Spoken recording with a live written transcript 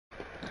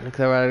Because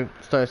I'd rather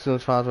start as soon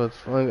as possible.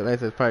 Like I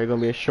said, it's probably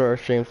gonna be a short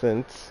stream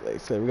since, like I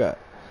said, we got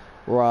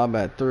Rob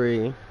at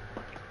 3.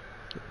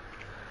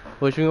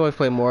 Which we can always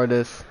play more of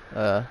this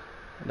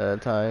another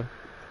time.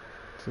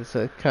 Since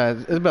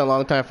it's been a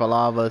long time for a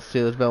lot of us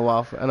too. It's been a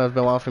while. I know it's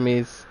been a while for me.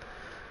 It's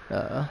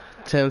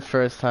Tim's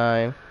first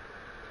time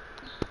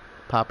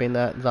popping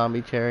that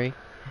zombie cherry.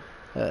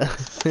 Well,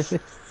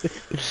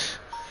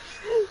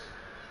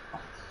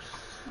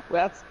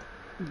 that's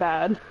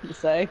bad to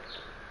say.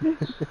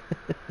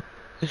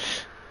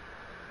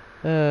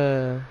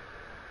 Yeah,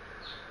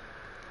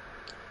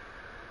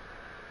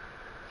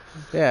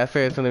 I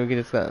figured something we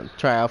could just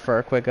try out for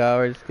a quick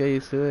hour, just get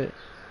used to it.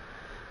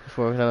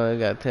 Before we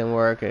got Tim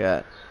work,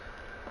 I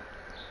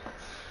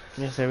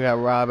said we got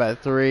Rob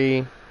at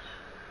 3.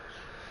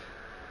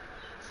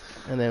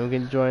 And then we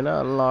can join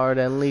Lard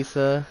and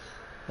Lisa.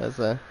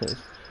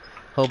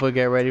 Hope we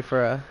get ready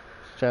for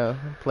try to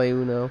play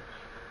Uno.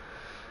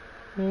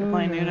 You're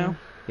playing Uno?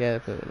 Yeah,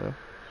 play Uno.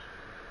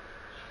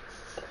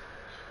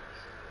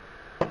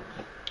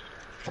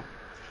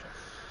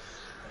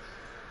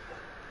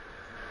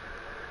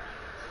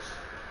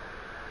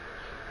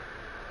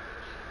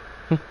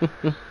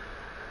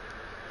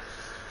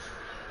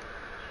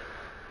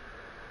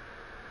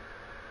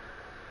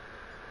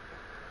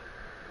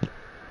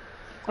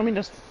 I mean,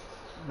 just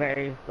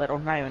very little,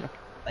 not even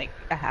like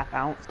a half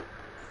ounce.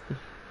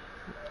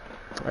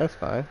 That's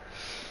fine.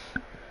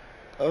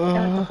 I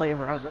like the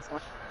flavor of this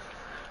one.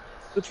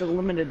 It's a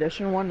limited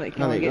edition one that you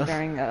can only get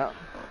during.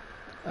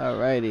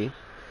 Alrighty.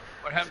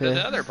 What happened to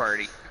the other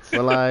party?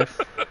 We're live.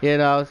 I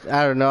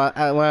don't know.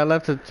 When I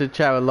left to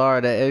chat with Laura,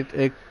 I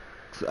don't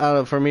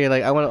know, for me,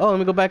 like, I went, let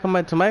me go back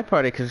to my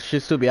party, because she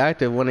should still be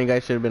active. One of you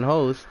guys should have been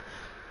host.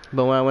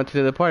 But when I went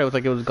to the party, it was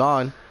like it was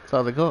gone. So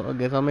I was like, oh, I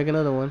guess I'll make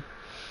another one.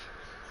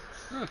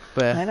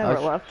 But I never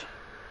left.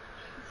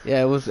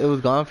 Yeah, it was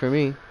gone for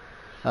me.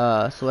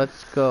 So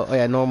let's go. Oh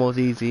yeah, normal is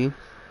easy.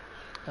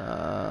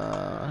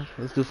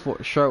 Let's do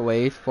 4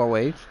 waves.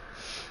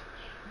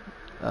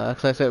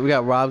 Cause I said we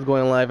got Rob's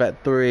going live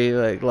at 3,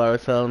 like Laura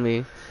was telling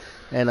me,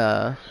 and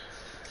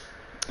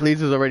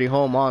Lisa's already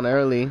home on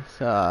early.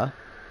 So,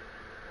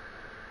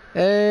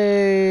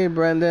 hey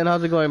Brendan,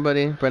 how's it going,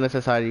 buddy? Brendan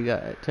says hi to you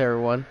guys, to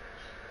everyone.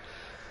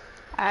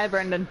 Hi,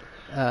 Brendan.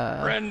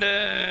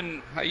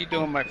 Brendan, how you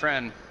doing, my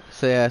friend?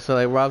 So yeah, so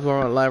like Rob's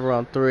going live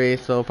around 3,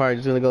 so probably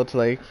just gonna go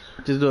to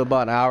just do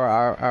about an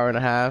hour and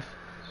a half,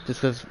 just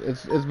cause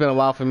it's been a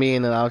while for me,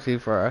 and then obviously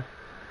for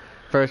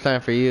first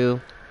time for you.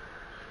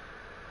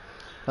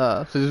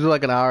 So just do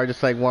like an hour,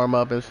 just like warm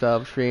up and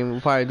stuff, stream.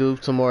 We'll probably do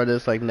some more of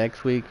this like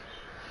next week,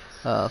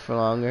 for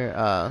longer.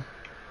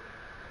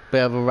 But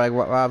yeah, like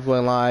Rob's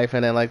going live,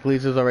 and then like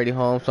Lisa's already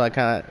home, so I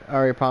kind of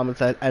already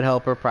promised I'd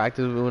help her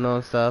practice Uno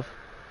and stuff.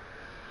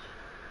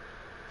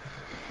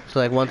 So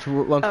like once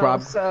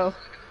Rob. So.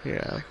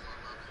 Yeah.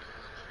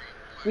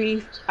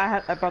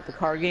 I bought the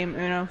card game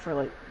Uno for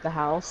like the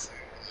house.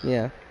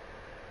 Yeah.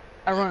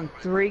 I run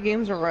 3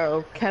 games in a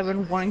row.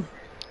 Kevin won.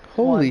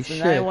 Holy once,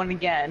 shit! And then I won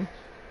again.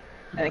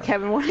 And then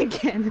Kevin won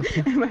again.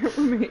 And my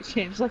roommate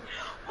changed like,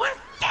 "What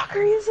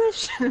fucker is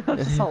this?"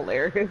 That's just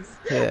hilarious.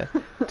 Yeah.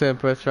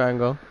 Press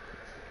triangle.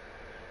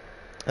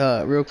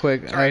 Real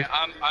quick. Sorry,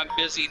 I'm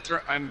busy.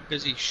 I'm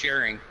busy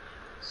sharing.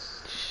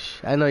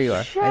 I know you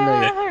are.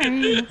 I know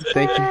you.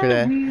 Thank you for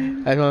that.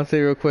 I just want to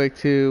say real quick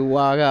too.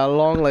 Wow, I got a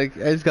long I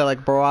just got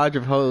like barrage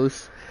of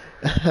hosts.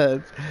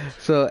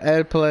 So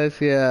Ed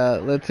Plus, yeah,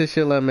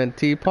 Letitia Lemon,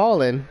 T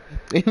Paulin.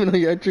 Even though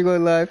you're actually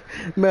going live,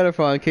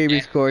 Metaphon,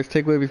 KB Scores,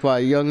 Take Wavy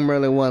Spot, Young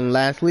Merlin 1,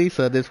 Last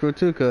Lisa, Disco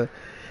Tuka,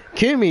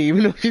 Kimmy,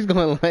 even though she's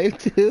going live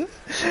too.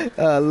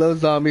 Lil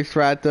Zombie,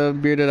 Strata,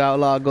 Bearded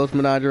Outlaw, Ghost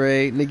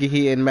Menagerie, Nikki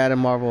Heat, and Madden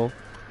Marvel.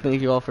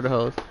 Thank you all for the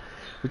host.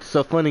 Which is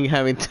so funny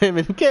having Tim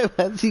and Kev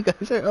as you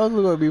guys are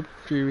also going to be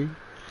streaming.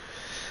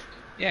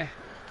 Yeah,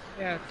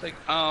 it's like,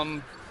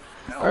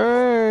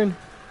 Earn!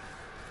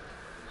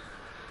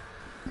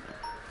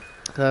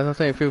 Cause I'm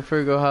saying, feel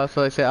free to go house.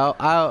 So I said,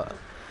 I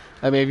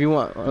mean, if you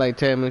want, like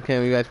Tim and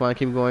Kim, you guys want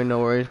to keep going, no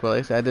worries. But like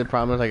I said, I did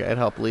promise, like, I'd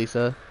help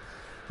Lisa.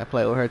 I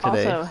played with her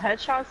today. Also,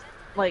 headshots,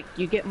 like,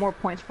 you get more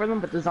points for them,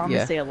 but the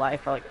zombies stay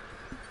alive for, like,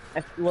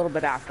 a little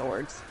bit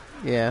afterwards.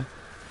 Yeah.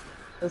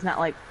 It's not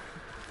like...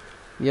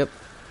 Yep.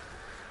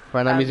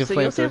 Right now I'm using so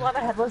you'll see a lot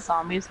of headless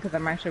zombies, because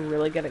I'm actually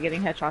really good at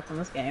getting headshots in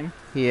this game.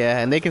 Yeah,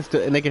 and they can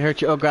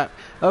hurt you. Oh crap!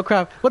 Oh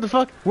crap! What the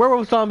fuck?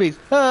 Werewolf zombies!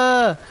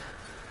 Ah!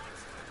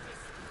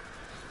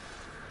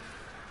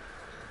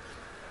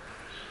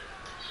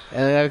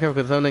 And I gotta be careful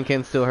because some of them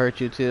can still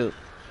hurt you too.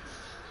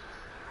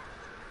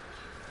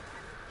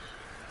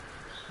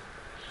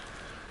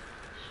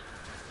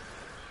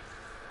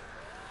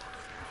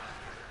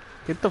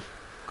 Get the f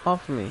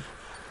off of me!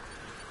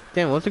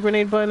 Damn, what's the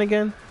grenade button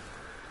again?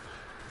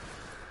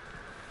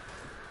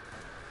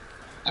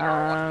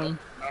 I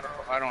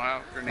don't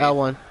have a grenade.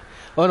 L1.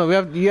 Oh no,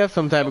 you have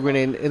some type of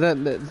grenade.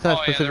 It's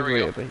not specific yeah,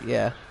 grenade, but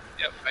yeah.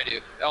 Yep, I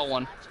do.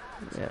 L1.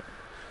 Yeah.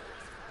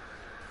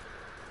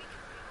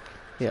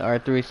 Yeah,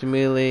 R3 is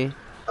melee.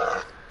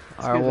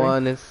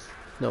 R1 is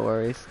no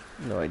worries,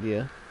 no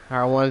idea.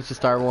 R1 is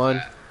just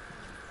R1.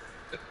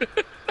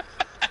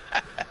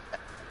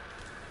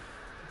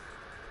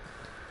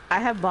 I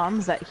have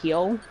bombs that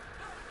heal,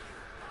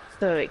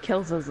 so it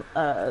kills those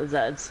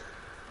Zeds.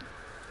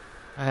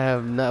 I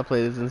have not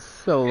played this in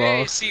so Hey,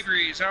 long.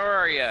 Seabreeze, how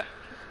are ya?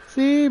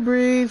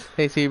 Seabreeze.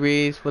 Hey,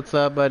 Seabreeze. What's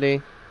up,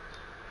 buddy?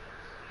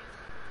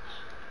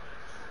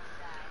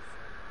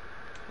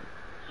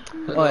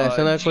 Oh, yeah,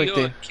 so not quick Geo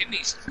thing.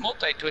 Kidney's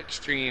multi-Twitch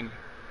stream.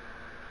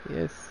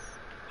 Yes.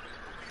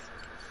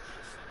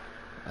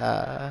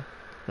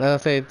 I'll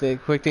say the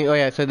quick thing. Oh,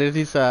 yeah, so there's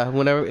these,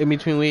 whenever in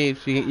between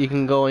waves, you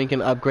can go and you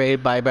can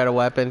upgrade, buy better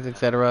weapons,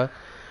 etc.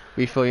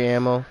 Refill your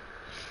ammo.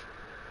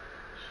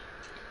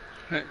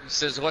 He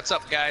says, "What's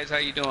up, guys? How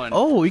you doing?"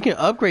 Oh, you can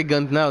upgrade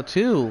guns now,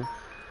 too.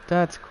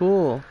 That's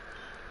cool.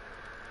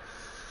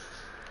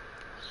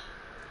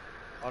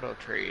 Auto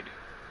trade.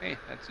 Hey,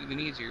 that's even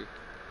easier.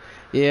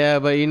 Yeah,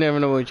 but you never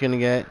know what you're gonna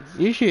get.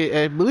 You should,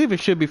 I believe it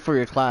should be for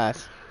your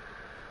class.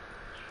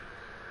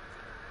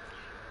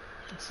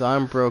 So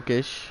I'm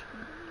brokish.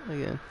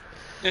 Again.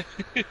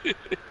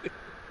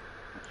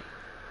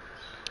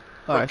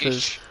 Alright, so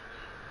this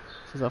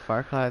is a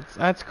fire class.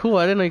 That's cool.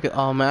 I didn't know you could.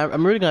 Oh man,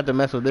 I'm really gonna have to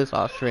mess with this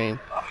off stream.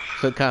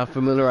 So kind of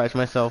familiarize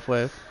myself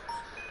with.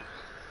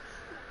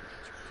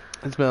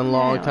 It's been a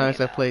long time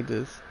since I played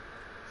this.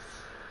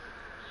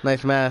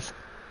 Nice mask.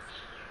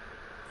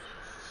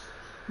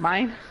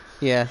 Mine?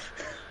 Yeah.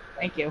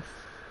 Thank you.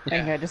 Yeah,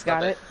 Thank you. I just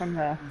got it from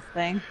the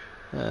thing.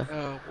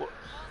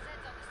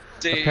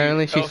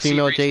 Apparently she's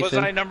female Seabreeze,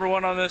 Jason. wasn't I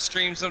 #1 on this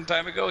stream some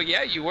time ago?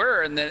 Yeah, you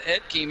were, and then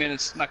Ed came in and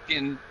snuck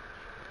in,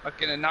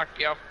 and knocked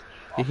you off.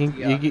 You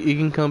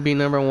can come be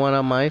 #1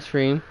 on my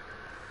stream.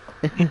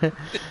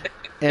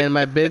 And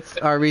my bits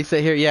are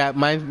reset here. Yeah,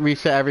 mine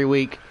reset every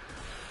week.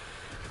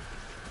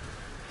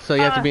 So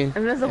you have to be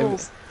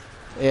Invisibles.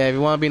 Yeah, if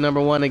you want to be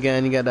 #1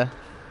 again, you gotta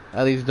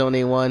at least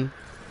donate one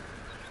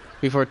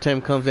before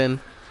Tim comes in.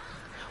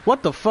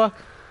 What the fuck?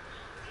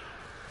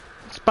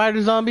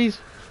 Spider zombies?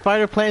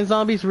 Spider plant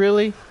zombies?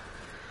 Really?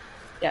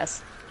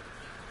 Yes.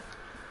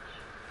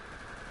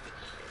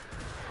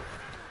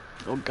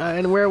 Oh god,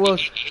 and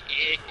werewolves.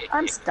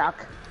 I'm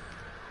stuck.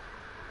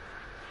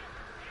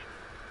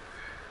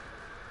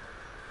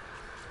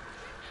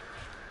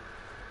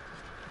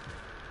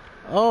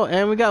 Oh,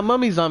 and we got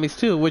mummy zombies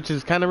too, which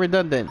is kind of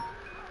redundant.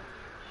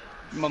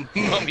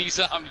 Mummy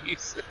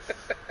zombies.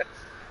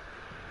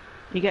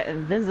 You get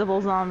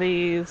invisible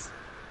zombies.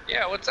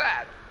 Yeah, what's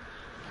that?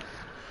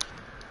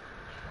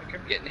 Like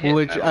I'm getting hit.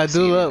 Which I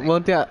do love.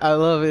 One thing I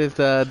love is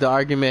the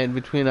argument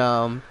between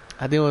I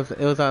think it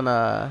was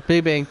on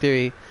Big Bang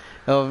Theory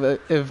of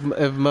if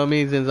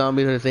mummies and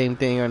zombies are the same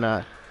thing or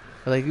not.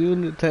 Like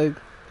you take.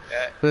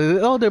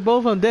 Oh, they're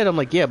both undead. I'm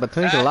like, yeah, but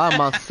think a lot of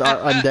monsters are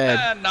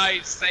undead.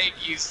 Nice,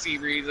 thank you,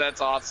 Seabreeze.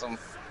 That's awesome.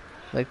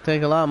 Like,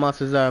 think a lot of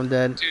monsters are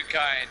undead. Too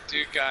kind,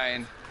 too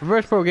kind.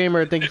 Reverse Pro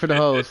Gamer, thank you for the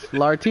host.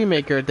 Lar-T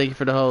Maker, thank you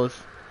for the host.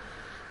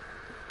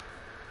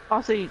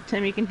 Also,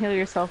 Tim, you can heal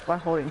yourself by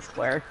holding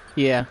square.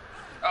 Yeah.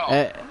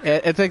 Oh.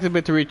 It takes a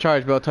bit to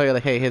recharge, but I'll tell you,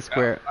 like, hey, hit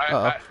square.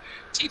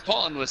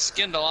 T-Paulin was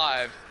skinned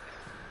alive.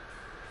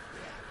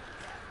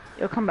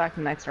 You'll come back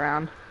the next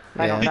round.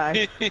 I don't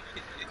die.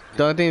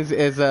 The only thing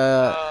is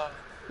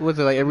what's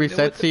it, like, it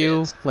resets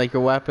you, like,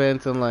 your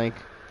weapons, and, like,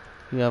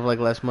 you have, like,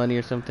 less money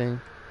or something.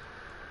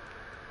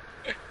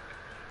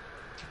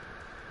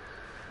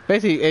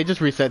 Basically, it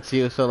just resets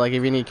you, so, like,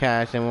 if you need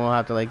cash, then we'll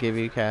have to, like, give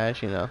you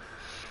cash, you know.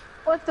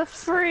 What the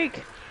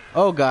freak?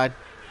 Oh, God.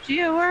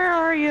 Gio, where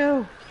are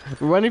you?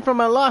 Running from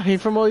my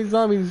life, from all these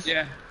zombies.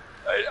 Yeah.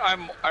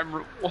 I'm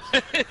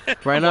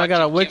right now I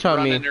got a witch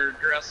on me. In her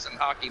dress and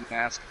hockey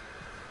mask.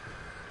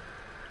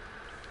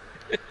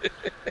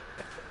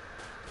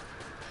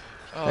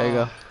 There you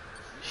go.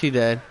 She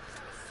dead.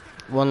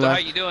 One So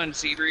left. how you doing,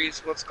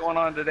 Seabreeze? What's going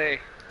on today?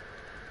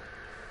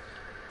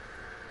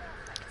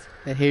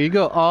 And here you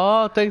go.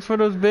 Oh, thanks for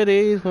those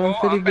biddies.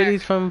 150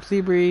 biddies from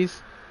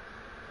Seabreeze.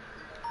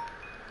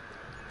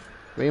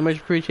 Very much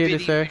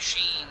appreciated, sir.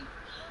 Machine.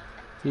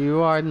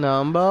 You are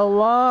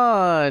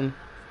 #1.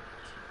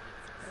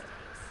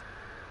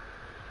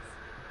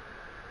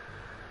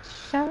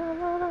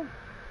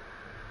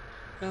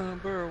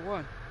 Number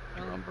one.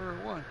 Number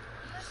one.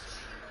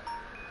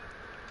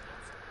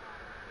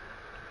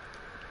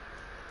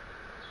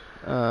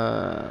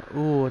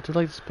 Ooh, I do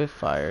like the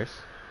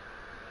Spitfires.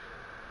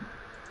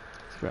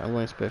 I'm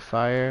going to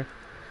Spitfire.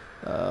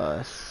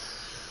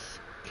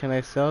 Can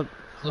I sell?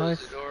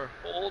 Close the door.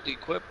 Hold,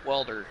 equip,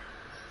 welder.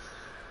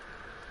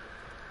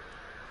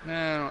 No,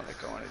 I don't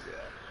think I want to do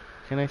that.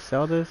 Can I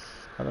sell this?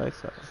 How do I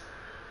sell?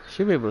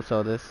 Should be able to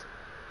sell this.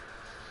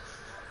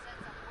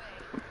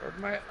 Where'd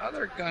my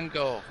other gun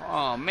go?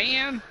 Oh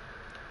man.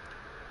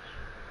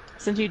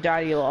 Since you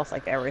died, you lost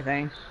like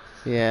everything.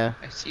 Yeah.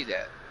 I see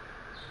that.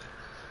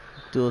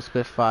 Dual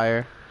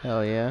Spitfire.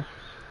 Hell yeah.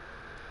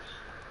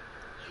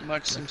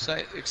 Much some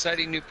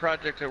exciting new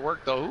project at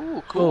work though.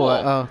 Ooh, cool.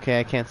 Oh, okay,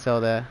 I can't sell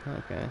that.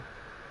 Okay.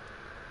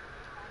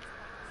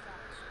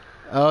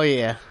 Oh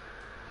yeah.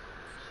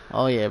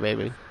 Oh yeah,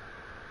 baby.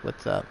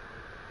 What's up?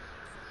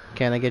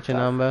 Can I get your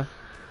number?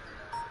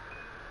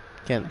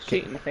 Shoot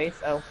you in the face.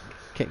 Oh,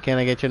 can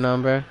I get your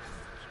number?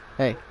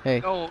 Hey, hey.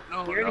 No,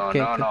 no, You already- no,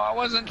 Can- no, no, I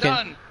wasn't Can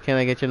done. can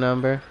I get your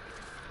number?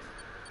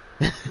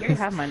 you already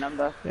have my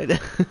number. uh,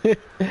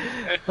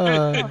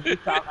 What you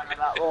talking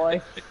about,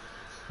 boy?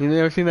 you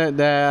never seen that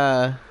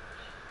I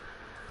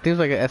think it was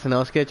like an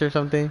SNL sketch or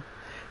something.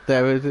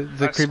 That was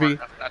it's a I'm smart creepy.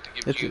 enough not to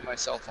give It's you my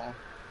cell phone.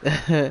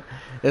 it's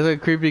a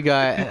creepy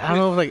guy. I don't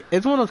know if like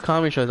it's one of those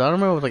comedy shows. I don't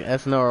remember if it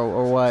was like SNL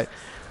or what.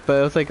 But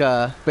it was like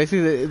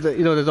basically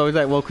you know there's always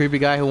that one creepy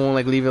guy who won't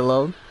like leave it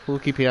alone, who'll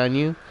keep it on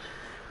you.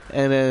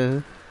 And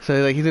then so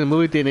like he's in the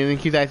movie theater and he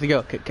keeps asking,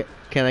 "Go,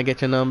 can I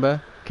get your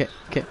number?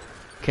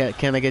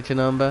 Can I get your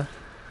number?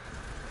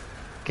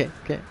 Can."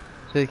 He's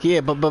like,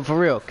 yeah, but for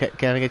real,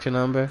 can I get your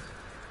number?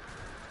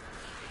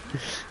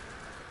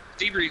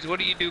 Seabreeze, what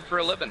do you do for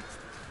a living?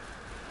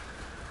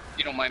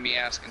 You don't mind me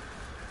asking.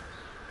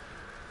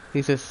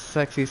 He's a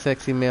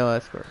sexy male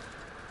escort.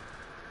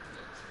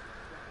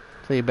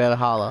 So you better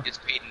holla. It's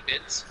paid in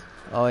bits.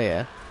 Oh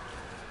yeah.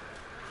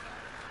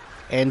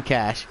 And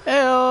cash.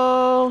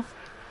 Hello.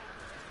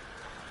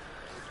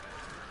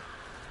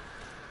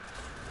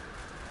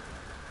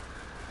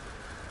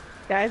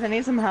 Guys, I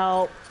need some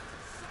help.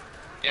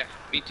 Yeah,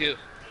 me too.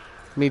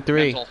 Me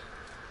three. Mental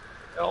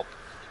help.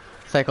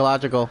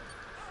 Psychological.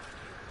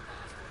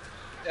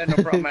 Yeah, no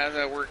problem.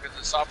 I work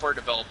as a software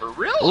developer.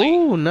 Really?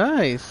 Ooh,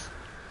 nice.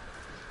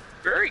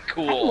 Very I'm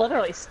cool.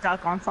 literally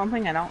stuck on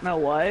something. I don't know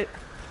what.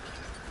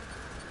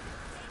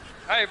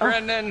 Hi,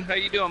 Brendan. How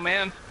you doing,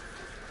 man?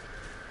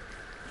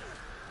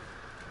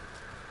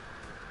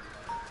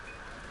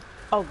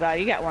 Oh god,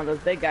 you got one of those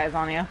big guys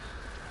on you.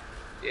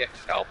 Yeah,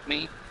 help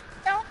me.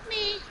 Help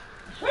me.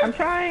 I'm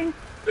trying.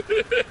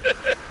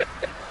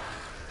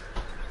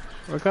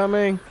 We're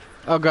coming.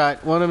 Oh god,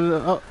 one of them.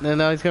 Oh, no,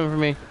 now he's coming for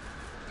me.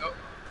 Oh,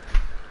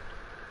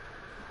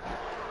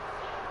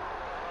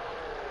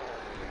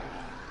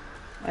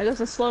 I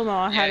just in slow mo.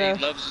 I yeah, had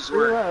he to loves his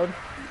work. reload.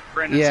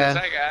 Brendan Yeah.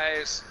 says, "Hi,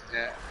 guys."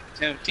 Yeah,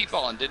 Tim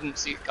T-Fallen didn't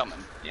see it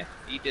coming. Yeah,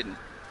 he didn't,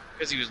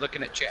 because he was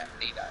looking at chat.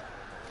 And he died.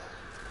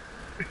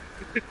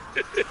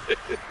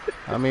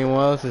 I mean,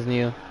 what else is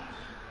new?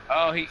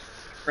 Oh,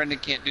 Brendan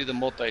can't do the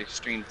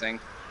multi-stream thing.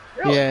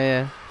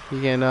 Yeah.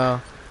 You can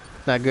not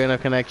good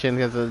enough connection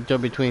because of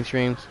jump between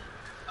streams.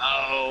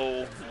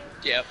 Oh,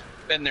 yep.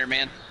 Been there,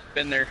 man.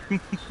 Been there.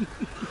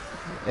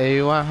 If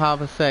you want to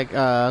hop a sec,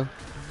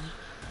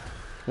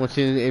 if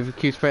you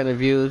keep spreading the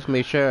views,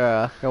 make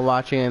sure you're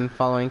watching and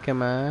following.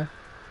 Come on.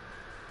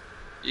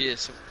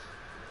 Yes.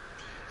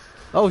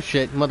 Oh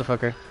shit,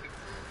 motherfucker.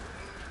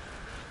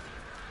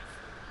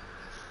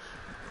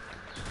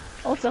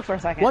 Hold still for a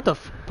second. What the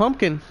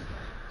pumpkin?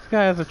 This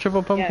guy has a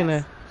triple pumpkin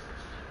Yes. there.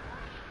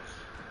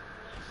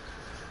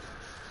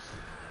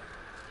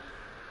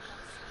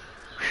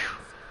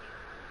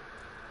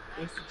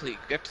 Complete.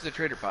 Get to the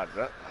trader pod.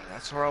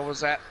 That's where I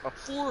was at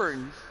before.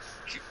 And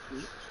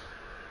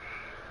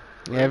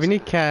Yeah, if you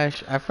need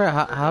cash, I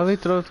forgot how we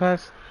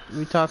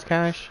toss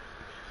cash.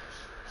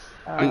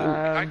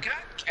 I got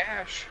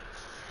cash.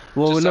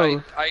 Well, Just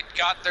no. I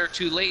got there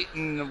too late,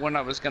 and when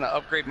I was gonna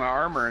upgrade my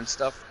armor and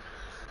stuff,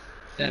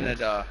 then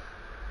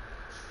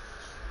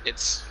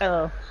it's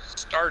Oh.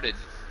 started.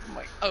 I'm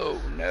like,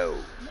 oh no.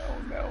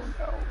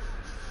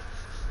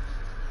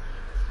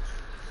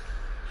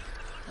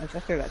 I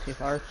just threw that too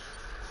far.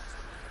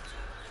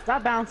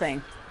 Stop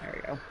bouncing. There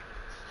we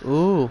go.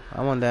 Ooh,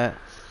 I want that.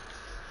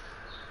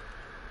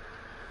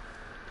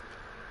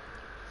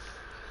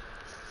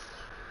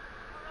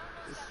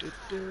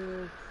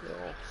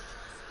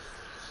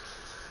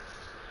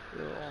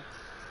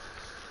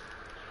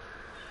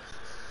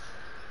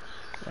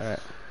 Alright.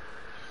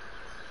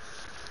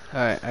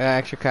 Alright, I got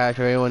extra cash if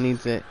anyone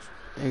needs it.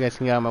 You guys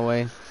can get out of my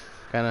way.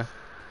 Kinda.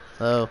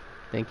 Oh,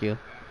 thank you.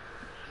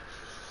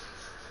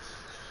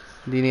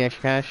 Do you need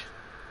extra cash?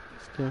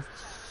 Too?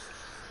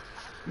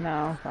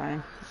 No,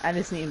 fine. I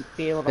just need to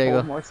be able to There you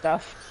hold go. more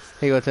stuff.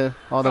 Here you go, to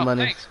all the Oh,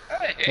 money. thanks.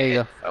 Hey, There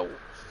you go.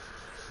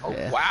 Oh,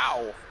 Yeah.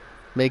 wow.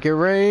 Make it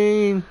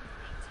rain.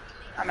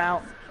 I'm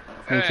out.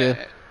 Me too.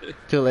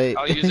 Too late.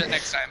 I'll use it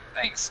next time.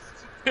 Thanks.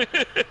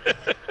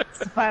 It's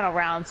the final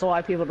round, so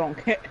why people don't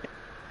get it.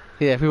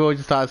 Yeah, people would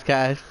just toss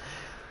cash.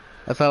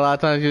 That's why a lot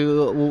of times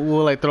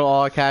we'll like throw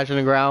all our cash on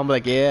the ground, be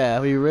like, yeah,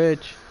 we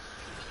rich.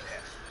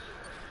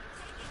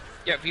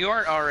 Yeah, if you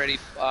aren't already,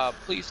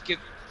 please give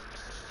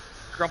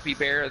Grumpy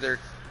Bear their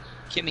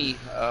Kimmy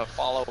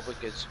follow,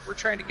 because we're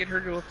trying to get her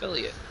to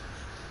affiliate.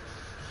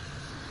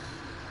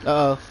 Uh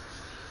oh.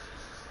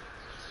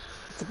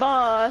 It's a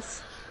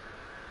boss.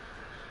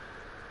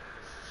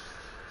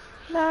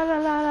 La la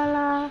la la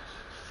la.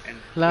 And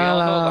La, we all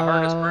know la, the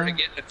hardest la. part of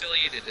getting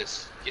affiliated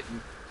is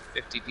getting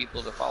 50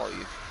 people to follow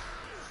you.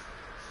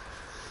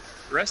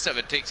 The rest of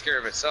it takes care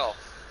of itself.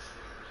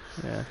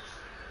 Yeah.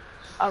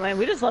 Oh man,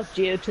 we just left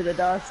Geo to the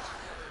dust.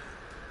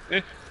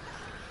 Eh.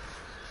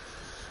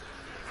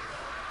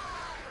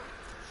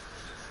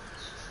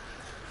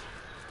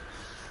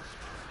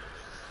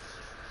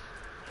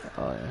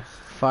 Oh yeah.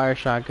 Fire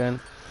shotgun.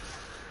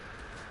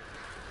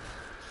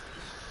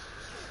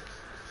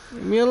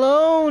 Leave me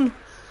alone.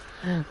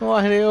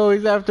 Why are they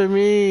always after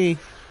me?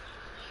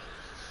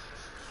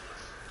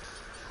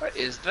 What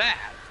is that?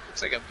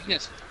 Looks like a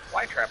Venus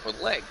flytrap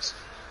with legs.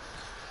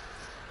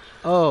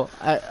 Oh,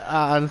 I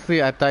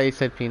honestly I thought you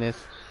said penis.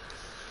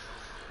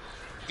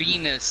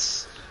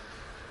 Venus.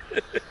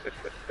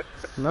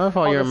 Not for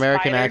All your the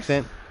American spiders.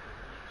 accent.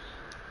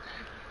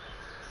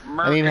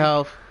 I need Merkin.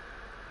 help.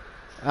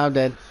 I'm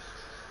dead.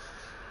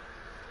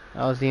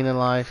 I was eaten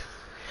alive.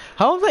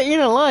 How was I eaten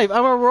alive?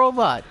 I'm a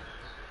robot.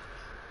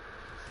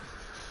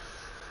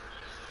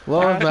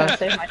 What I was was trying to that?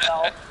 save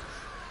myself.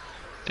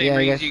 Same Yeah, I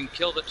reason guess you can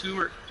kill the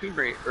Tomb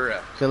Raider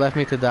or they left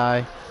me to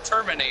die.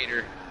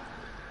 Terminator.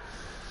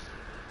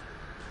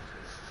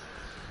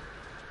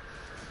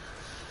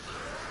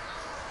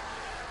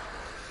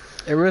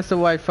 Arista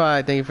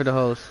Wi-Fi, thank you for the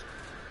host.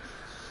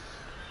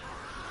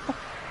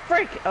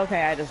 Freak!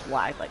 Okay, I just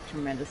lagged like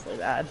tremendously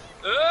bad.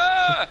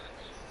 Ah!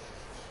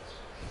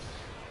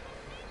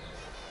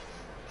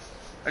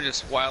 I'm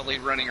just wildly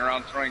running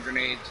around throwing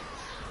grenades.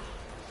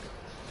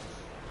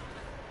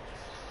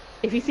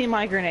 If you see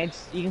my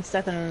grenades, you can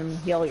step in and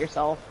heal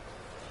yourself.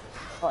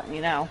 Just letting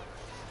you know.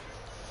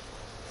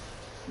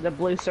 The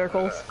blue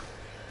circles.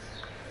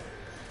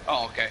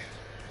 Oh, okay.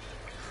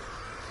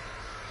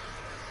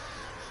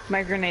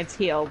 My grenades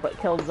heal, but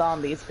kill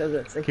zombies because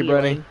it's a Keep healing.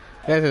 running.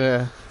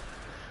 That's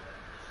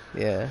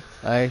yeah.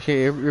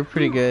 Actually, you're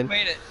pretty Ooh, good.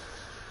 Made it.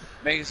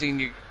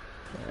 Magazine,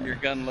 your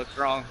gun looks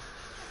wrong.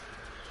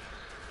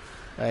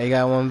 You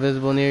got one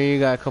visible near you.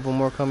 Got a couple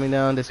more coming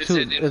down. There's Is two.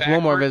 it in There's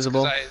one more backwards? 'Cause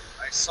visible.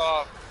 I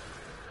saw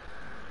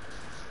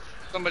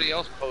somebody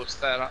else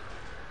post that.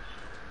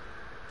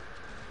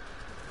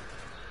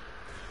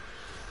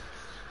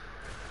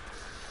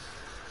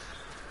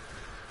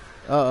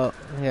 Oh,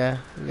 yeah.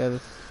 You got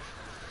this.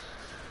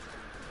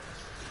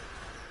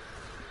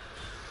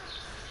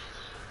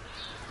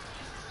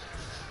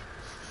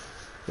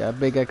 Got a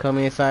big guy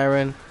coming in,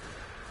 Siren.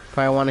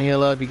 Probably want to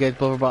heal up. You guys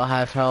both about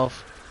half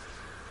health.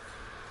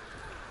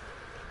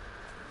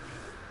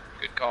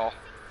 Good call.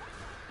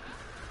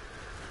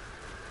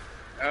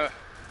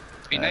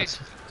 Be nice.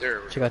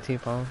 There. Check out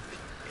T-Phone.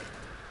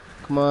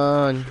 Come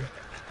on.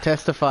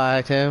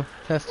 Testify, Tim.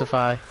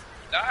 Testify.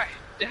 Die!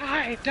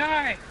 Die!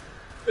 Die!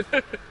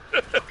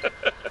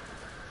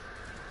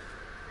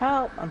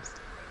 Help!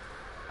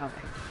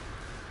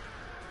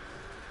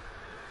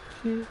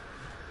 Okay.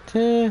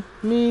 To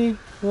me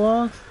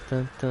walks.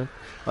 Dun, dun.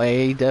 Oh yeah,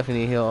 you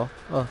definitely heal.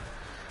 Oh,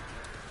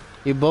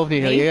 you both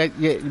need heal. Me?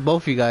 Yeah,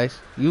 both you guys.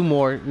 You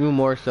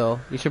more so.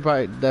 You should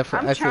probably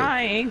definitely. I'm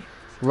trying.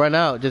 Run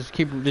out. Just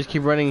keep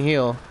running. And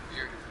heal.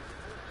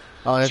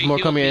 Oh, there's She more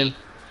healed coming me.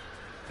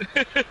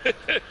 in.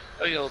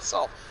 Oh, heal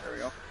itself. There we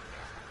go.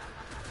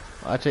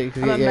 I'll check.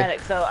 I'm a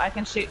medic, so I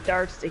can shoot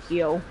darts to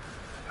heal.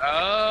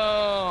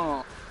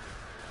 Oh.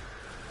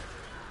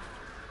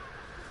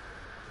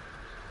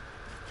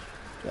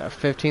 Got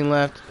 15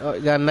 left. Oh,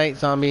 you got a night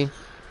zombie.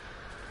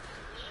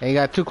 And you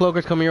got 2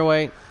 cloakers coming your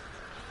way.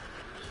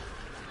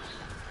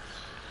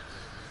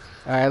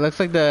 Alright, looks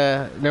like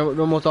they're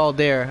almost all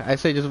there. I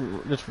say just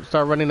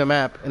start running the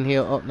map and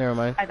heal. Oh, never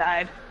mind. I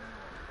died.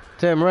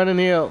 Tim, run and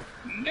heal.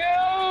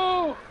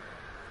 No.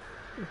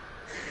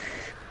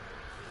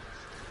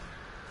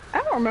 I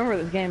don't remember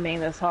this game being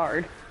this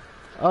hard.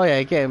 Oh yeah,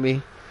 it can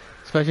be.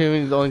 Especially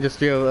when it's only just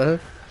 3 of us.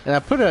 And I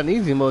put it on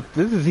easy mode.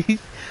 This is easy.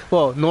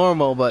 Well,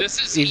 normal, but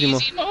This is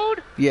easy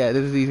mode? Yeah,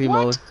 this is easy What?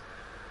 mode.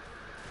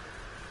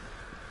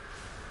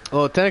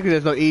 Well, technically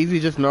there's no easy,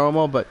 just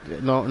normal, but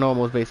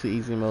normal is basically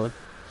easy mode.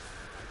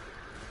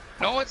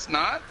 No, it's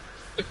not.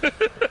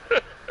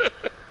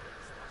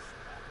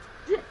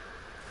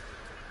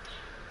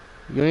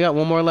 You only got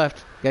one more left.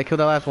 You gotta kill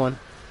that last one.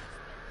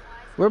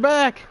 We're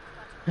back!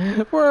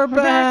 We're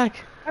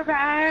back! We're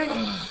back!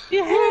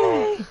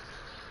 Yay!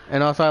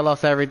 And also I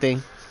lost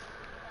everything.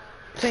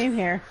 Same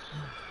here.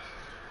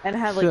 And I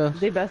had like Sure.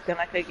 the best gun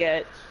I could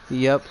get.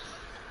 Yep.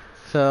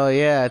 So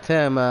yeah,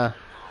 Tim, We wanna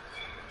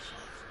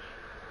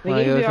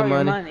gave give you us all some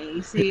your money? money,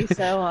 you see,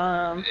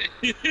 so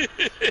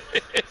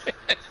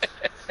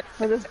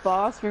for this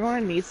boss we're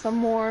gonna need some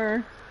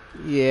more.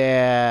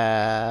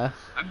 Yeah.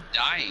 I'm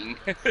dying.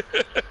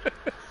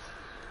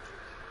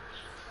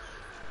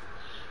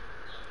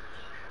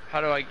 How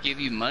do I give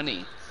you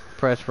money?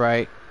 Press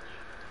right.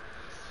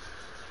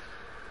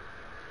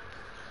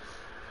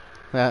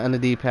 On the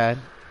D-pad.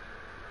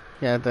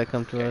 Yeah, that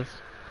come to Okay. us.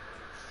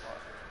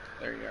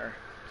 There you are.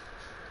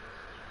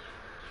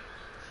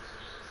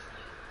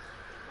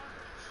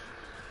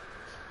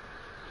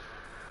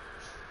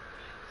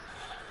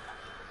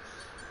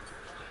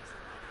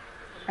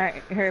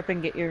 Alright, hurry up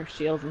and get your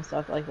shields and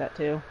stuff like that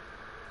too.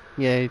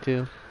 Yeah, you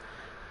too.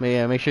 But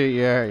yeah, make sure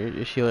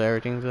your shield,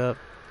 everything's up.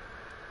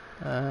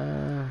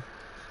 I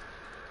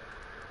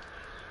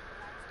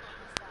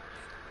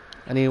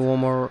need one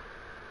more.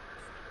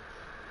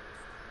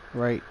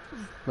 Right,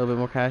 a little bit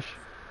more cash.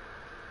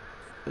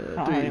 don't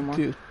have any more.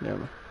 2. Never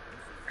mind.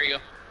 There you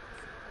go.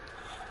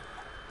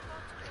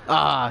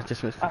 Ah,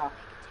 just missed it. Oh.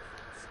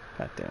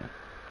 God damn.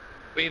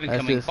 Wave That's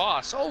incoming just-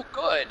 boss. Oh,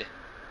 good.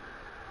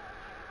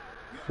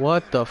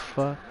 What the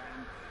fuck?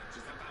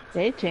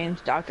 They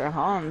changed Dr.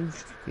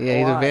 Hans Yeah, a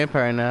he's a lot.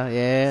 vampire now.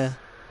 Yeah.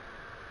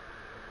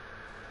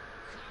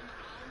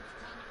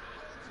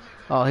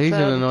 Oh, he's an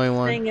So the annoying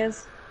one. thing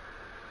is,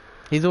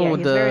 He's the one yeah, with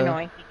he's very the.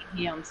 annoying. He can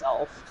heal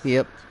himself.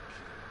 Yep.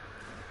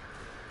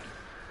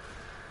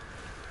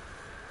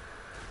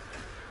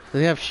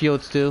 Does he have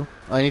shields too?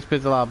 Oh, and he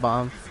spits a lot of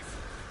bombs.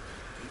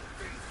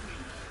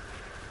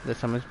 This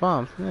time it's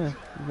bombs. Yeah,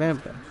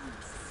 vampire.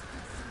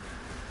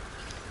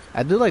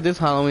 I do like this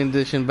Halloween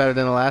edition better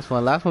than the last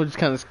one. Last one was just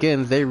kind of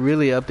skins. They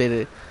really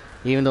updated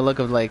even the look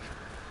of like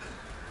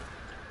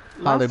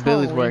how their Last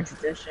abilities work. Halloween's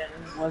edition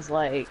was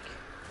like,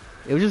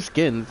 It was just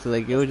skins.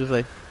 Like it was just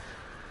like,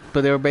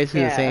 but they were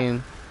basically the yeah.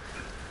 same.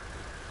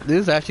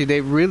 This actually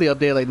they really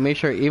updated. Like make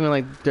sure even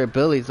like their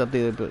abilities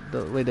updated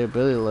the way their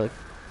ability look.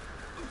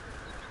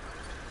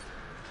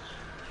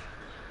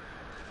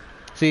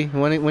 See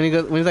when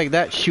he's like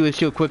that, shoot his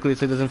shield quickly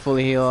so it doesn't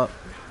fully heal up.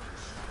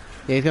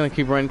 Yeah, he's gonna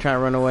keep running, trying to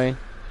run away.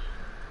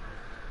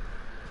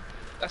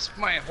 That's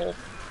my whole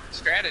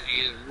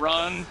strategy: is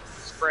run,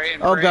 spray,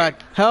 and Oh pray. god,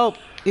 help!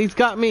 He's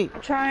got me. I'm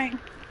trying.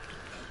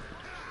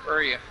 Where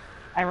are you?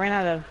 I ran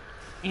out of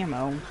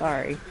ammo.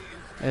 Sorry.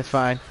 It's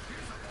fine.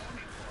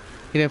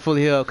 He didn't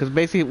fully heal because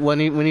basically when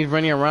he's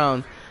running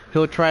around,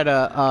 he'll try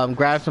to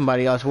grab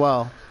somebody as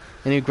well,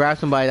 and he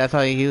grabs somebody. That's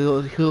how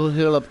he'll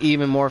heal up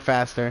even more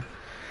faster.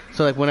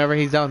 So like whenever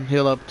he's down,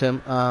 heal up to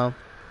him.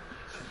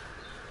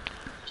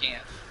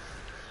 Can't.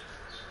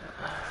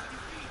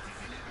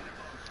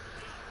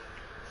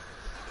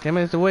 Damn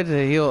it, it's a way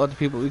to heal other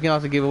people. We can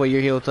also give away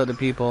your heal to other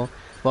people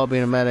while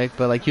being a medic,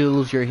 but like you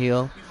lose your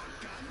heal.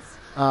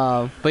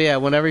 But yeah,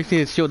 whenever you see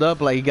his shield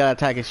up, like you gotta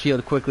attack his shield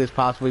as quickly as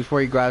possible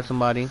before he grabs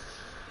somebody.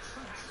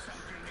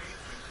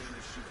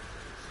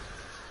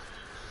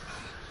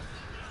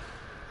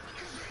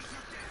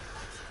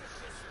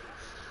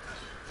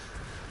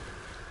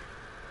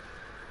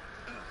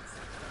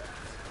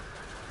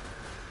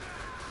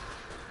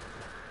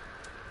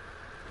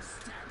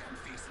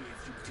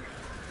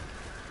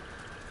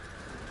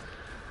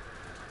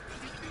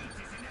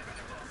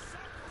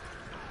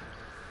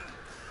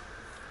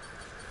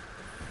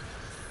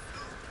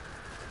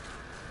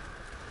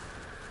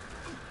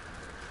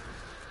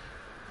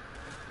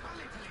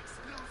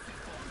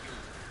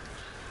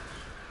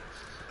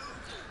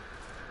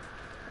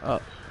 Oh.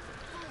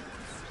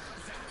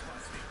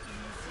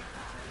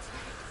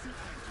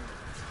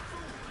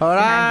 Hold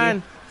Behind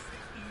on!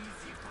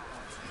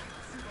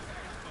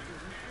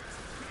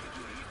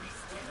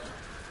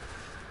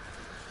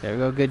 There we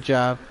go, good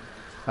job.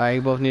 Alright,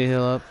 you both need to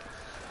heal up.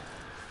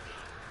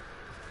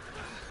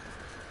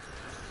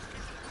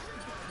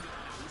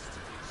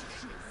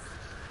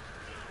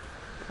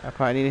 I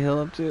probably need to heal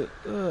up too.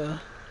 Ugh.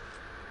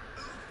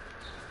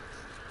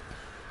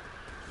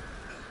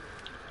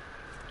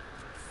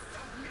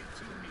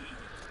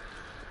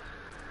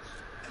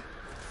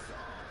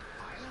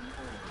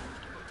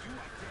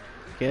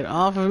 Get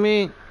off of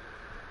me!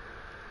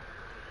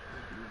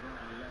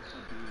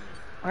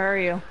 Where are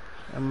you?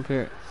 I'm up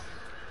here.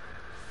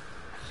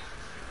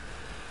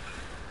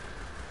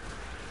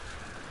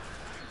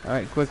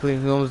 Alright, quickly,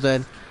 we're almost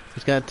dead.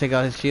 Just gotta take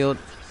out his shield.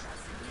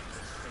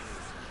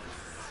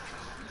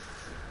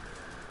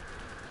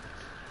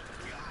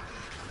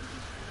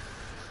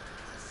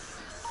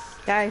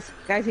 Guys,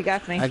 he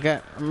got me.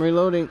 I'm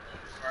reloading.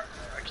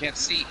 I can't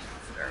see.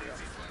 There we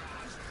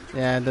go.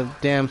 Yeah, the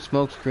damn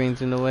smoke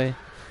screen's in the way.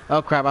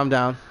 Oh crap, I'm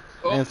down.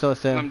 Oh, And so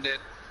is I'm him. dead.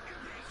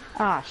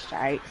 Ah,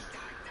 shite.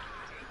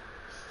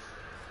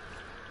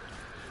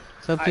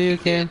 It's up to you,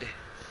 Cam. Dead.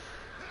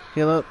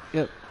 Heal up.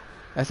 Yep.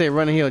 I say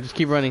run and heal. Just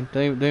keep running.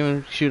 Don't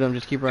even shoot him.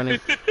 Just keep running.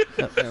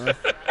 Yep, there we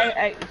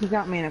go. He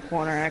got me in a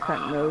corner and I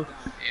couldn't move.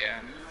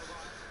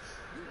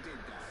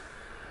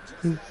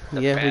 Yeah.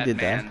 Yeah, we Bad did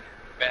man.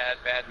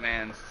 Bad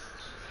man.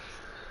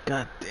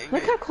 God dang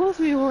Look it. how close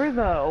we were,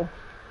 though.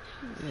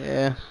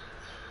 Yeah.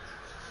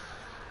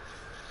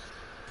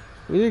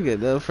 We did good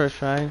though, first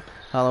try.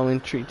 Halloween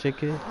treat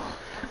ticket.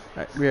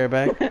 Alright, be right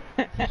back.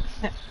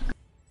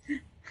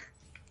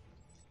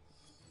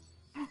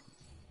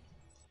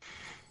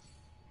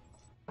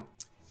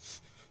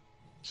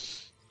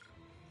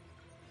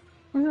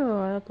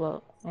 Oh, that's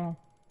low. Oh,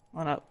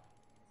 went up.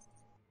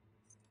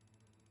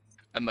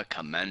 I'm a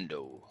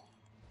commando.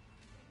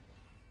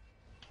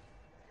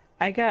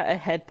 I got a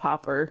head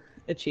popper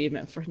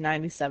achievement for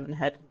 97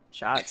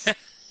 headshots.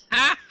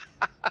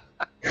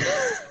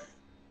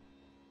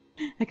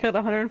 I killed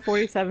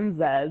 147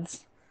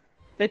 Zeds,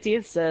 50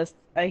 assists.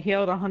 I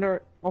healed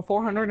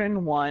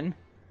 401.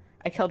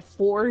 I killed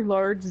 4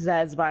 large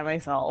Zeds by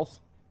myself.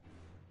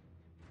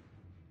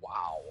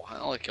 Wow, I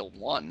only killed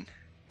one.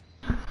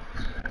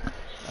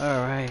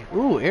 Alright.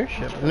 Ooh,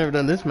 airship. I've never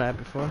done this map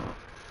before.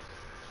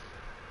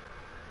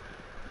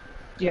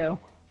 Yo,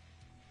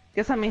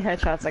 guess how many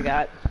headshots I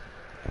got?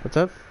 What's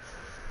up?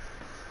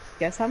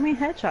 Guess how many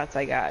headshots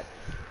I got?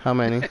 How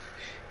many?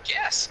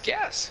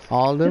 Guess.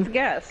 All of them? Just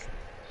guess.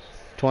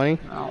 20?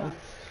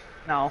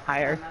 No,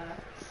 higher.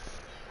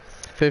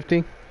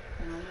 50?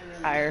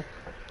 Higher.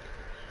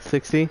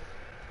 60?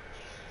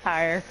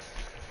 Higher.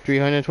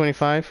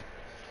 325.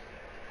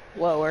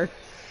 Lower.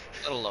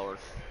 A little lower.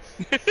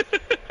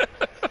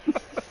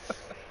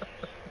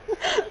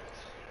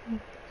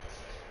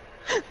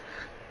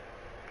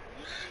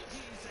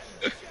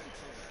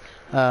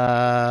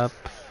 Uh,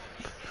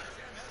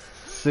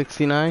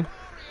 69.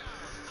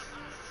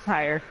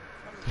 Higher.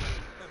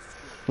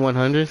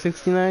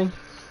 169.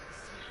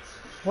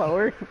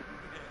 Lower.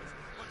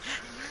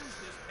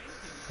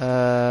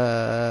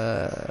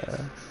 Uh,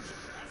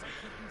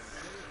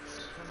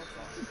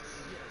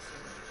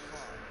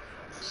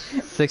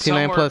 69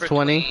 Somewhere plus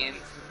 20. between.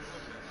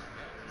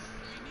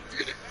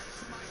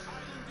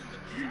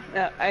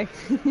 I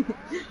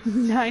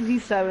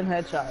 97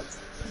 headshots.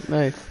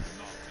 Nice.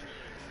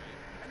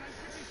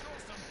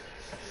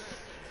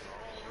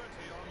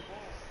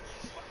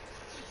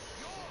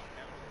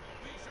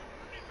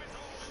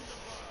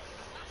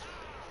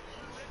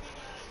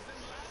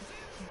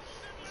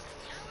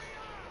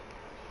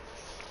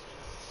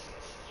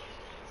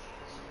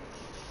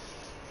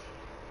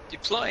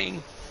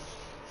 Deploying.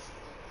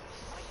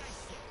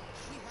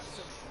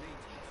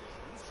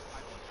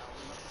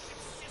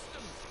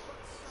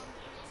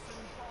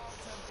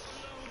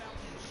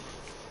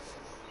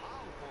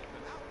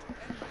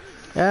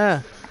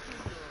 Yeah.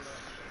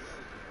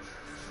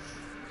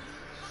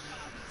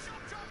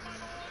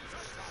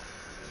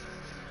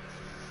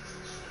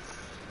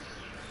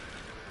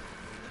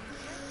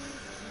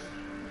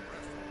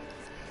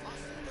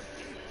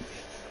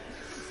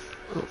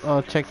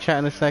 I'll check chat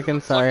in a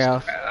second. Sorry, I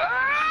was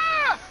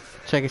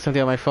checking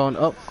something on my phone.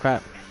 Oh,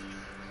 crap.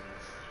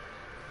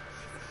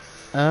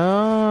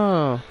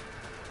 Oh.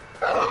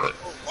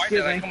 Why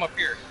did I come up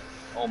here?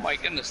 Oh my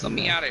goodness, let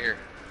me out of here.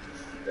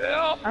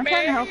 Help I'm me.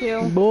 trying to help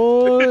you.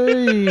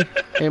 Boy.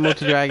 Hey,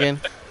 multi-dragon.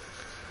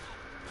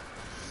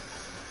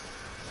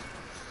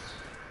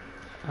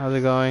 How's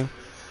it going?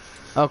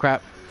 Oh,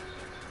 crap.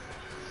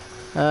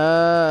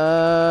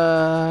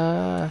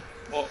 Oh,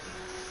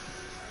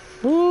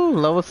 Ooh,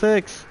 level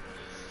 6.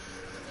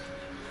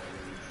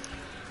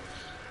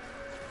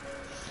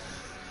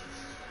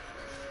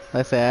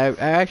 I say, I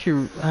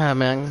actually,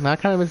 man, I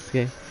kind of miss this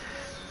game.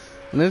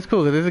 And it's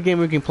cool, because this is a game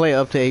we can play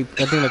up to 8,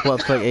 I think like, what,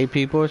 up to like 8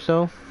 people or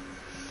so?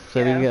 So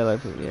we can get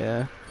like,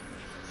 yeah.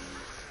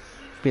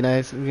 Be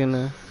nice, we're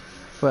gonna,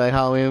 for like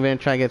Halloween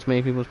event, try to get as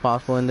many people as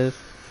possible in this.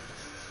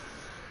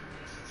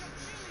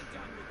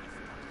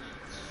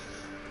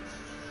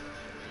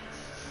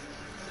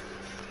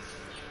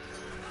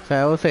 So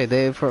I will say,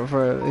 they, for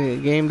a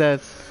game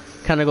that's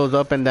kind of goes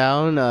up and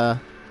down,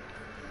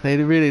 they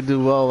really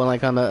do well when,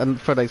 like,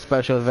 for like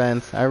special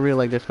events. I really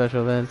like their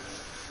special events.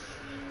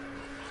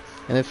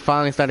 And it's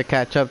finally starting to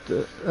catch up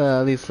to,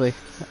 at least like,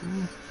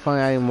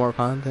 finally adding more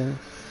content.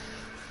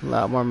 A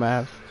lot more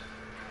maps.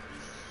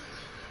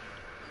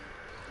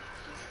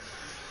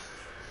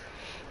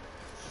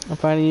 I'm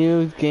finding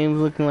you, games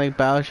looking like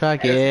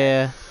BioShock,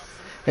 yeah.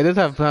 It does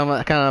have kind of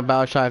a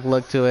BioShock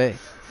look to it.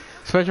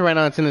 Especially right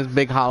now it's in this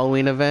big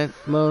Halloween event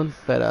mode,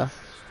 but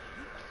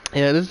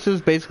yeah, this is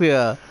just basically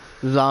a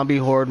zombie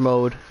horde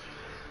mode.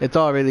 It's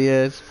all it really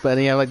is, but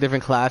then you have like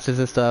different classes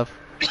and stuff.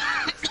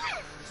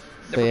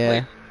 never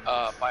yeah.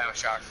 played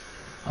Bioshock.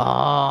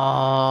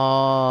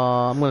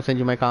 Oh, I'm gonna send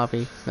you my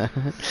copy.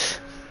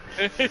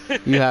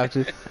 You have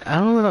to. I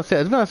don't know what I'll say.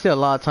 It's been said a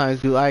lot of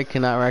times, dude. I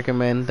cannot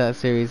recommend that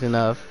series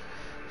enough.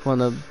 It's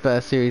one of the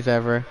best series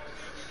ever.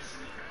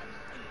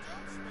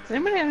 Does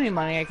anybody have any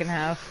money I can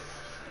have?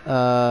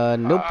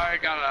 Nope.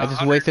 I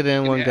just wasted it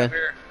in one gun.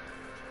 Here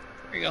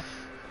you go.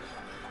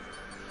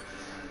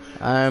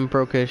 I'm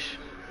brokish.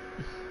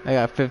 I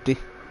got 50.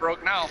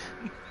 Broke now.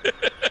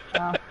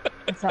 Oh,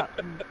 it's not.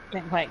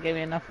 Didn't quite give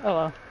me enough. Oh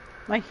well,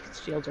 my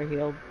shields are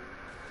healed.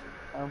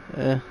 Oh.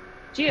 Gio,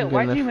 Good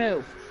why'd enough. you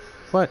move?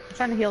 What? I'm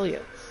trying to heal you.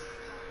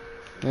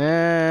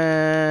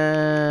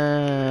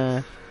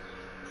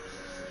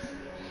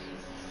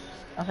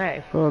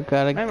 Okay. Oh,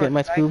 gotta Remember, get my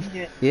I scoop. can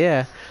get-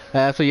 Yeah.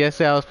 So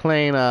yesterday I was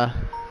playing, I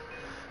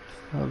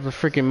was a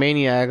freaking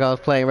maniac. I was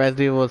playing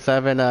Resident Evil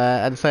 7.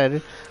 I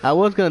decided I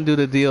was gonna do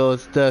the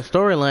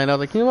storyline. I was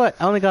like, you know what?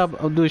 I only I'll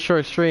do a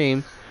short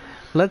stream.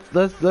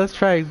 Let's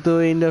try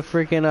doing the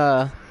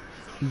freaking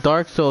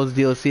Dark Souls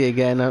DLC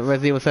again.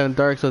 Resident Evil 7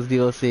 Dark Souls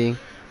DLC.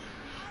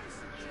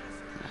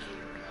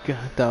 God,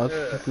 that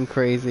was fucking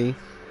crazy.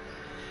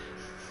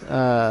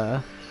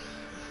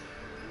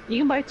 You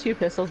can buy 2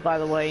 pistols, by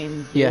the way,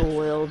 and Yeah. dual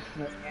wield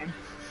in this game.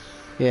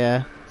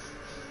 Yeah.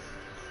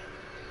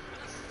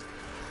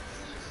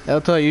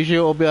 I'll tell you,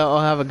 usually I'll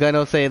have a gun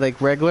that'll say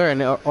like regular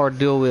and or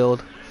dual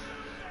wield.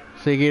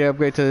 So you can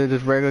upgrade to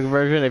this regular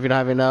version if you don't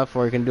have enough,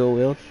 or you can dual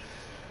wield.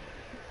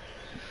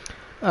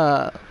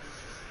 I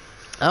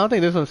don't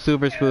think this one's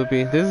super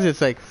spoopy. This is just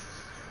like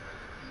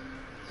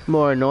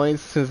more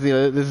annoyance, since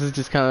this is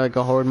just kind of like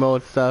a horde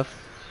mode stuff.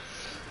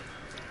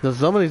 So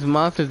some of these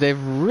monsters,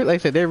 they've really, like I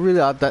said, they really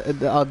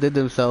outdid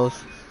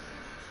themselves.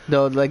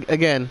 Though, like,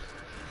 again,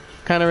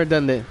 kind of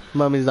redundant.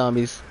 Mummy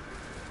zombies.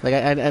 Like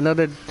I know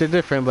they're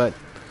different, but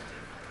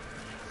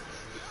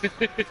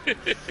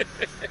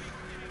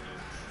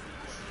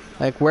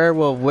Like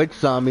werewolf witch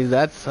zombies,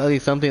 that's at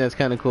least something that's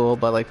kind of cool.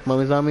 But like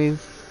mummy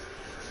zombies,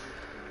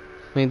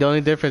 I mean the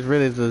only difference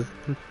really is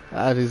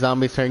these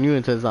zombies turn you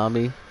into a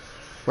zombie,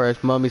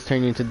 whereas mummies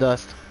turn you into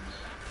dust.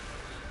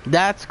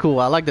 That's cool.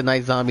 I like the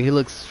night zombie. He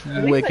looks We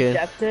have wicked.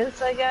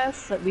 objectives, I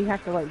guess, that we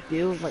have to like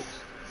do, like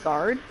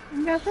guard.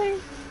 I'm guessing.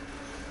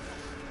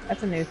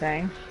 That's a new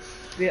thing.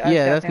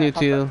 Yeah, that's new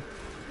too.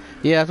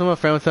 Yeah, that's what my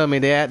friend was telling me.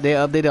 They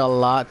updated a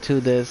lot to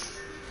this.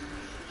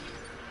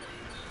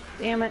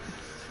 Damn it!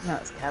 No,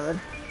 it's Kevin.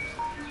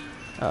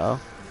 Uh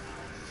oh.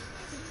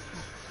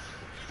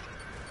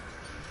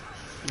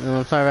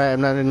 I'm sorry, right?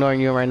 I'm not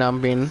ignoring you right now. I'm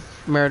being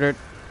murdered.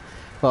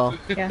 Well,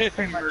 Yeah,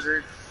 pretty much.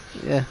 Murdered.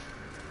 yeah.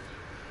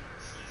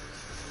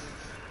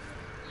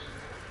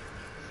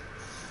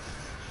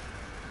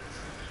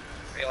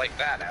 They like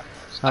that,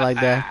 apples. I like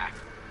that.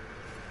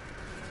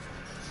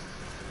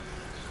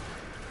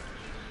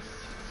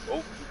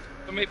 Oh,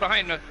 somebody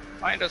behind us,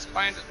 behind us,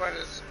 behind us, behind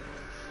us.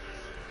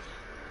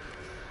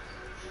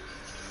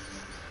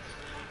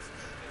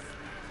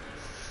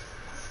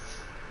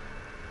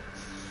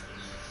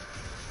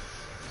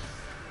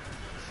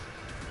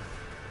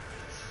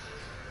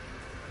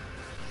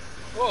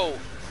 Whoa.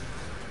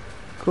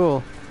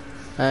 Cool.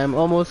 I am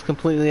almost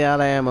completely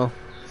out of ammo.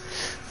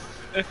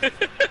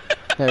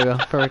 There we go.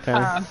 Perfect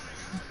time.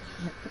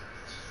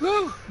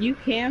 Woo. You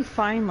can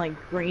find like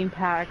green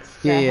packs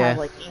that Yeah. have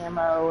like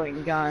ammo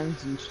and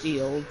guns and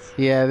shields.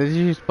 Yeah, they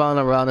usually spawn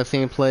around the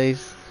same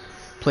places.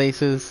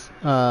 It's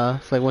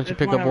like once you There's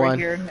pick up over one.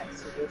 here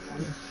next to this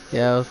one.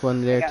 Yeah, there's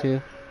one there got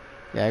too.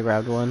 Yeah, I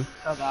grabbed one.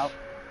 About.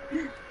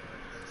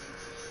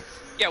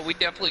 Yeah, we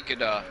definitely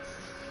could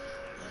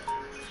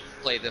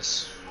play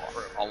this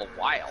for a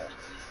while.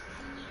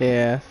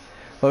 Yeah.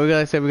 Well, like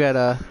I said, we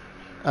got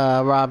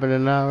Rob in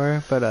an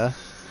hour, but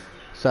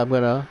so I'm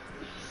gonna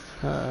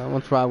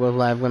once Rob goes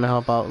live, I'm gonna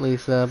help out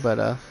Lisa. But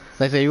like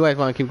I said, you guys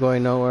want to keep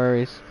going, no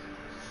worries.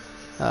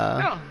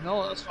 No,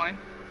 that's fine.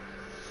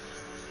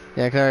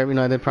 Yeah, cause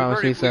I did promise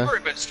We've Lisa.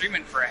 already been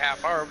streaming for a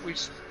half hour.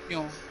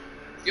 You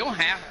don't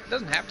have. It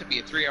doesn't have to be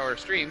a 3-hour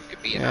stream. It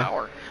could be an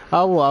hour.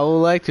 I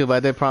would like to, but I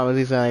did promise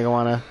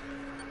Lisa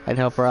I'd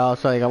help her out.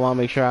 So like I want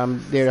to make sure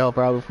I'm there to help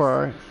her out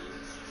before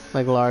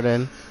like Larda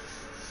and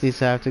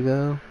Lisa have to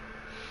go.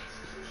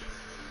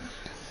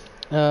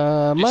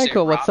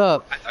 Michael, what's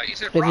up? I thought you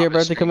said Is Rob your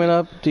birthday streaming. coming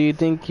up? Do you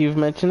think you've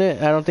mentioned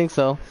it? I don't think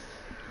so.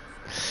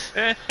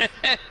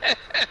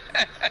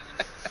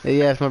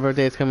 Yes, my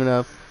birthday is coming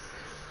up.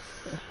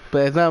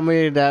 But it's not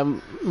me that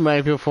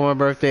reminding people for my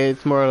birthday.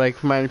 It's more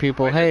like reminding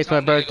people, hey, it's my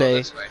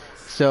birthday,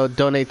 so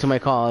donate to my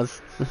cause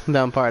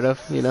that I'm part of,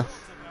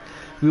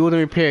 Wield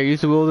and repair.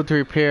 Use the wielder to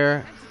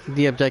repair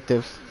the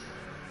objectives.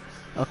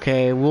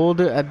 Okay,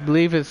 wielder, I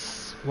believe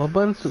it's... What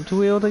buttons to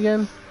wield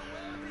again?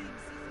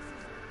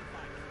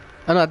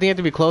 Oh no, I think you have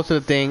to be close to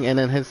the thing and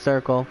then hit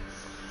circle.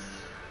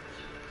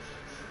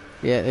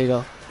 Yeah, there you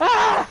go.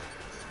 Ah!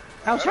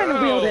 I was trying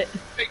to wield it.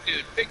 Big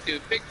dude, big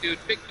dude, big dude,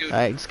 big dude.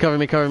 Alright, just cover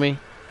me, cover me.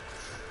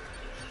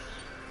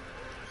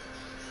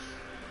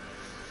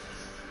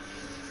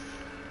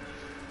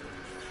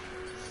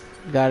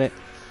 Got it.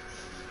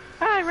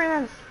 I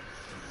ran out.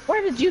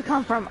 Where did you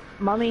come from,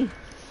 mummy?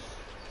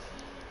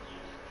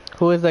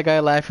 Who is that guy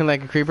laughing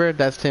like a creeper?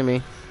 That's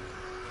Timmy.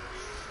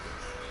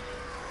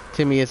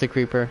 Timmy is a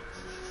creeper.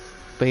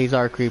 But he's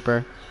our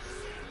creeper.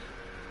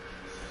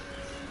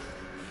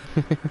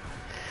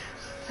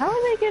 How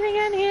are they getting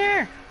in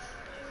here?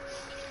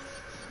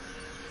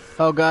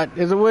 Oh god,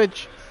 there's a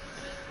witch!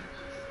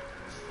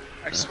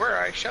 I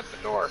swear I shut the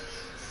door.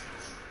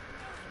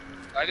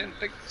 I didn't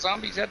think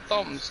zombies had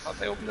thumbs. How'd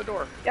they open the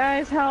door?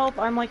 Guys, help!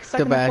 I'm like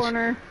stuck in the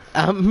corner.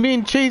 I'm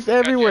being chased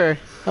everywhere.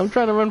 I'm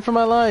trying to run for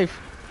my life.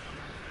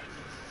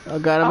 Oh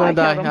god, I'm gonna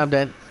die. I'm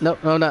dead. Nope,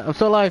 no, I'm not. I'm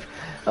still alive.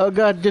 Oh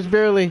god, just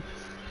barely.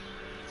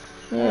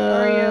 Where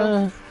are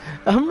you?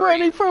 I'm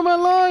running for my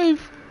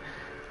life.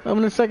 I'm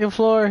on the second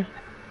floor.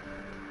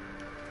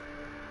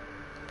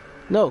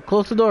 No,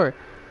 close the door.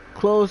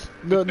 Close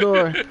the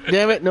door.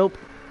 Damn it, nope.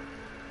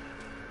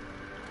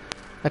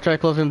 I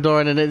tried closing the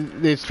door and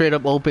then they straight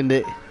up opened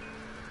it.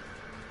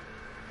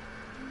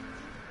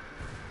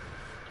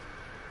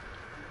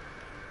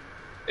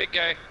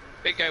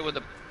 Big guy with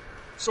a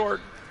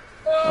sword.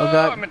 Oh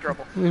god. I'm in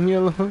trouble. Leave me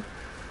alone.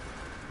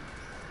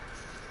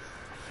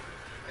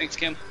 Thanks,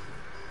 Kim.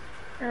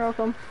 You're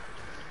welcome.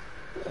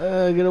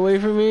 Get away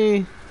from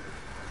me.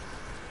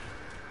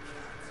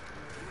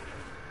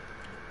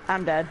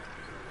 I'm dead.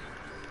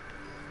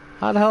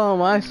 How the hell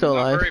am I still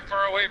Not alive? very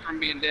far away from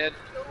being dead.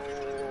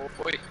 Oh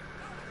boy.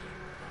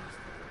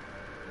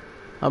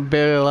 I'm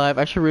barely alive.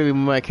 I should really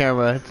move my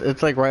camera.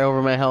 It's like right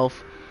over my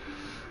health.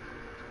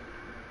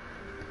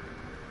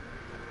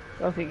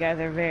 Both of you guys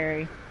are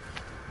very...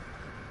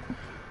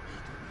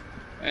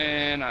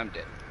 And I'm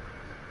dead.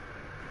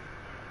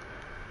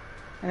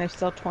 And there's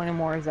still 20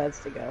 more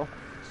Zeds to go.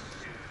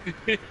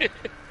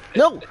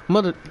 No!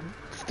 Mother...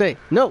 Stay.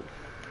 No!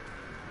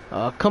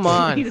 Oh, come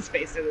on. He just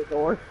faced through the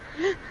door.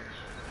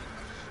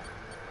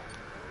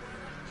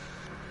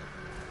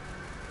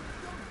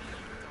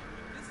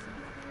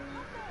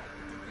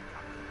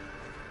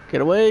 Get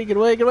away, get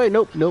away, get away.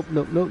 Nope, nope,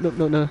 nope, nope, nope,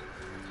 nope, no.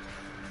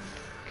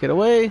 Get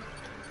away.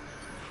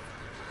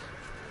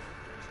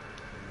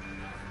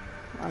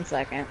 1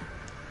 second.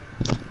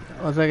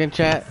 1 second,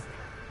 chat.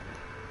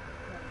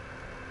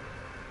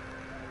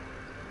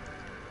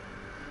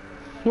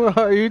 Where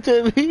are you,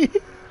 Timmy?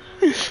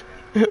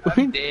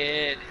 I'm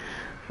dead.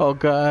 Oh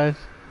god.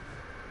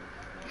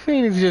 I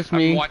think it's just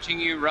me. I'm watching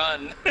you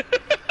run.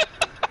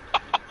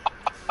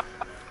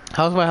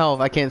 How's my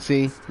health? I can't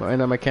see. Right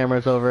now my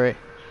camera's over it.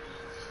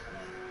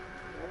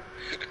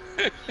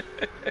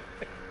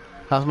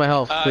 How's my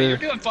health? You're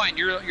doing fine.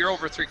 You're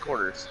over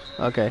 3/4.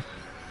 Okay.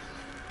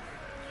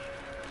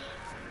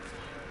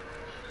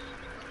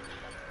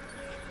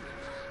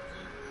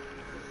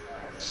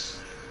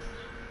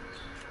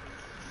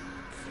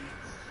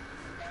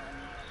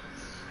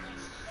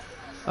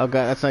 Oh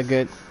god, that's not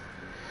good.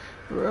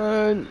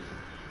 Run.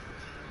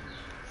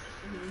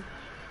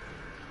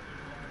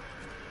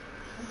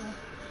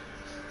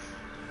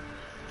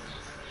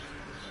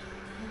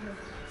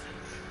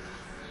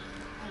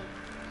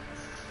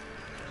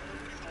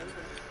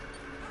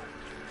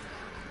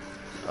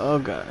 Oh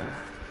god.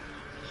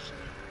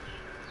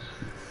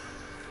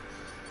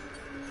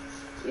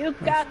 You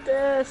got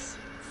this.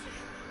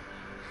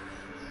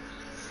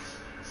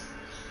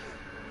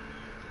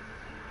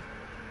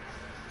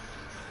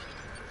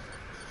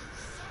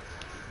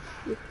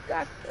 You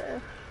got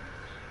this.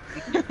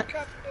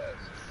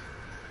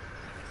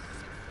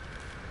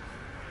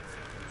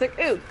 It's like,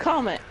 ooh,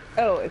 comment.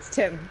 Oh, it's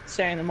Tim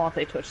sharing the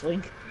multi-Twitch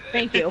link.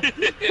 Thank you.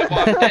 Well,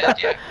 I'm dead,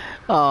 yeah.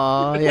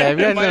 Oh yeah, if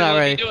you guys are Might as not well be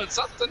ready, doing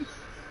something.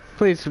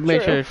 please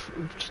make True.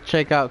 sure to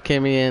check out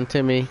Kimmy and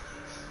Timmy.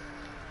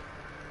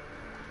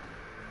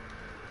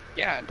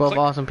 Yeah. Both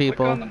awesome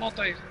people. Click on the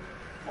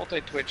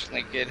multi-Twitch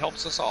link. It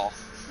helps us all.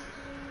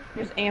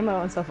 There's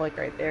ammo and stuff like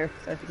right there,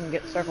 so if you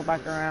can circle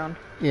back around.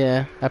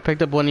 Yeah, I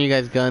picked up one of you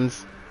guys'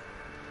 guns.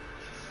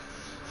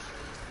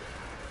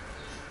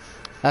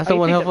 That's the you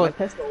one picked up helpful.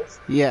 my pistols.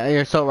 Yeah,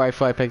 your assault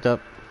rifle I picked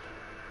up.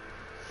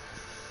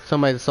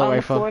 Somebody's assault On the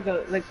rifle. floor,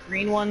 the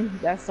green one,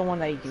 that's the one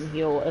that you can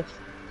heal with.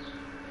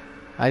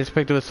 I just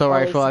picked up the assault Or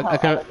at least rifle. I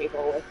help couldn't. other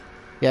people with.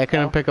 Yeah, I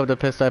couldn't Oh. pick up the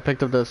pistol. I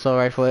picked up the assault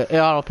rifle. It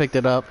auto picked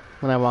it up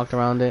when I walked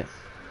around it.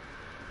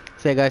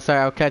 So yeah, guys,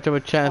 sorry, I'll catch up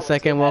with chat in a was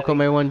second. too Welcome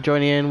heavy. everyone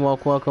joining in.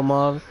 Welcome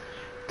all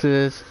to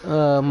this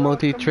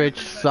multi-Twitch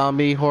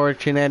zombie horror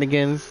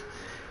shenanigans.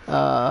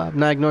 I'm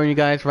not ignoring you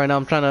guys right now.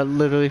 I'm trying to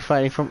literally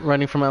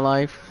running for my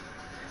life.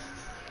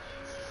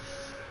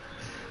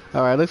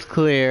 All right, let's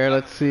clear.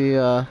 Let's see.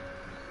 Let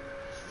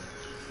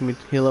me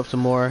heal up some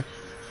more.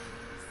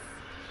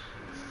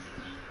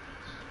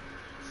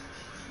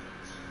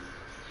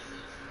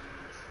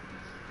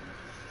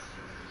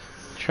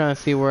 Trying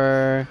to see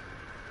where.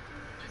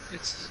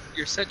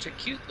 You're such a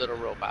cute little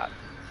robot.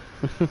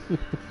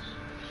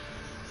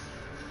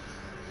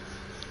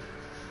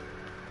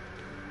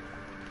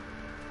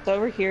 So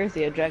over here is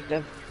the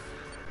objective.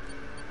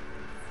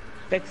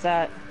 Fix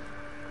that.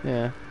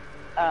 Yeah.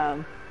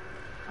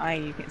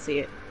 You can see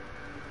it.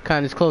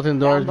 Kind of just closing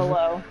the doors. Down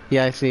below.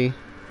 Yeah, I see.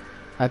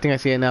 I think I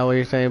see it now what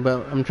you're saying,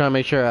 but I'm trying to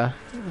make sure I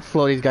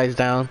slow these guys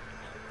down.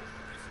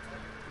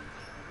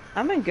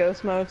 I'm in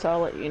ghost mode, so I'll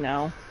let you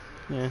know.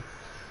 Yeah.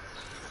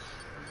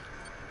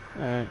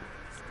 Alright.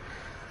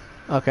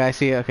 Okay, I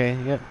see it. Okay,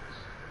 yep.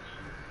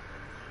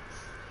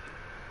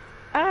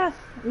 Ah,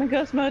 I'm in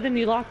ghost mode and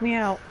you locked me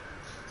out.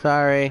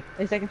 Sorry. At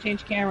least I can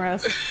change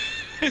cameras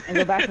and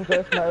go back to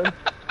ghost mode.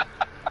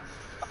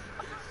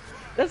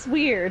 That's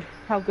weird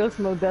how ghost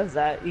mode does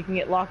that. You can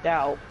get locked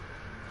out.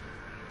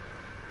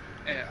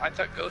 Yeah, I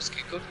thought ghosts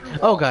could go through.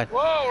 Oh god.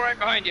 Whoa, right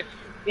behind you.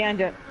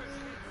 Behind it.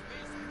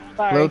 A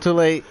Sorry. little too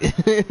late.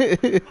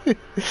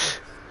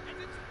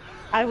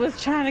 I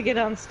was trying to get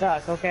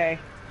unstuck, okay?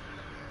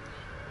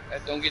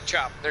 Don't get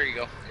chopped. There you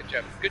go. Good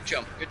job. Good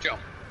jump. Good jump.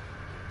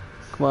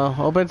 Come on,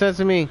 open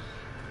sesame.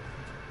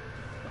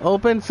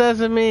 Open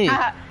sesame.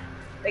 Ah,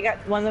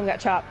 one of them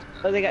got chopped.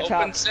 Oh, they got Open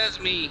chopped.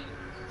 sesame.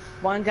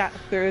 One got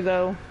through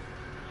though.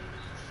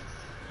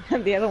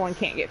 The other one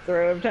can't get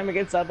through. Every time it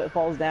gets up, it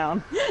falls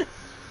down.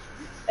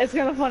 It's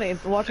kind of funny.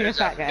 It's watching There's a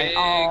fat guy. big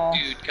Aw.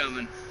 dude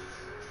coming.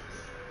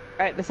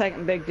 Right, the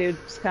second big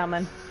dude's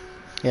coming.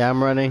 Yeah,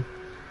 I'm running.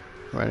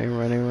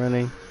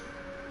 Running.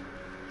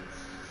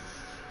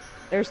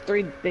 There's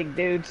 3 big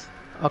dudes.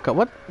 Okay,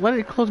 what? Why did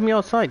it close me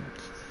outside?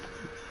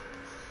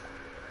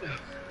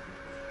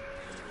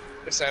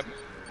 Just have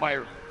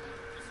my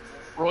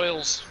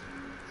Royals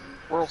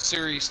World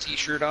Series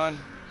t-shirt on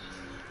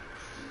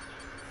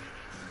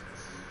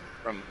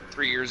from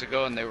 3 years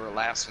ago, and they were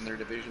last in their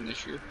division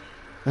this year.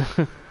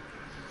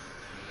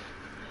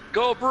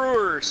 Go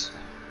Brewers!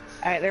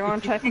 Alright, they're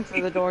on checking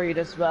for the door you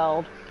just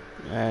belled.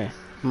 Alright,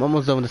 I'm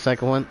almost done with the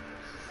second one.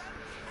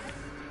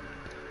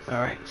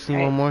 Alright, see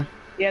Alright. one more.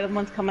 The other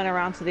one's coming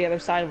around to the other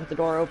side with the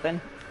door open.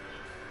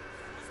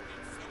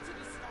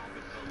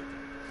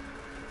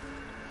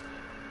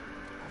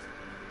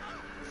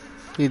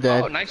 He's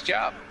dead. Oh, nice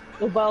job.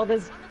 The weld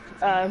is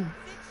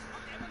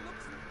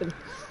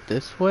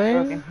This way?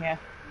 broken, yeah.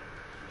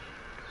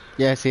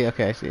 Yeah, I see it.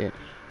 Okay, I see it.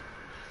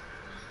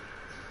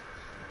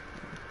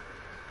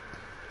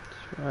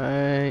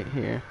 Right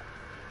here.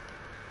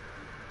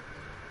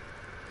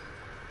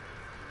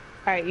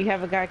 Alright, you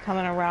have a guy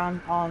coming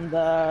around on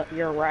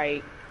your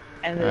right,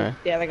 and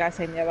Alright. the other guy's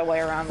heading the other way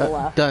around the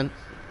left. Done.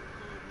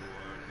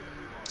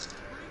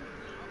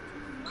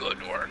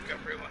 Good work,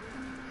 everyone.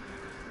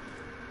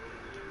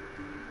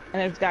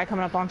 And there's a guy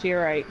coming up onto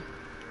your right.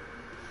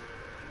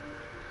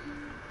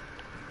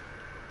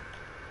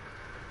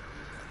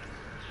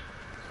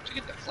 Did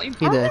you get the flame?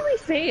 He did. We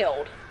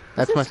failed.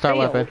 That's This my is start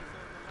failed. weapon.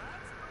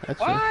 That's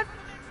What?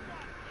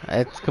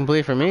 It's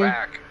complete for me.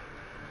 Crack.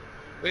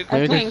 Wait,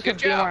 Maybe That's just-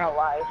 because good we weren't job.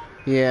 alive.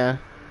 Yeah.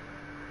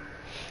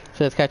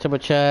 So let's catch up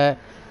with chat.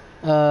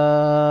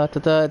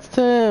 It's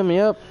Tim.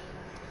 Yep.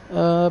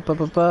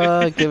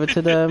 Give it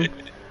to them.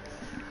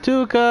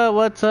 Tuka,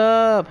 what's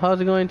up? How's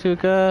it going,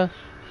 Tuka?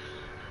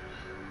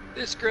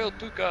 This girl,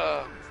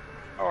 Tuka.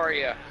 How are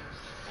ya?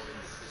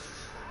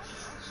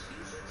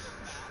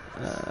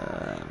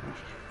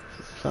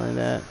 Something like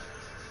that.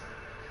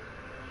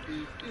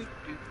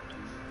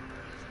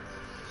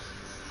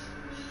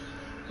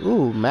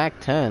 Ooh, Mac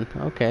 10.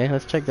 Okay,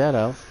 let's check that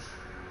out.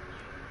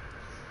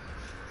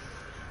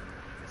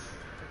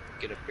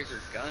 Get a bigger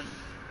gun.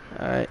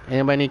 Alright,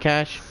 anybody need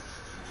cash?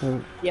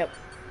 Yep.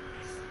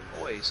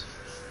 Always.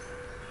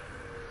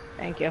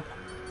 Thank you.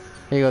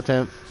 Here you go,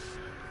 Tim.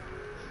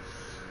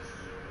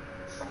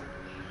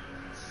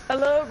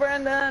 Hello,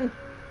 Brendan.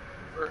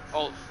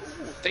 Oh, ooh,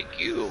 thank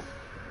you.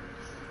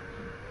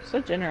 So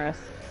generous.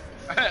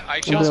 I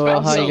Doing shall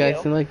well. spend How you some.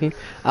 guys been liking?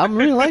 I'm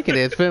really liking it.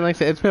 It's been like I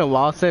said, it's been a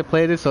while since I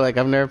played it, so like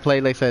I've never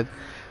played like I said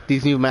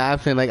these new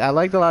maps, and like I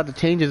liked a lot of the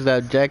changes, the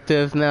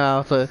objectives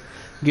now, so it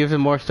gives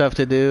them more stuff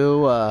to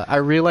do. I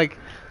really like.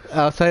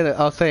 I'll say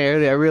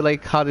earlier, I really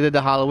like how they did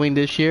the Halloween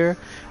this year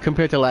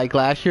compared to like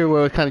last year,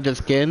 where it was kind of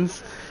just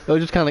skins. It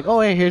was just kind of like,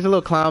 oh hey, here's a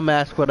little clown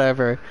mask,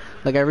 whatever.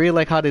 Like I really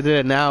like how they did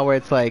it now, where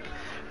it's like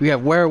we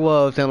have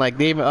werewolves, and like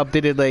they even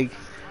updated like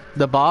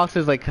the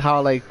bosses, like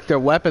how like their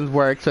weapons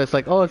work. So it's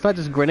like, oh, it's not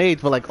just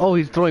grenades, but like, oh,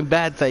 he's throwing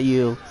bats at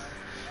you.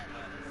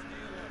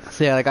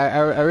 So yeah, like I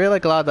really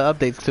like a lot of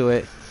the updates to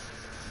it.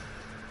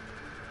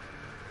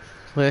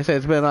 Like I said,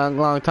 it's been a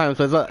long time,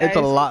 so it's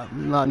a lot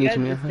new to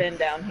me. Just been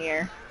down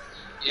here.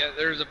 Yeah,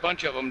 there's a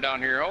bunch of them down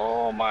here.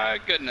 Oh my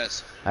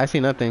goodness. I see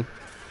nothing.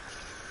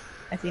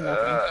 I see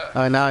nothing.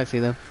 Oh, now I see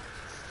them.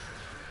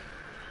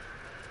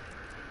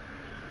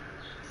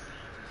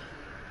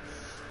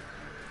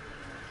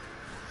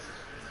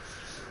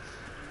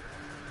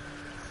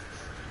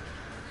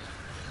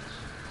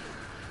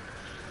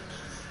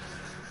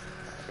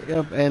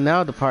 Yep, and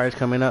now the party's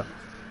coming up.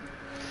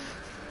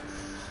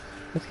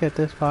 Let's get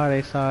this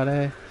party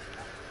started.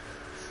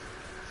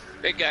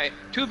 Big guy.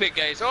 Two big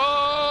guys.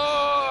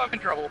 Oh, I'm in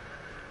trouble.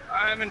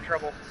 I'm in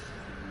trouble.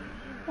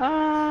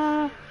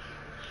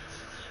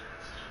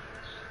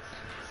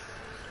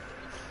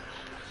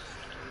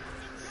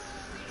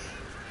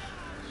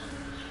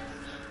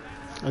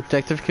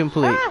 Objective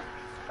complete.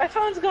 My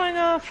phone's going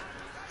off.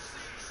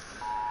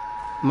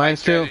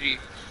 Mine's too. Strategy.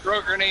 Throw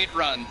a grenade,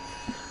 run.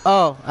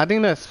 Oh, I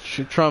think that's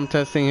Trump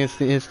testing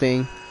his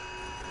thing.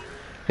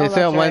 He Oh,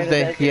 said on that's right,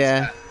 Wednesday, it is.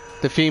 yeah.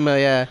 The female,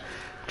 yeah.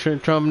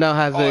 Trump now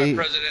has Oh, a,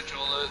 presidential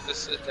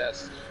this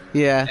test.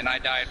 yeah. And I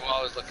died while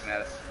I was looking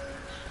at it.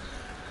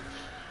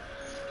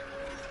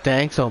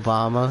 Thanks,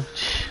 Obama.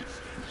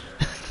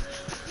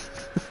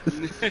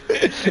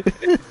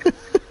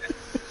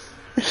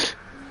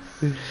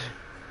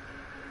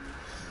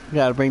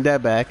 Gotta bring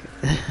that back.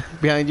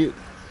 Behind you.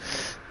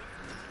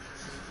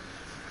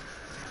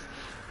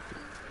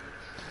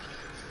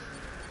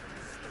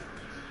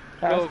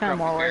 I was Go, kind of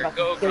more worried Grumpy Bear. about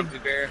Go, the Grumpy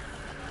Bear.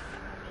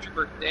 It's your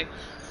birthday.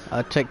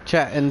 I'll check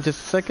chat in just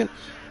a second.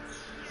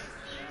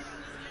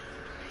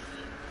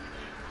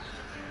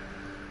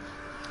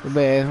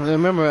 But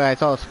remember, I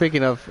thought,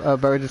 speaking of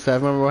birthday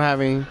stuff, remember we're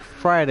having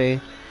Friday,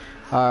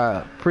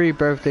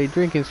 pre-birthday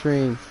drinking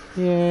stream.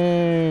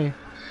 Yay!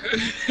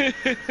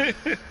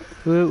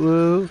 Woo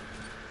woo!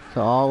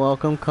 So all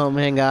welcome, come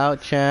hang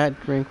out, chat,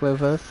 drink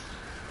with us.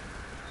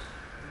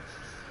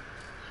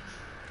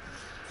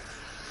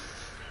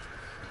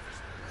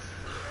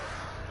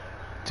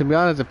 To be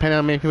honest, depending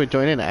on how many people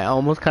join in, I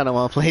almost kind of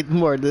want to play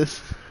more of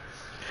this.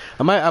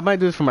 I might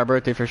do this for my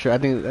birthday for sure. I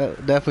think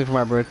definitely for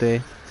my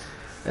birthday.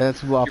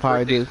 That's what I'll Your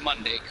probably do. birthday's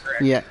Monday,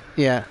 correct? Yeah,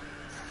 yeah.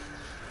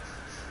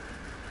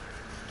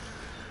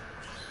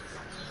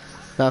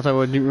 That's why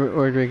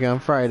we're drinking on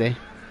Friday.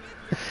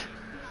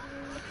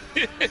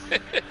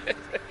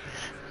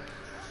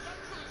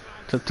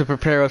 to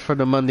prepare us for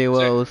the Monday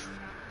woes.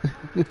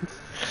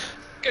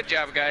 Good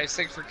job, guys.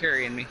 Thanks for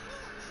carrying me.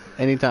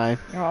 Anytime.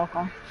 You're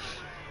welcome.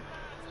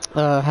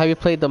 Have you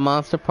played the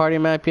Monster Party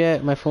map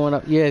yet? My phone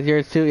up. Yeah,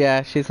 yours too.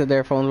 Yeah, she said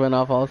their phones went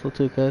off also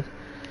too, cause.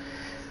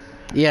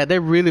 Yeah, they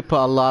really put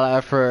a lot of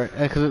effort,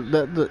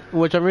 cause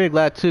which I'm really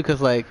glad too, cause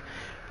like,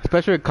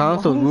 especially with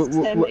consoles,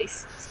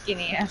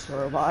 Skinny ass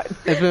robot.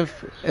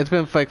 it's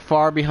been like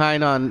far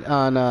behind on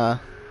Armor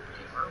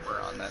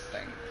on that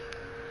thing.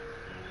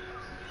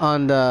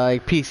 on the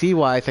like PC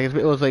wise, like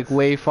it was like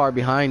way far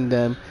behind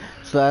them.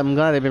 So I'm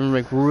glad they've been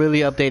like really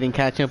updating,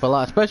 catching up a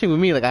lot. Especially with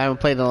me, like I haven't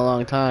played in a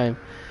long time.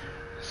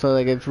 So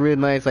like it's really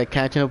nice, like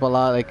catching up a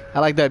lot. Like I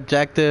like the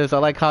objectives. I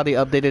like how they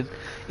updated,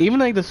 even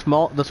like the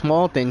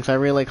small things. I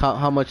really like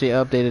how much they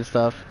updated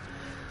stuff.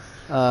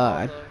 All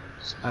I, the I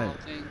small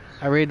things.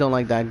 I really don't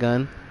like that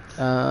gun.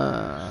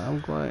 I'm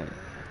going.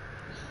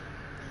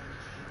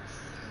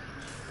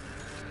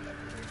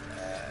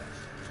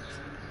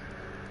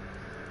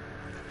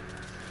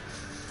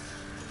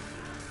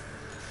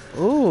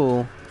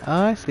 Ooh,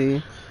 I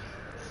see.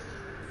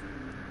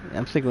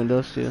 I'm sticking with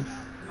those two.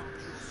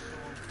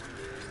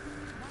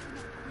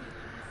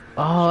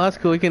 Oh, that's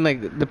cool. You can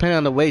like, depending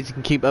on the weights, you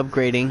can keep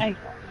upgrading.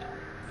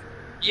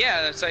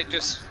 Yeah, that's I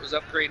just was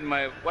upgrading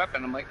my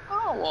weapon. I'm like,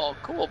 oh well,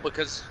 cool,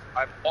 because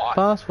I bought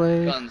Boss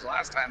wave. guns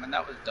last time and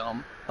that was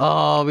dumb.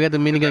 Oh, we got the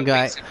minigun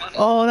guy. wasted money.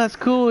 Oh, that's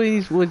cool.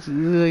 He's like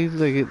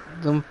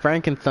some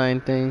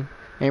Frankenstein thing.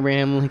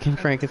 Abraham Lincoln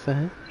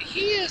Frankenstein.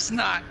 He is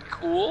not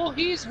cool.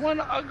 He's one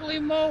ugly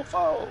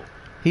mofo.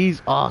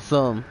 He's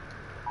awesome.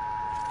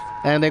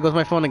 And there goes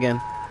my phone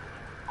again.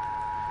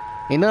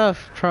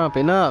 Enough, Trump.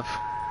 Enough.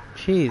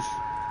 Jeez.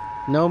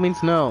 No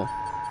means no.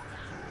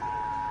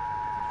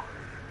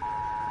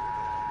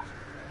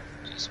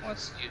 Just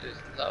wants you to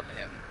love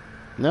him.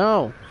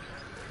 No.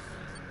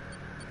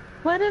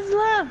 What is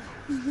love?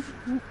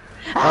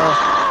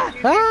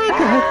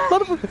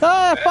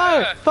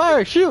 Fire!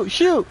 Fire! Shoot!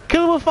 Shoot!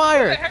 Kill it with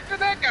Where the fire! heck did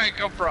that guy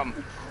come from?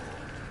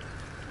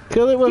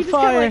 Kill it He with just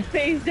got fire! like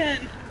phased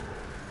in.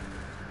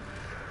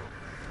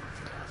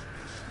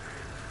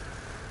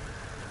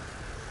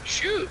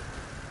 Shoot!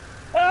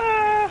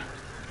 Ah!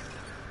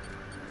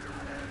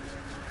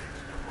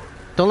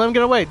 Don't let him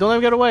get away! Don't let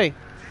him get away!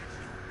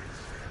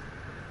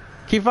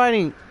 Keep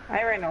fighting!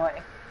 I ran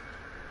away.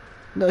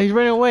 No, he's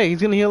running away.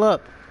 He's gonna heal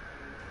up.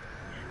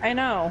 I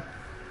know.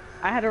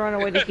 I had to run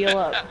away to heal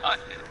up.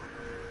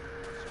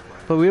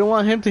 But we don't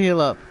want him to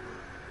heal up.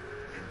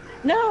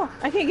 No,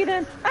 I can't get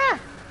in. Ah!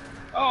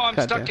 Oh, I'm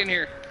God stuck damn. in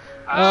here.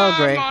 Oh,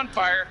 great. I'm on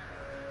fire.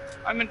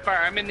 I'm in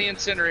fire. I'm in the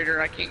incinerator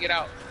and I can't get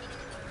out.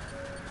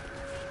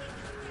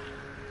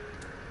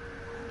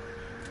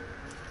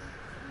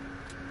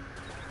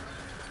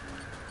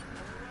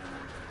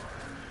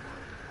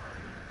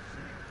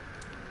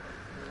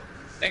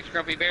 Thanks,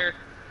 Grumpy Bear.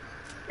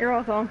 You're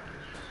welcome.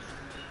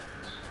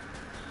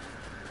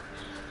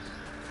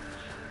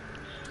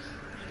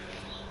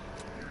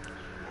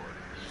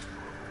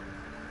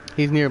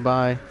 He's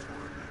nearby.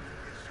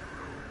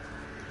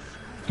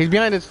 He's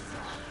behind us.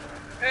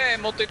 Hey,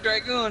 Multi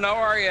Dragoon, how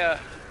are ya?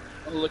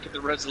 Oh, look at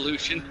the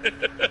resolution.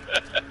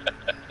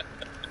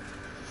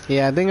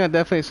 Yeah, I think I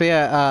definitely. So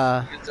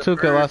yeah, It's a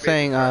Tuka, very I was big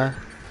saying, card.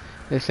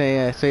 they're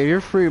saying, so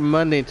you're free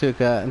Monday,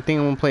 Tuka. I think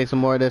I'm gonna play some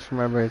more of this for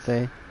my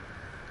birthday.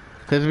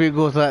 Cause we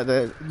go that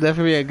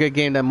definitely be a good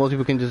game that most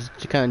people can just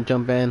kind of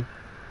jump in.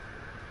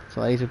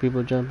 So easy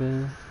people jump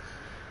in.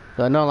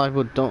 So I know a lot of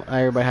people don't.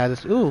 Everybody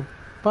has this. Ooh,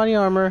 body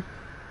armor.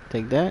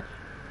 Take that.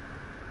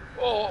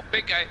 Oh,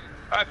 big guy.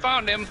 I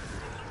found him.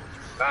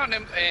 Found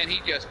him, and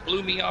he just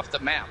blew me off the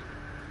map.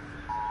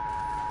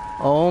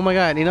 Oh my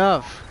God!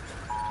 Enough.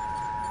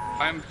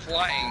 I'm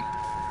flying,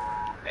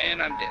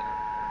 and I'm dead.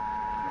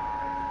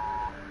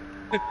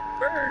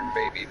 Burn,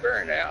 baby,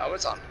 burn. I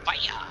was on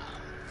fire.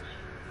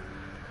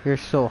 You're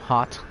so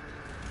hot.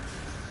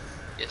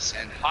 Yes,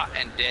 and hot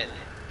and dead.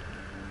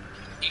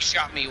 He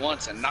shot me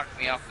once and knocked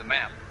me off the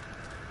map.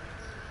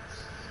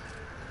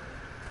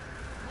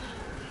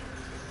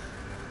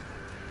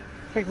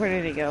 Frick, where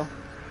did he go?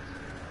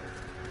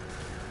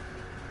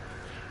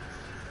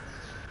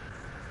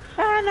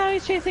 Ah, now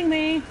he's chasing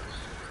me.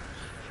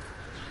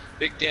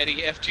 Big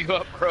Daddy effed you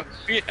up, bro.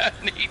 Yeah,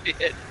 and he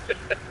did.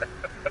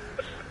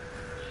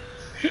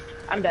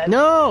 I'm dead.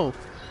 No.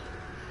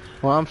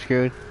 Well, I'm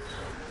screwed.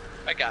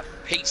 I got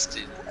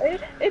pasted.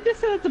 It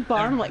just said at the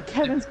bottom, like,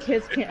 Kevin's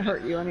kids can't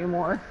hurt you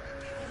anymore.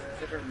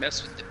 Never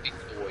mess with the big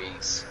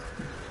boys.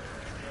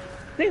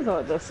 I think that's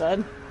what it just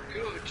said.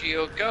 Go,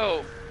 Geo,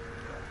 go.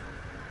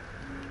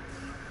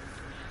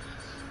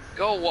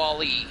 Go,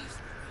 Wally.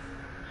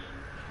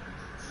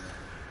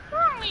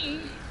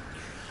 Wally.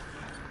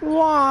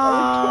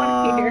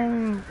 Oh, 20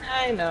 here.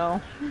 I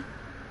know.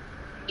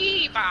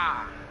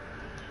 Eva.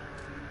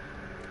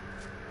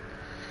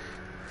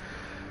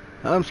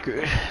 I'm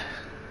screwed.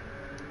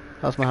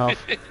 How's my health?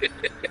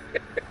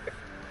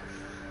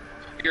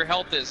 Your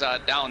health is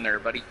down there,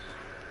 buddy.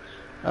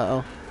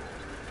 Uh oh.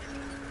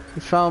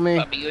 He's following me.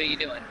 Puppy, what are you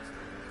doing?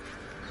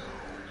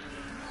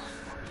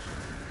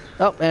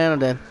 Oh, and I'm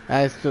dead.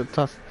 I still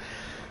toss.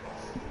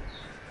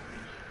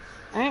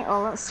 Alright,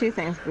 well, that's two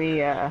things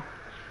we,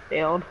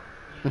 failed.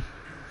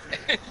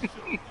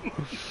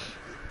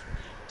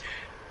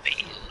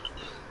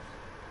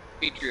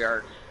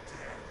 Patriarch.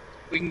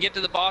 We can get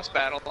to the boss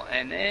battle,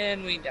 and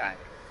then we die.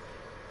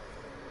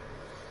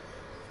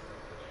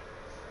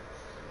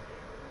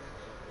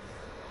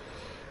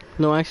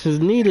 No actions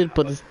needed,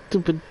 but the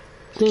stupid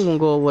thing won't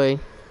go away.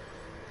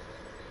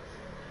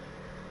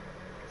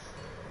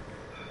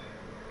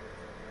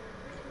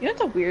 You know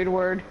what's a weird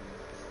word?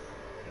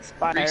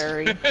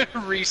 Expiring.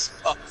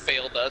 Respawn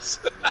failed us.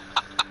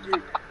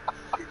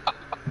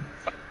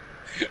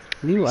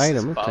 New Reese's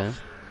item. Puff. Okay.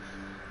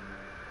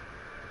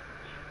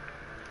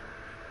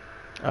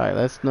 All right.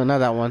 Let's no, not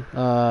that one.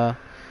 Aw.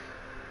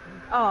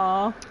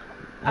 I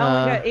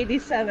only got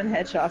 87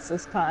 headshots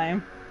this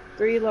time.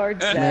 3 large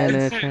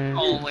Zeds.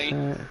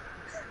 Only.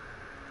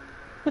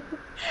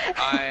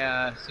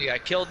 I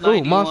killed Ooh,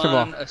 91, Monster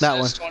Ball. That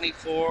one. assist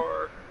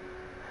 24,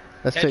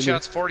 Let's take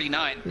headshots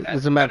 49. This That's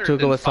is the map better Tuka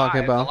than was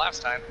talking 5 about. the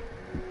last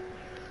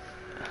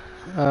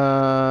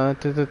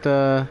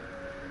time.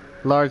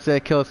 Large Z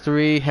kills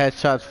 3,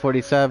 headshots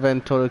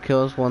 47, total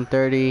kills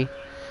 130,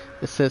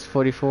 assists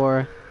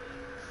 44.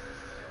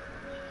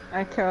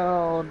 I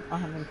killed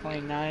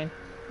 129.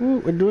 Ooh,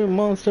 we're doing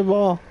Monster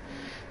Ball.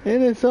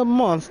 It is a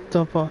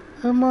Monster Ball.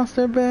 A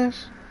Monster Bash.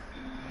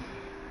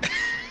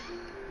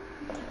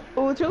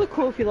 Oh, it's really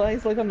cool if you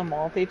guys look on the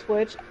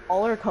multi-Twitch.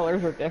 All our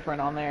colors are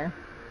different on there.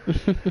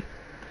 I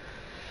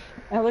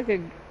have like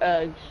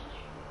a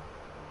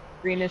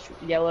greenish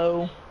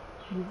yellow,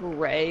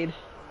 red,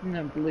 and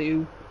a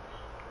blue.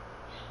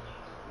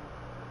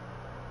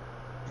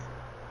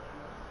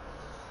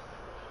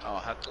 I'll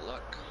have to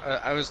look.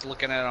 I was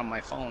looking at it on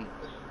my phone.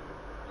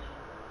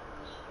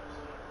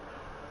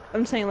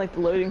 I'm saying like the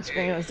loading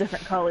screen was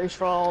different colors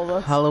for all of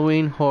us.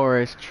 Halloween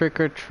horrors, trick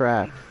or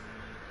trap.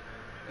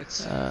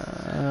 It's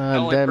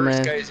Dead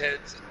man.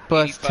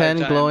 Plus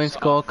 10 glowing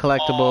skull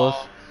collectibles.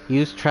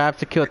 Use trap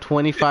to kill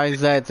 25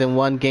 Zeds in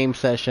one game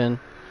session.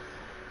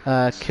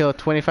 Kill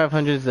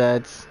 2,500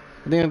 Zeds.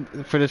 I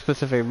think for the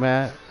specific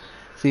map,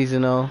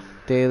 seasonal,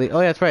 daily.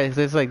 Oh yeah, that's right.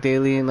 There's like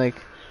daily and like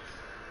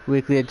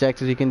weekly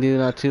objectives you can do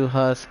now too.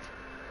 Husk.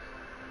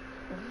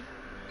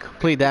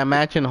 Complete that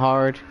match in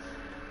hard.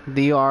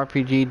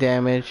 RPG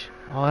damage.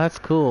 Oh, that's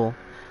cool.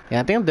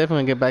 Yeah, I think I'm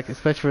definitely gonna get back,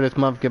 especially for this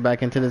month, get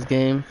back into this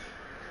game.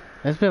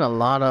 There's been a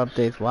lot of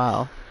updates.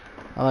 Wow,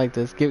 I like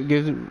this.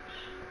 Gives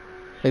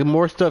like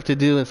more stuff to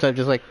do instead of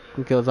just like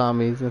kill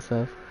zombies and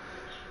stuff.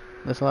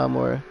 That's a lot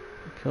more.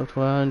 Kill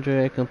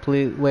 100.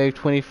 Complete wave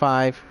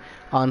 25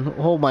 on.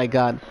 Oh my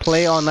God!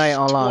 Play all night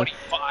online.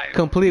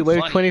 Complete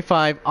wave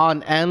 25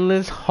 on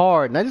endless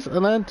hard. Not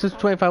just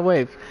 25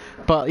 waves,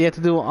 but you have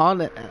to do on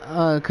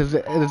because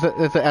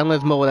it's an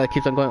endless mode that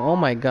keeps on going. Oh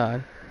my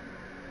God!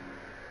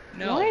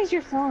 No. Why does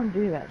your phone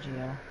do that,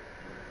 Gio?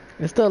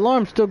 It's the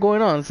alarm still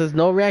going on. It says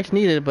no reaction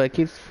needed, but it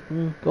keeps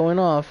going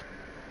off.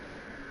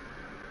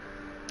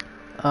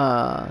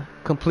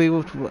 Complete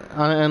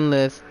on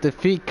endless.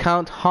 Defeat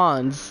Count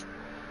Hans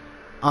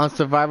on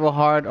survival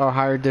hard or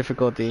higher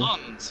difficulty.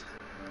 Hans.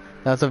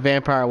 That's a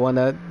vampire one.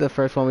 That the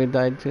first one we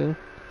died to.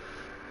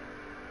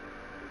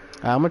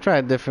 I'm gonna try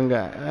a different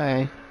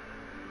guy.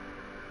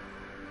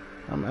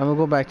 I'm gonna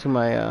go back to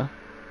my.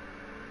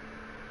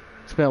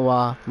 It's been a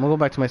while. I'm gonna go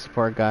back to my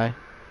support guy.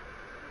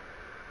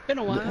 Been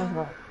a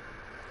while.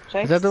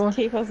 Should Is that the one?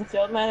 keep as a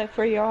field medic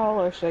for y'all,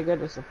 or should I go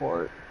to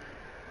support?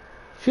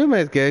 Field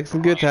medic's good. It's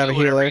good to have a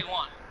healer.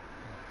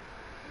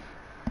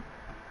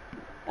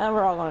 And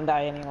we're all gonna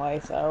die anyway,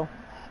 so.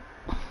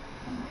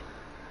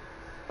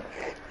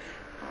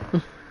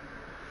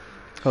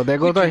 Oh, there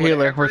goes our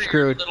healer. We're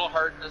screwed. Little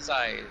heart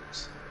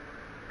desires.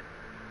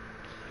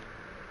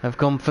 I've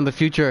come from the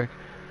future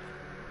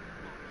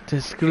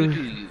to screw.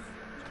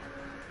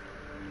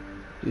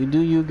 You do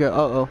you, girl. Uh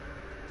oh.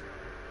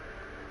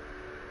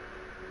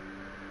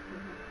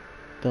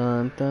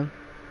 Dun dun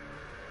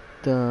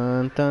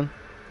dun dun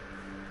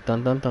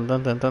dun dun dun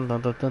dun dun dun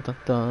dun dun dun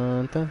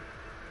dun dun.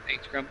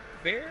 Thanks, Grumpy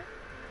Bear.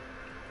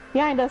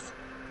 Behind us.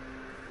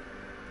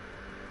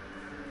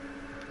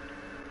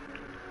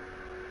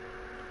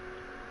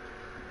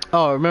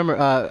 Oh, remember,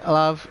 a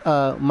lot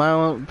of my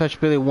own pet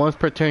ability once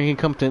per turn you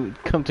can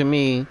come to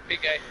me. Big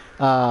guy.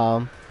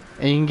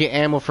 And you can get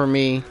ammo for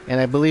me, and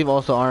I believe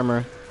also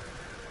armor.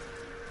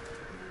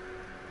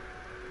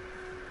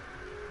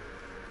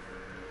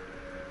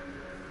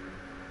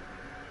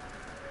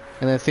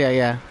 And then see,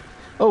 yeah.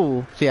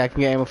 Oh, see, I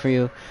can get ammo for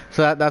you.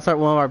 So that's one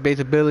of our base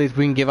abilities.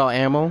 We can give out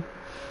ammo.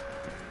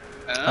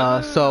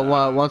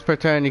 So once per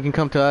turn, you can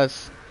come to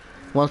us.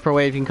 Once per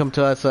wave, you can come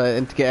to us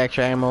and to get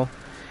extra ammo.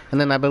 And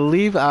then I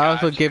believe I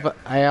also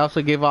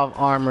give off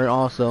armor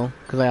also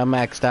because I am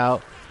maxed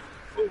out.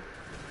 Ooh.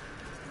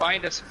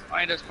 Find us!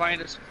 Find us!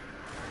 Find us!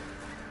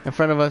 In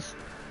front of us,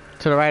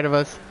 to the right of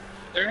us.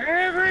 They're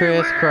everywhere.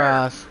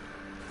 Crisscross.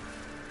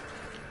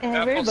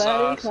 Everybody,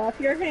 Applesauce. clap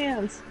your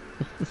hands.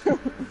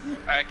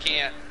 I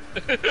can't.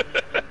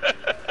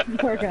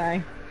 Poor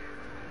guy.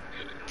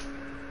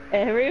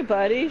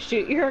 Everybody,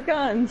 shoot your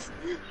guns.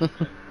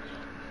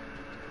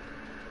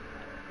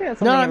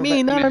 Not on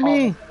me, not on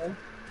me.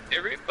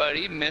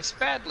 Everybody missed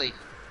badly.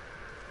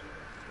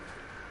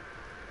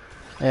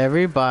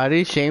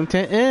 Everybody, shame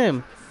to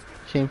him.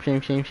 Shame,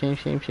 shame, shame, shame,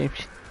 shame, shame.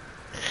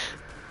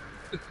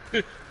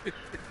 If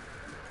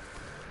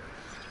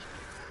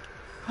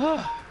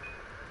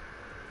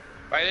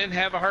I didn't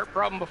have a heart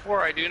problem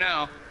before, I do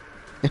now.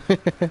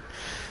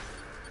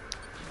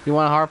 You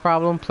want a heart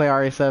problem? Play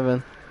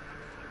RE7.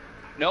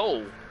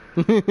 No.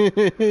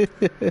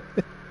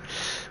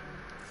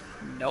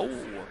 No.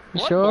 You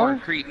Bloodborne sure?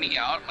 creeped me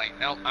out. I'm like,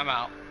 nope, I'm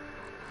out.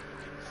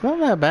 It's not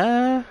that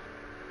bad.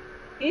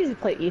 Easy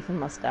play Ethan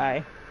Must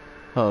Die.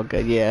 Oh,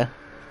 good, yeah.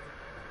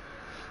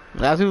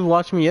 As he was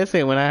watching me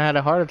yesterday when I had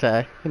a heart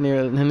attack. I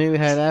nearly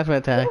had an asthma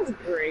attack. That was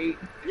great.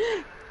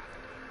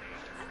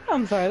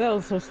 I'm sorry, that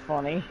was just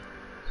funny.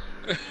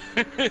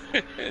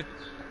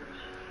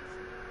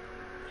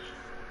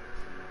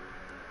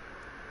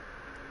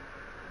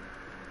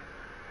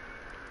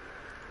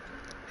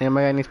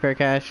 Anybody got any spare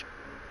cash?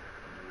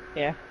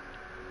 Yeah,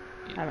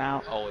 I'm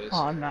out. Always.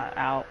 Oh, I'm not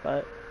out,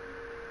 but...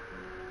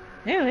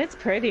 Ew, it's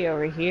pretty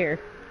over here.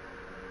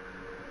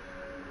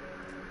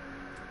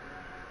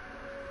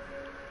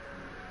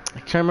 I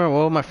can't remember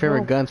what were my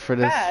favorite guns for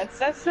this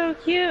That's so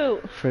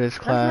cute. class.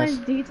 That's nice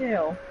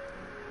detail.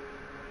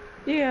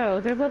 Ew,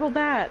 they're little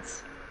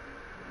bats.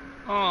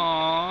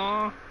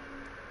 Aww.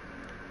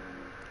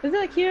 Isn't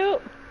that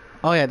cute?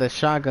 Oh yeah, the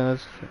shotgun.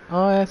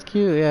 Oh, that's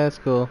cute. Yeah, that's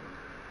cool.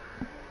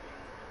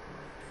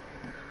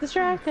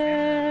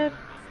 Distracted.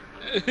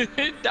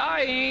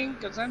 Dying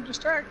because I'm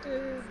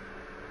distracted.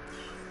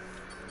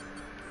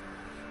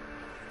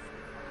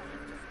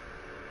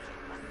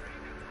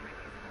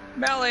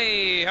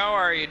 Melly, how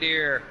are you,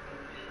 dear?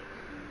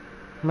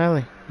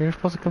 Melly, you're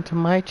supposed to come to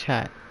my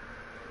chat.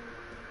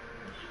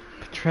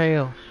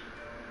 Betrayal.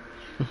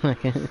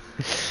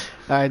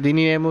 Alright, do you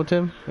need ammo,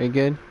 Tim? Are you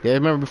good? Yeah,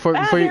 remember before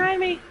you...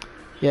 behind me.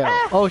 Yeah.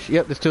 Ah! Oh,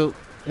 yep, there's two.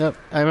 Yep.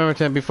 I remember,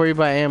 Tim, before you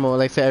buy ammo,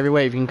 like I said, every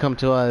wave you can come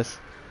to us.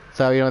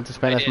 So you don't have to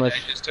spend as much.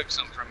 I just took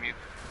some from you.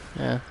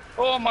 Yeah.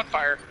 Oh, I'm on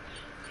fire.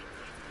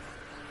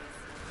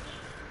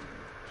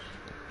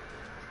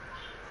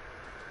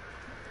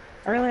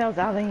 Early, I was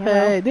out of ammo.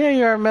 Hey, there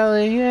you are,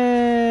 Melly.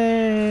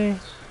 Yay.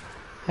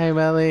 Hey,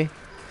 Melly.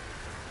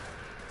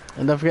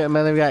 And don't forget,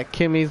 Melly, we got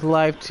Kimmy's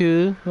live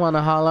too.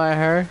 Wanna holler at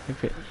her?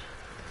 If it...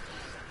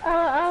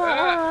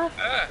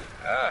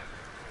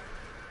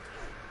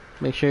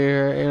 Make sure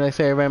you're, like I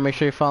say, everybody, make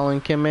sure you're following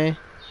Kimmy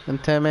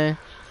and Timmy.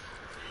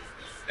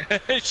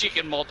 She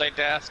can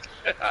multitask.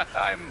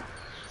 I'm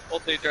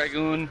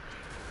multi-dragoon.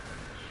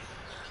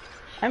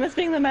 I miss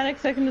being the medic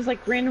so I can just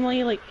like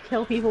randomly like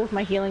kill people with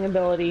my healing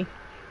ability.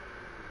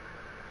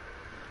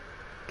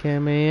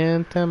 Kimmy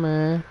and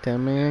Timmy,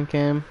 Timmy and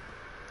Kim,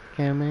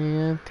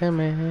 Kimmy and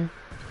Timmy,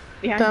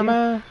 Behind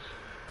Timmy.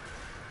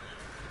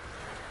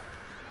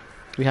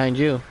 Behind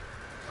you.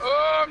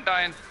 Oh, I'm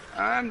dying.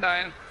 I'm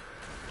dying.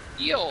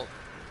 Heal.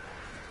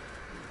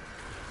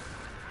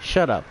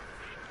 Shut up.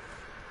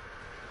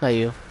 Not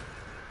you.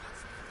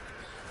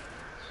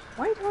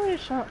 Why are you telling me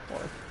to shut up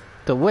for?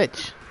 The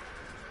witch.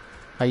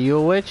 Are you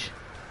a witch?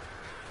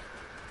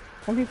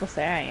 Some people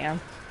say I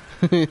am.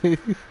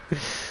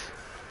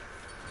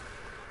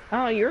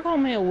 Oh, you were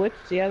calling me a witch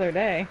the other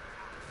day.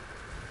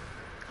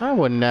 I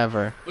would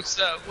never. What's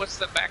the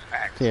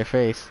backpack? To your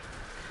face.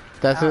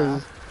 That's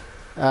his,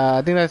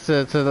 I think that's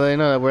so they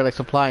know that we're like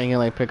supplying and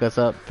like pick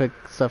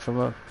stuff from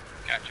up.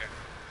 Gotcha.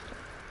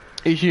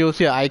 Usually you'll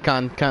see an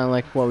icon, kind of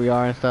like what we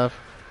are and stuff.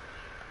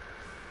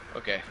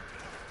 Okay.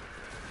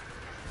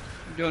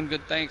 I'm doing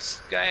good,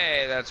 thanks.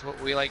 Hey, that's what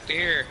we like to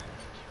hear.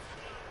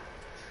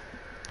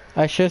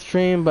 I should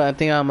stream, but I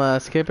think I'm gonna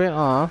skip it.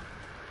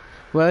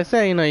 Well, I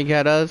say, you know, you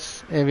got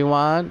us if you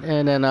want,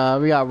 and then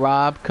we got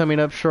Rob coming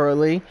up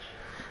shortly,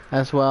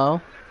 as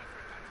well.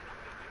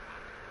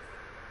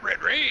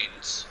 Red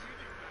Rains.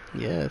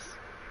 Yes.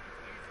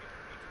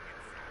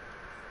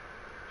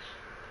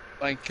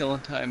 By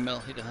killing time,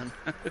 Melly done.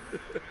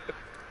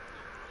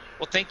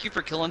 Well, thank you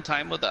for killing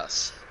time with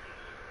us.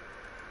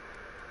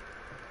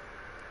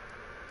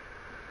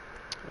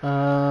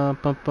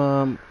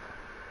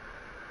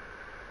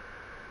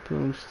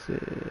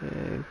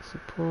 Boomstick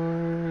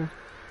support.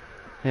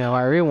 Yeah, well,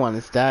 I really want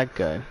is that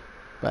good,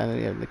 but I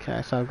don't have the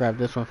cash, so I'll grab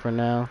this one for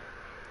now.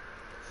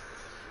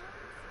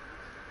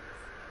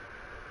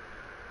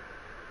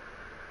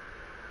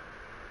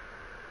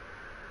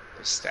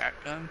 The stat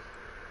gun.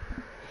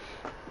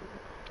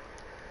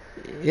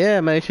 Yeah,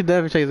 man, you should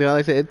definitely check it out.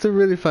 Like I said, it's a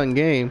really fun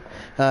game.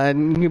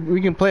 And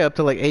we can play up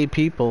to like 8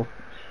 people.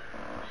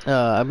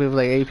 I believe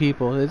like 8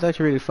 people. It's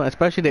actually really fun,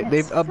 especially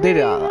they've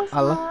updated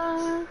a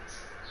lot.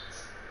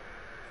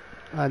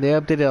 They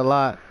updated a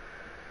lot.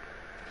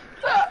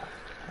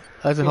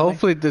 I said,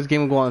 hopefully this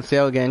game will go on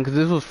sale again, because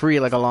this was free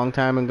like a long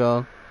time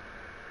ago.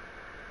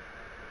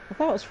 I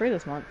thought it was free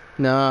this month.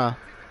 Nah.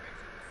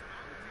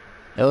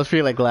 It was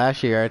free like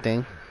last year, I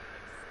think.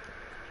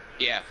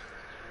 Yeah.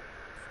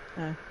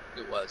 Oh.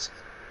 It was.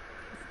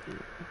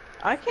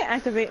 I can't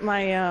activate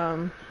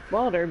my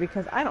welder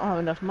because I don't have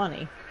enough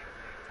money.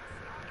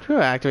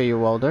 Sure, activate your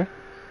welder.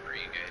 Where are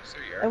you guys?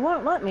 There you It are.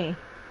 won't let me.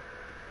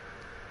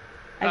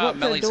 I go up to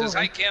the Melly door. says,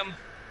 hi, Kim.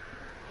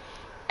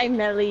 Hi,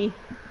 Melly.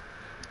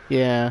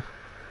 Yeah.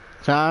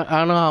 So I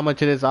don't know how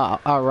much it is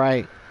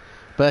outright.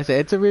 But I said,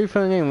 it's a really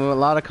fun game with a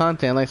lot of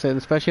content. Like I said,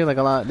 especially like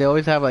a lot. They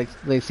always have like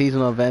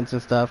seasonal events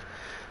and stuff.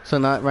 So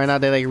right now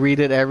they like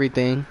redid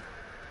everything.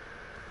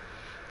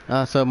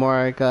 So more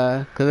like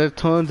cause there's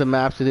tons of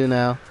maps to do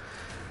now.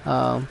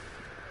 But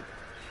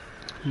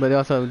they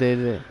also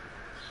updated it.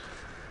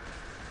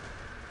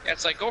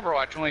 That's like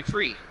Overwatch, only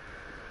free.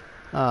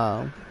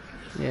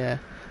 Yeah.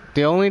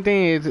 The only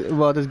thing is,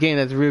 well, this game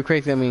that's really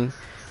crazy. I mean,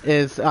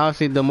 is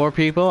obviously the more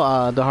people,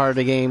 the harder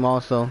the game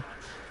also.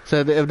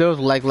 So if there was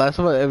like less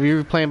of it, if you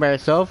were playing by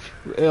yourself,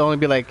 it'd only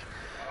be like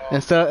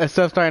instead of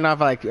starting off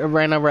like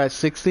right now we're at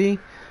 60.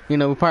 You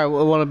know, we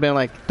probably would have been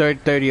like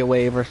 30 a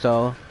wave or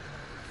so.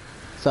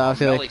 So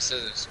obviously Melly like.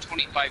 says it's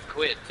 25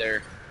 quid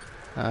there.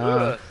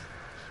 Yeah.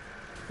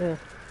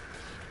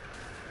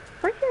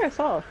 Pretty sure I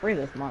saw it free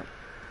this month.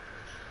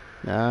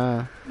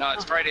 No,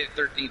 it's Friday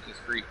the 13th is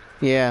free.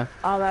 Yeah.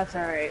 Oh, that's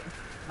alright.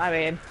 I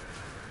mean,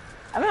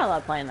 I'm not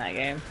allowed playing that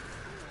game.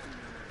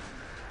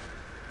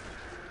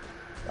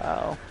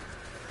 So,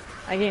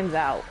 that game's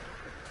out.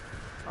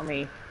 For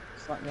me.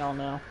 Just letting y'all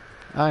know.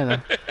 I know.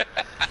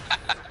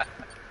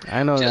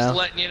 I know Just now.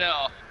 letting you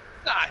know.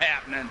 Not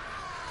happening.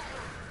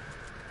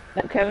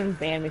 No, Kevin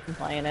banned me from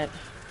playing it.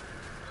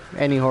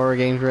 Any horror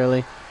games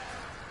really.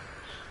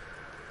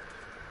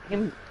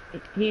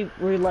 He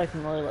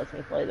reluctantly lets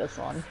me play this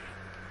one.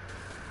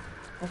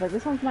 I was like,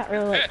 this one's not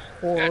really like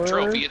horror. That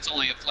trophy, it's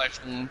only a flesh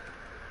wound.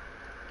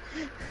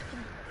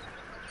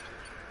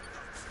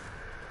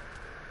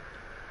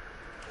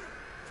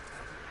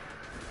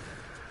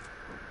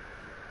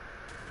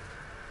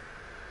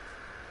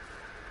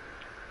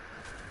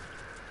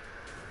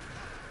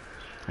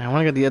 I want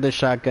to get the other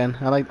shotgun.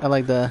 I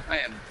like the I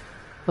am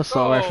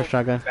assault rifle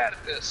shotgun. bad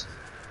at this.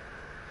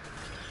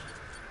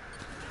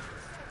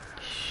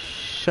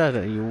 Shut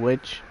it, you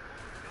witch.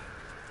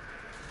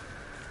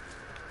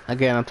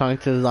 Again, I'm talking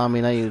to the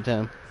zombie, not you,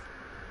 Tim.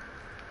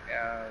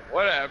 Yeah,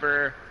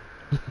 whatever.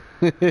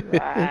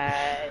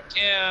 Right.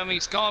 Tim,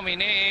 he's calling me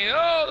name.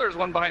 Oh, there's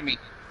one behind me.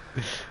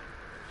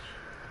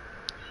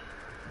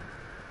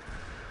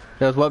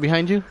 There's what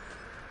behind you?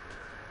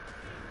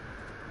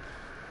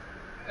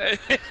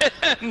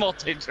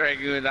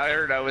 Multi-Dragoon. I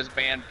heard I was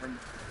banned from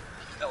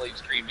Kelly's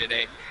stream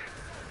today.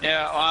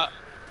 Yeah,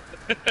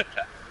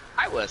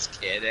 I was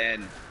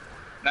kidding.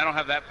 I don't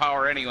have that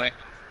power anyway.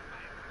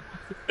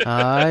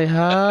 I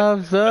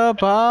have the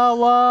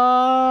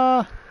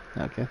power.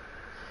 Okay.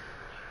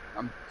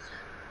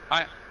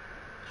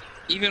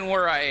 Even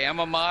where I am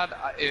a mod,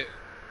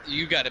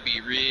 you got to be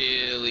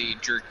really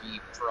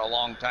jerky for a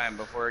long time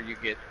before you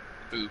get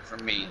boot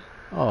from me.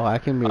 Oh, I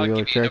can be I'll real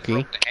give you enough jerky.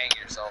 rope to hang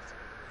yourself.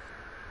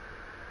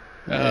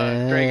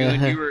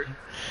 Dragoon,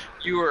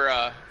 you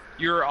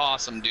were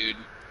awesome, dude.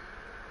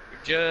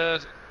 You're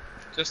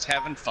just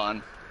having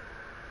fun.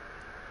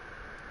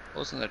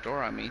 Closing the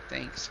door on me,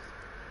 thanks.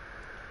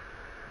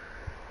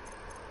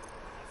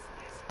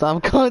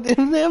 Stop calling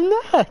him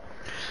that.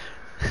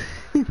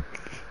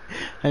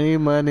 I need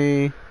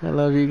money. I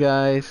love you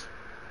guys.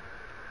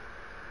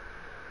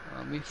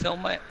 Let me fill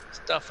my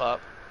stuff up.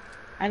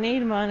 I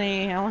need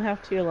money. I only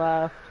have 2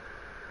 left.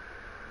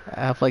 I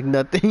have like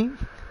nothing.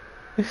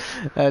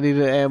 I need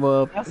an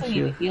ammo up. I also need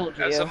to heal you.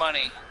 That's some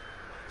money.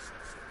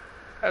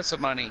 That's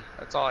some money.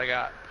 That's all I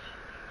got.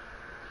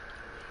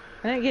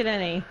 I didn't get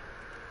any.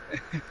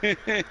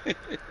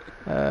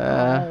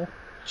 Uh,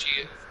 Gee,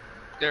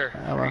 there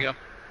well. we go.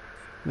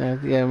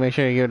 yeah, make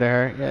sure you give it to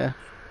her. Yeah.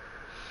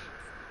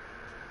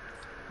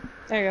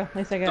 There you go. At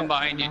least I got I'm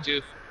behind you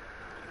too.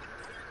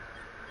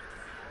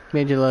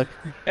 Made you look.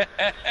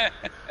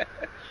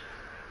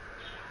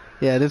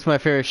 Yeah, this is my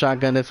favorite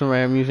shotgun. This one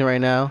I'm using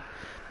right now.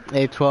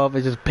 A12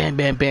 is just bang,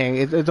 bang, bang.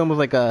 It's almost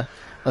like a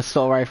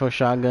assault rifle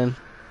shotgun.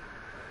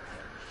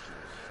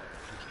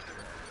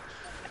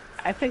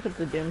 I picked up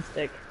the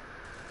Doomstick.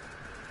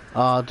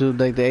 Oh, dude,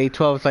 like the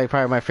A12 is like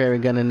probably my favorite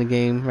gun in the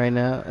game right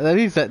now. At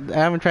least I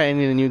haven't tried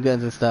any of the new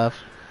guns and stuff.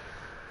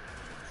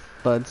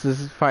 But this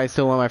is probably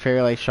still one of my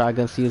favorite like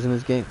shotguns to use in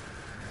this game.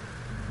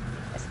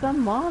 It's the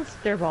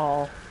monster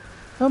ball.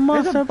 A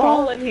monster There's a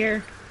ball ball. in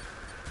here.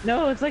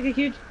 No, it's like a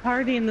huge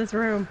party in this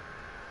room.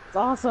 It's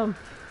awesome.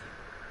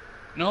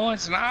 No,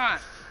 it's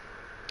not.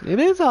 It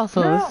is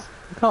awesome. No.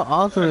 Look how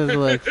awesome it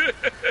looks. Look,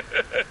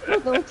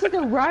 it looks like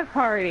a rock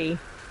party.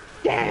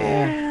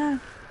 Yeah.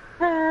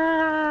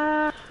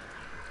 I'm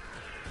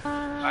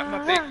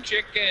a big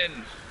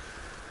chicken.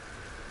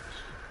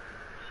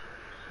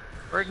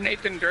 Where's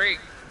Nathan Drake?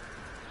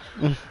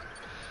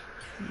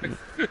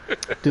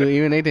 Dude,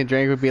 even Nathan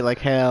Drake would be like,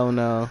 hell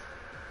no.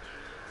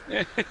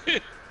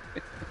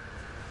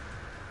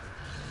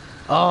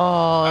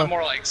 Oh, I'm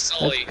more like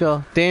Sully. let's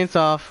go. Dance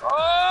off.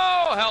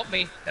 Oh, help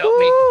me. Help Woo.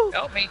 me.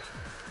 Help me.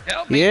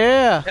 Help me.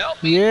 Yeah.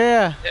 Help me.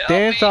 Yeah. Help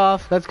Dance me.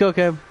 off. Let's go,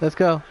 Kev. Let's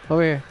go.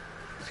 Over here.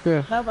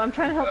 Screw. Nope, I'm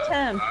trying to help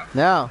Tim.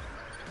 Now.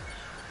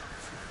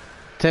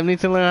 Tim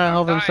needs to learn how to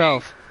help dying.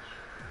 himself.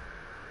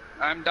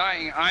 I'm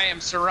dying. I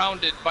am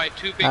surrounded by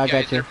 2 big I guys.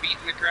 got you. They're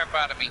beating the crap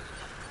out of me.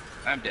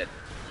 I'm dead.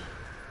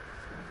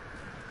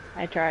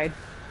 I tried.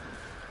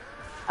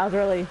 I was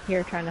really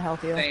here trying to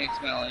help you. Thanks,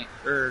 Melly.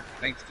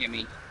 Thanks,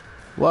 Kimmy.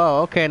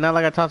 Whoa, okay. Not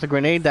like I tossed a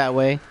grenade that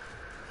way.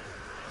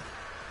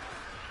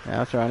 Yeah, I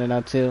was surrounded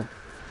now too.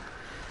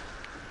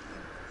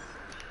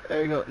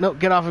 There you go. No,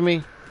 get off of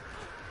me.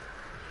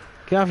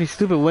 Get off, you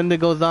stupid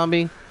Wendigo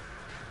zombie.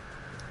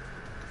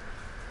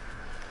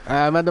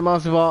 Alright, I'm at the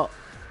monster vault.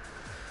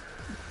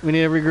 We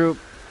need to regroup.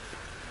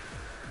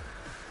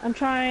 I'm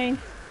trying.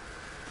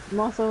 I'm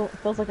also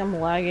feels like I'm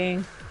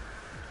lagging.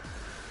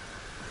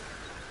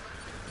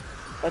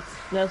 But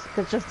no,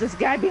 it's just this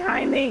guy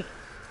behind me.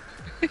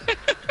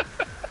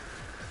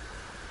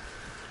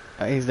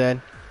 He's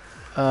dead.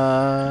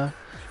 Your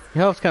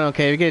health's kind of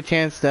okay. If you get a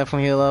chance,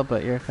 definitely heal up,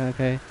 but you're kind of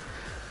okay.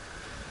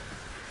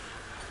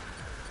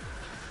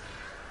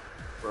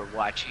 We're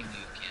watching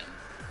you, Kim.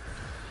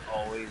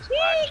 Always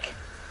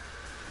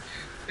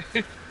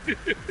watching.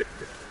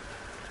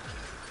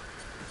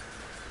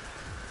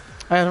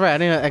 That's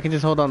right. I can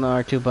just hold on the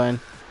R2 button.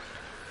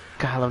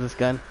 God, I love this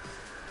gun.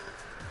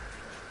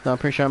 No, I'm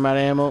pretty sure I'm out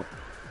of ammo.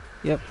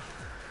 Yep.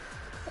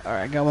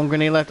 Alright, got one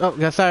grenade left. Oh,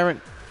 got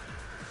siren.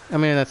 I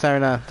mean, not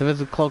siren,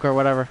 divisive cloak or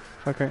whatever.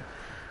 Fuck her.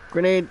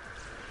 Grenade.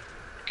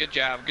 Good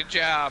job, good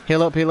job.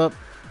 Heal up, heal up.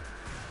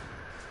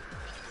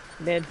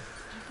 Did.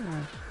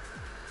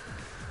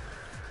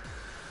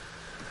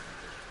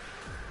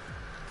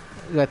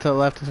 You got to the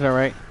left and to the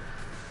right.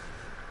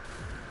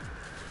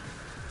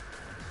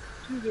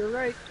 To the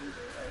right,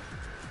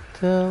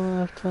 To the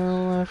left, to the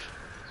left.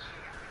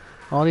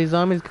 All these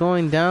zombies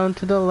going down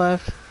to the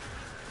left.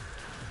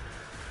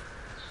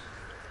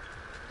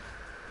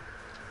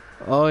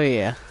 Oh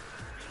yeah.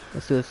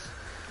 What's this?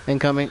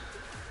 Incoming.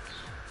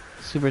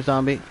 Super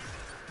zombie.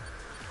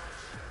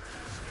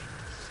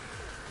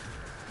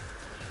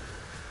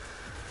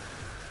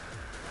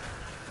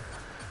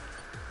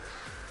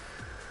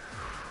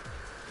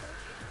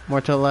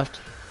 More to the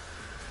left.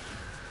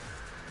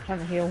 Trying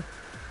to heal.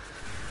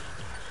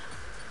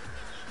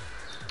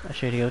 I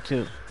should heal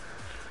too.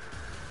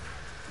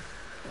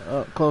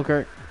 Oh,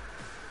 Cloaker.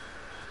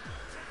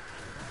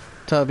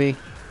 Tubby.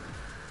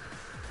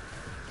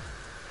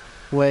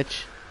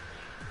 Witch.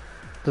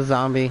 The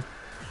zombie.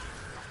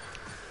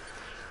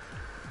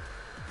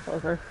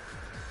 Over.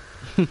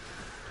 There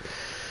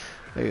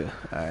you go.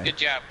 Alright. good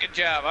job, good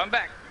job. I'm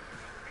back.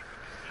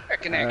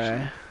 Back in action.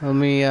 Alright. Let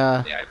me The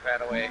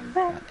iPad away.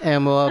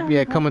 ammo up.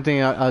 Yeah, come with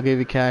me. I'll give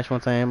you cash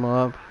once I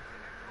ammo up.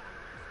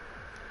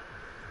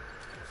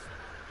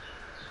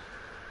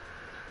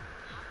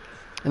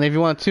 And if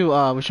you want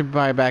to, we should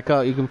probably back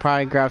up. You can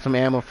probably grab some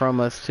ammo from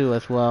us too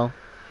as well.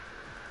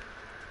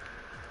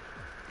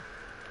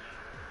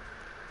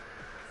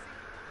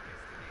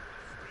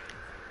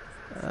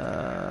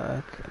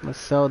 I'm gonna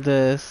sell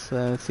this.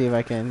 Let's see if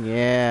I can.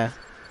 Yeah.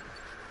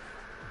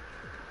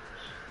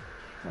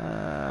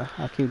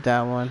 I'll keep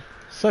that one.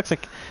 Sucks.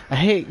 Like I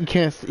hate you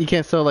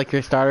can't sell like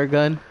your starter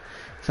gun.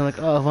 So I'm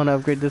like, oh, I want to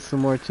upgrade this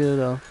some more too,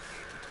 though.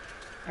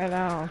 I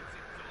know.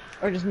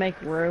 Or just make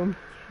room.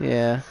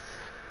 Yeah.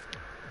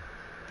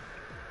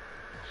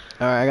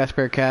 Alright, I got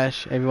spare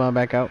cash. If you want to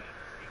back out,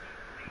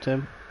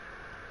 Tim.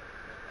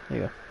 There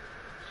you go.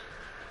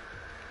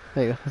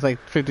 There you go. It's like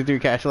 53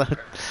 cash left.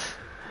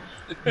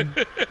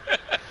 Okay.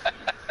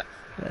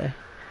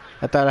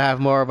 I thought I'd have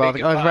more, but I was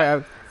like, oh, that's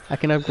right. I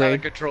can Out of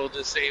upgrade. control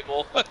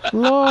disable.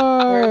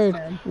 Lord!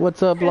 Where's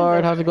What's up,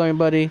 Lord? How's it going,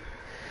 buddy?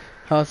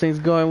 How's things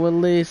going with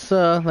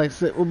Lisa? Like,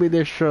 we'll be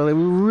there shortly.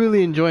 We're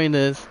really enjoying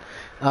this.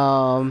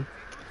 I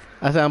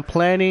said I'm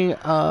planning,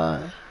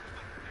 I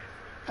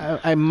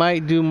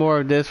might do more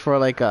of this for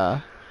like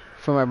for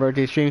my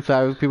birthday stream,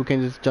 so people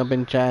can just jump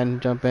in chat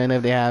and jump in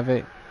if they have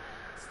it.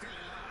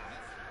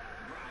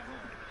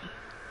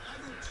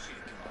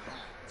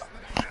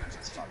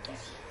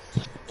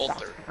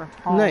 Bolter.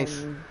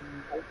 Nice.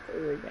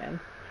 Again.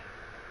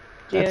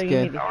 That's Gio, you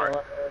good. need to heal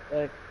up real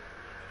quick.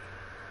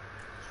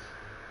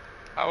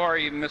 How are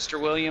you, Mr.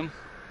 William?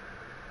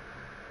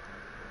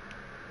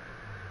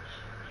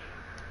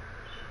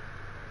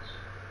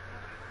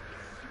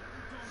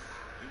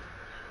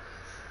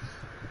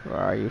 Where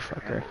are you,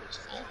 fucker? Ammo is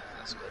full.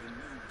 That's good.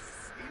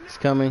 He's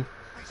coming.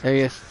 There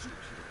he is.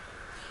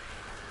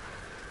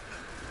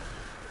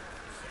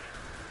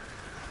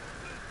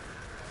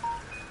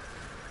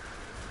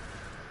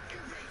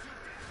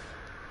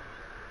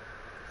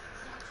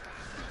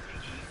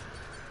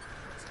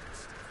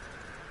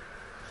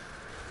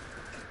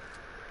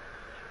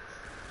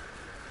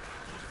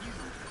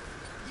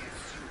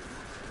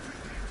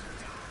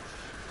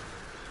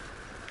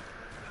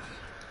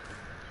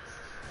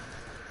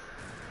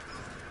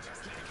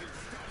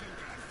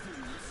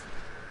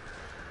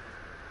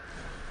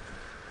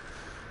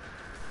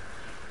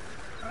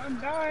 I'm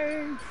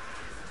dying.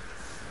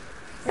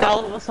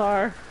 All of us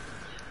are.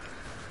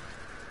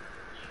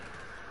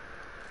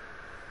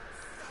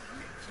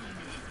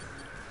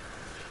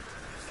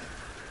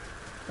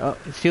 Oh,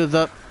 his shield's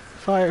up.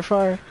 Fire,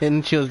 fire.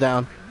 Hitting shields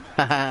down.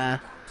 Haha.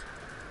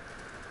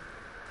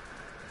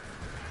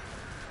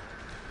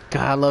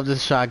 God, I love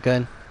this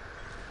shotgun.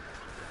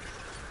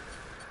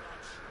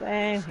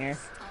 Same here.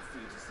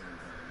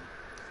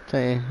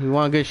 Tell you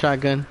want a good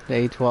shotgun?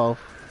 The A12.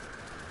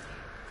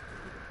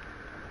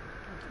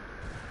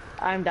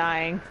 I'm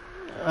dying.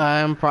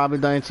 I'm probably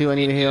dying too. I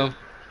need a heal.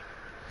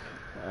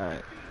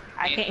 Alright.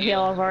 I can't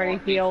heal. I've already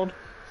healed.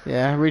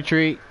 Yeah,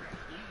 retreat.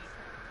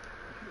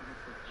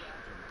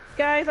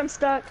 Guys, I'm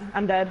stuck.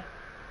 I'm dead.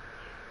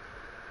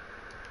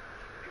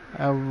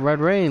 Red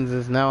Rains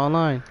is now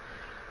online.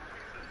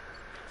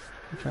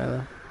 Try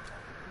that.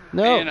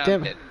 No, And I'm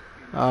damn. dead.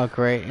 Oh,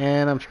 great,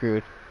 and I'm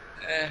screwed.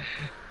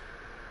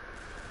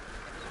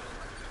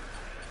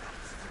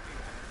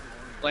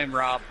 Blame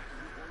Rob.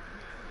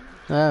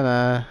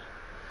 Nah.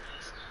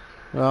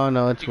 Oh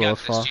no, it's You got Will's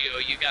this, fault.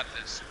 Gio. You got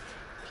this.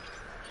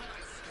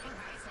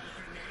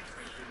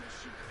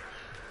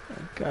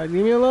 God,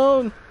 leave me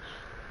alone.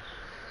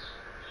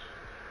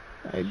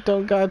 I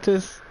don't got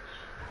this.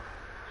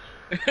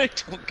 I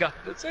don't got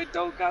this. I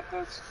don't got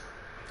this.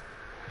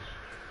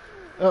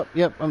 Oh,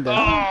 yep, I'm dead.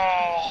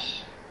 Oh.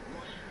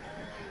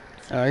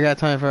 I got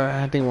time for,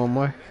 I think, one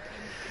more.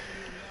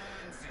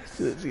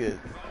 That's good.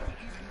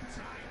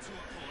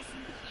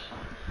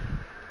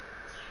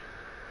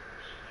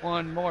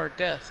 One more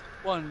death.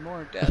 One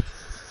more death.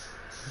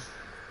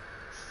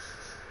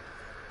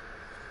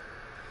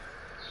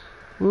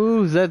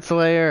 Ooh, Zed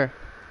Slayer.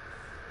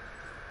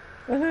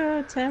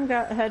 Woohoo, Tim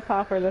got head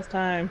popper this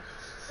time.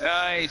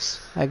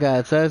 Nice. I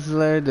got Zed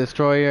Slayer,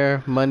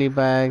 Destroyer,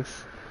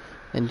 Moneybags,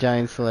 and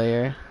Giant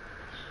Slayer.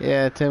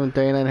 Yeah, Tim with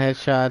 39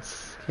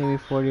 headshots. Gave me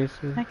 40.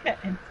 I got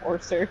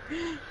Enforcer.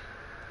 I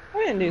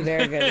didn't do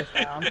very good this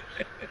round.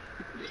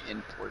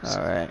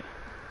 Alright.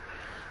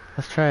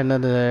 Let's try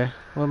another.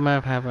 What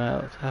map have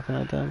I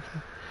done?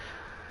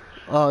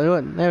 Oh, you know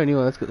what? Never knew.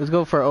 Let's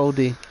go for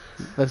OD.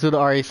 Let's do the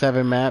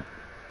RE7 map.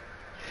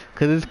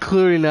 Cause it's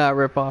clearly not a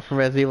ripoff from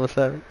Resident Evil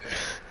 7.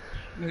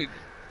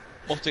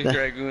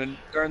 Multi-Dragoon.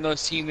 Darn,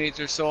 those teammates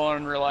are so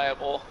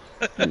unreliable.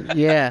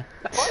 Yeah.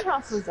 The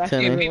courthouse is Tim.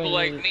 actually And really people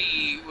like neat.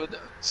 me with a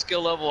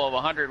skill level of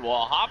 100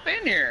 will hop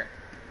in here.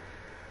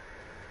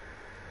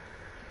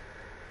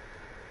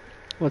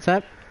 What's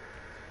that?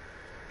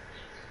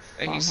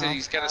 And he said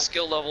he's got a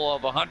skill level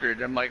of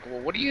 100. I'm like, well,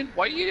 what are you?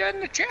 Why are you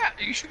in the chat?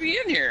 You should be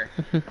in here.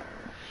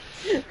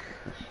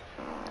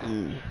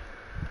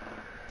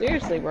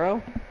 Seriously,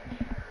 bro.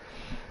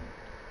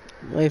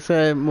 Like I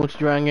said,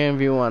 multi-dragon game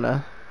if you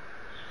wanna.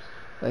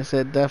 Like I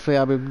said, definitely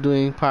I'll be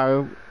doing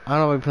probably. I don't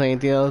know if I'll be playing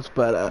anything else,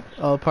 but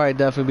I'll probably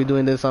definitely be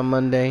doing this on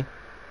Monday.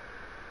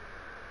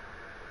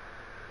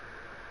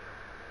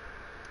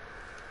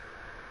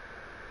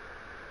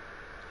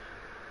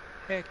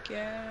 Heck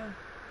yeah.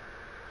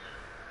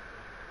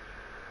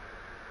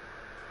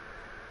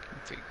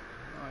 Configure.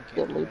 Oh, I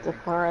can't do Delete the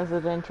anything.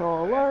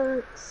 residential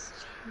alerts.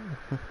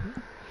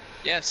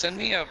 Yeah, send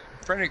me a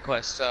friend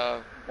request.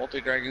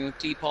 Multi-Dragoon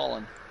T.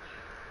 Paulin.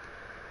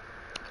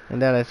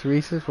 And that is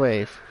Reese's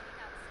Wave.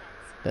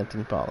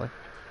 Denton Polly.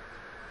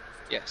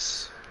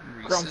 Yes.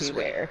 Grumpy Reese's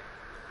Way. Bear.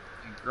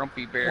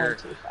 Grumpy Bear. 1,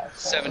 2, 5, 4.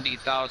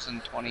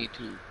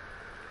 70,022.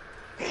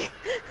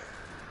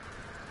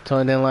 So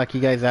I didn't lock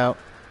you guys out.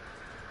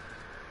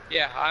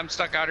 Yeah, I'm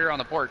stuck out here on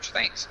the porch.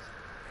 Thanks.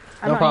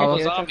 I'm No not problem.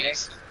 gonna All do it,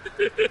 it's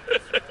zombies.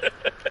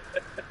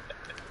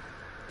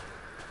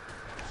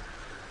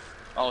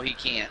 Oh, he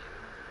can't.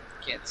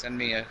 Can't send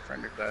me a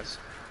friend request.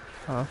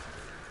 Huh?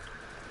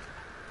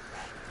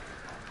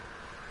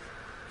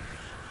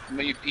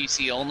 Maybe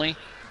PC only.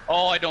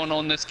 Oh, I don't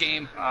own this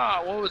game.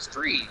 Ah, what was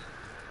free?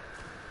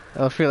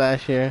 That was free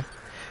last year.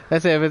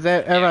 That's it. If it's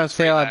ever Yeah, on it's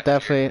free sale, I last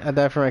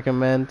definitely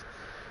recommend.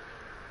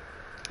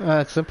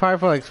 It's a part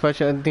for like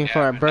special. I think for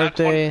Yeah, our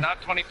birthday.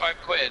 Not 25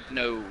 quid.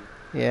 No.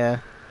 Yeah.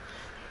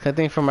 'Cause I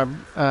think for my,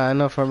 I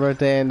know for my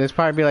birthday, and there's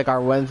probably be like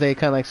our Wednesday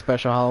kind of like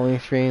special Halloween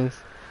streams.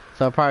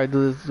 So I'll probably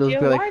do this. Those Yeah,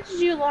 be why like, did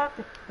you lock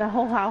the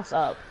whole house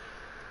up?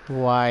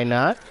 why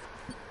not?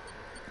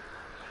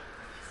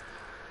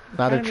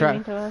 Not Trying a to be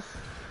mean trap. to us?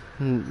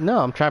 No,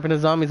 I'm trapping the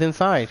zombies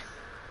inside.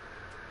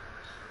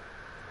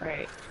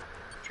 Right.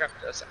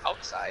 Trapped us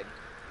outside.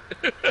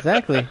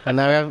 Exactly. And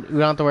now we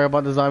don't have to worry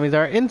about the zombies that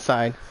are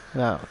inside.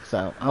 No,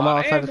 so I'm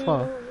outside as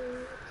well.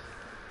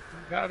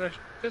 Got a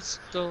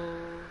pistol.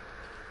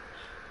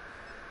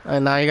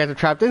 And now you guys are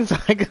trapped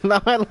inside because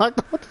now I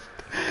locked out.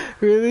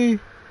 Really?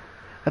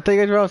 I thought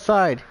you guys were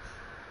outside.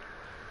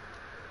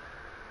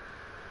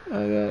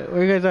 Okay,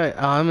 where you guys at?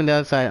 Oh, I'm in the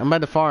other side. I'm by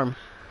the farm.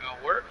 No,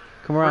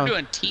 Come we're around.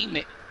 doing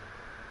team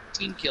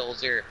kills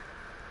here.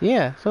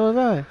 Yeah, so was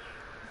I.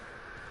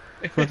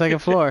 From the second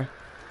floor.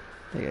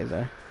 There you guys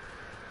are.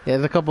 Yeah,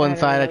 there's a couple I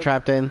inside I know.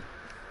 trapped in.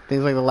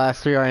 Things like the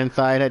last 3 are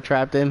inside I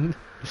trapped in.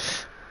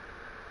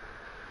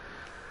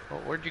 Oh,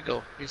 where'd you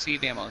go? You see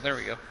ammo. There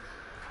we go.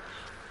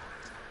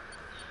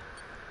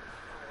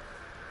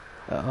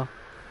 Uh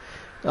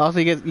oh. Also,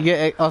 you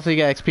get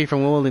XP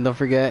from wielding. Don't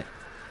forget.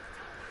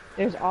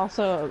 There's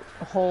also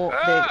a whole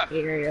Ah!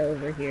 big area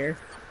over here.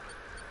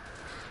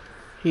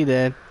 He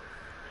did.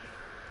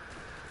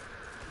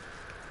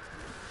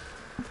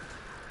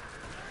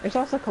 There's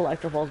also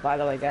collectibles, by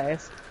the way,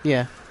 guys.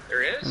 Yeah.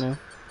 There is? I know.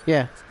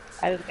 Yeah.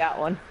 I just got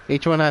one.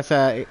 Each one has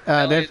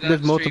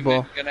there's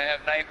multiple. Gonna have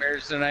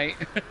nightmares tonight.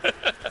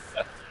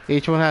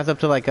 Each one has up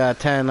to like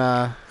 10.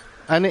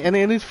 And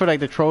at least for like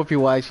the trophy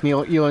wise, you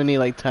only need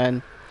like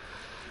 10.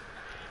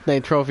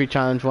 Like trophy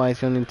challenge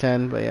wise, you only need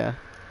 10. But yeah,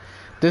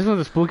 this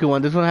one's a spooky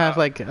one. This one has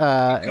like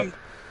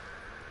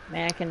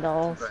Mannequin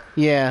dolls.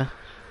 yeah.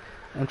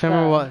 I'm trying to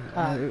remember what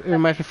it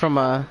reminds me from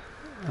I'm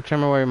trying to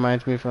remember what it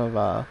reminds me from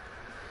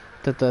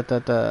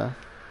the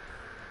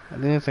I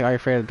think it's like, Are You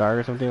Afraid of the Dark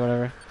or something,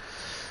 whatever.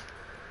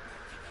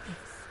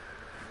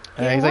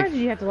 Yeah, He's why like, did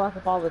you have to lock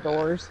up all the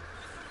doors?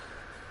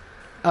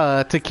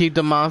 to keep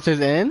the monsters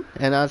in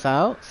and us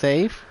out,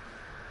 safe.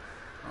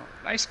 Oh,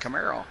 nice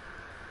Camaro.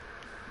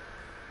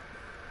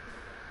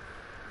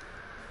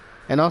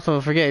 And also,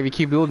 don't forget, if you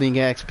keep building,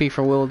 you get XP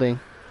for wielding.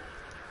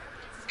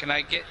 Can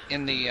I get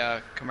in the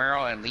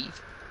Camaro and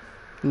leave?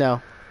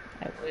 No.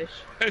 I wish.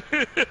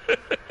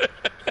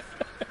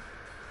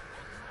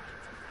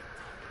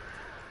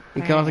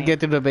 You can also Alright. get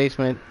through the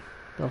basement.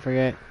 Don't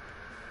forget.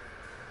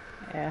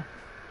 Yeah.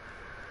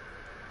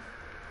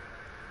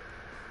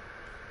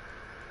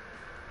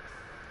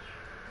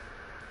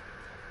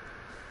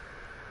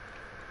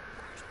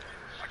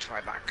 Watch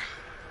my back.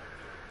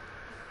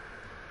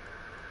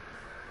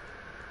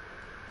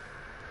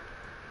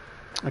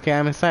 Okay,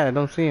 I'm inside. I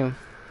don't see him.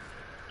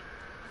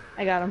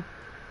 I got him.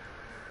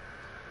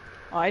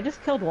 Oh, I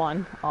just killed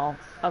one. Oh,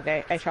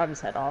 okay. I shot his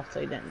head off so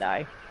he didn't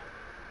die.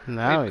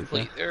 Now Wave he's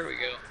complete. There we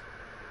go.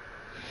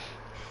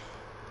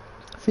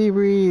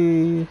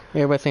 Seabreeze.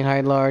 Everybody saying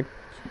hi, Lord.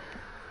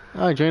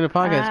 Oh, join the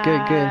podcast.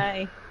 Good, good.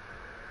 Hi.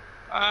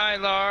 Hi,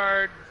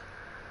 Lord.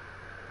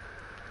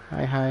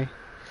 Hi, hi.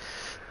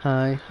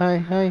 Hi, hi,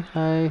 hi,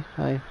 hi,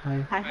 hi,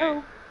 hi. Hi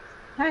ho.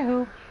 Hi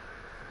ho.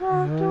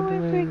 Oh, Where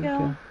do we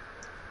go?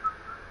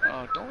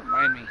 Oh, don't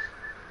remind me.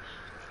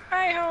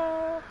 Hi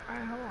ho. Hi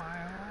ho. Hi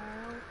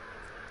ho.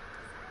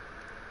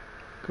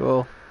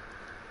 Cool.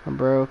 I'm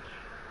broke.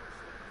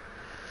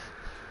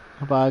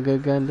 How about a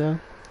good gun, though?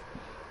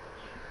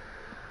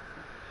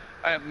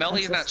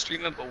 Melly's not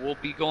streaming, but we'll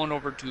be going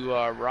over to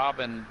Rob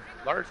and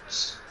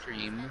Lart's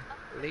stream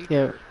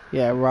later.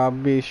 Yeah, Rob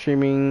will be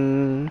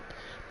streaming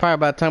probably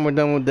by the time we're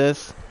done with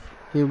this.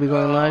 He'll be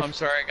going live. I'm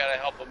sorry, I gotta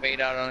help a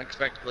mate out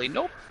unexpectedly.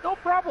 Nope, no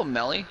problem,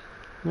 Melly.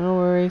 No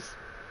worries.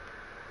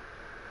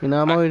 You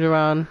know, I'm always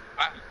around.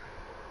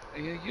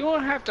 You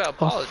don't have to Oh,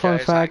 apologize. fun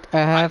fact,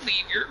 I leave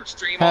your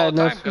stream all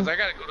the time because I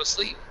gotta go to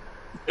sleep.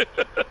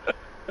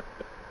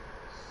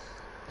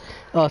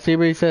 Oh,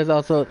 Seabreeze says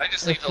also. I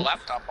just leave the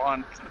laptop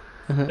on.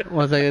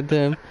 Once I get to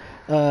him,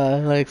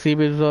 like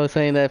Seabreeze was always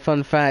saying that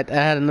fun fact. I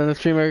had another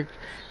streamer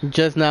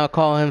just now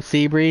call him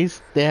Seabreeze.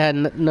 They had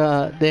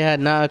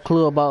not a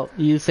clue about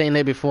you saying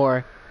it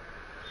before.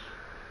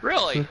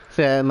 Really?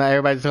 So now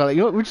everybody's like,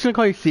 you know, we're just gonna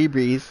call you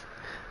Seabreeze.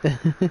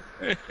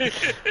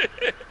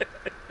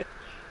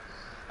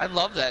 I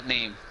love that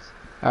name.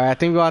 All right, I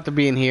think we'll have to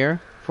be in here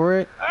for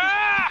it.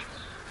 Ah!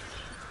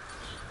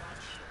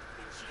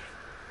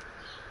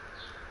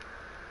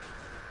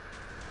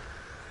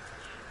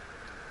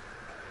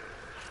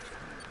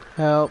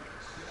 Help.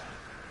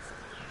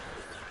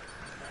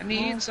 I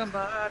need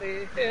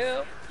somebody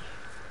help.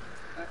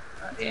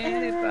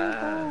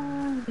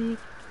 Anybody.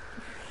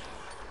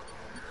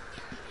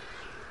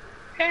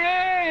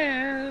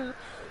 Help.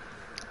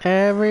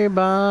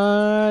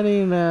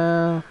 Everybody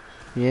now.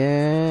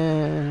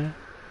 Yeah.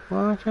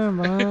 Watch your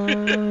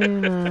body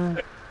now.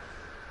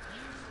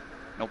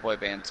 No boy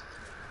bands.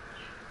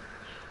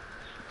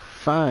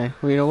 Fine.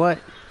 Well, you know what?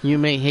 You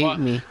may hate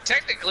me,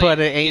 Technically, but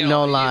it ain't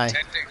no lie.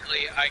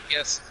 Technically, I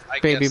guess.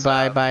 Baby,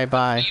 bye, bye,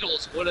 bye. The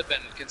Beatles would have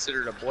been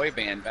considered a boy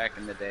band back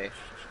in the day.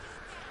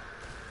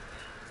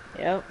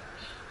 Yep.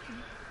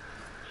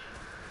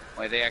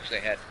 Why they actually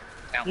had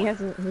talent. He has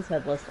his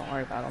head list. Don't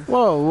worry about him.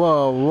 Whoa,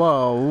 whoa,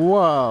 whoa,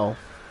 whoa.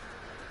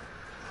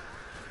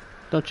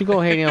 Don't you go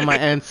hating on my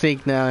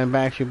NSYNC now and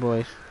Backstreet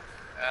Boys.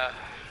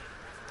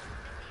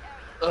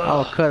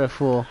 I'll cut a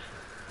fool.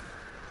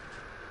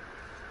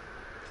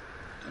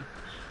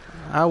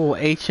 I will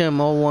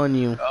HM01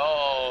 you.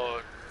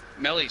 Oh,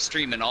 Melly's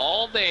streaming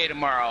all day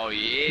tomorrow.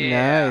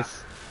 Yeah.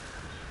 Nice.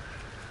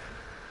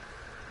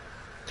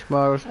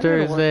 Tomorrow's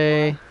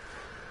Thursday.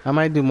 I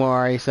might do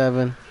more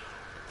RE7.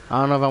 I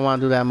don't know if I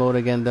want to do that mode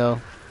again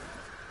though.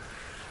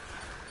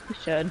 You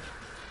should.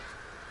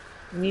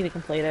 You need to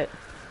complete it.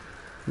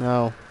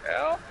 No.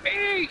 Help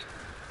me!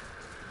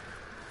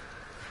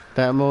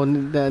 That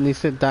mode that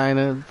needs to die in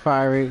a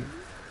fiery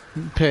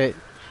pit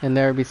and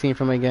never be seen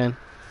from again.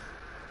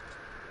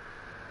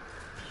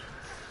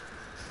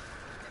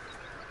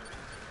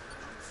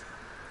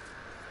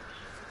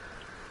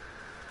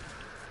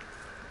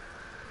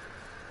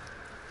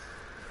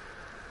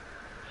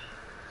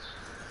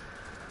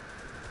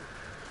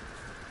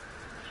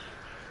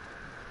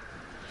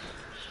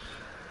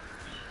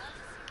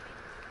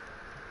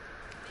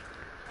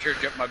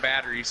 Charge up my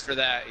batteries for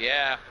that,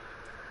 yeah.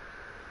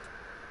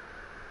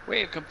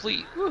 Wave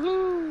complete.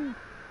 Woohoo!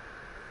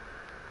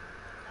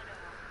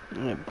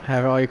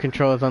 Have all your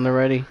controls on the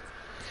ready.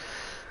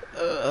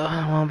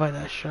 I want to buy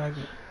that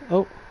shotgun.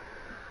 Oh.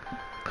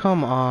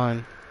 Come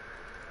on.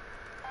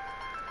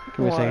 Give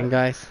me a second,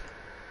 guys.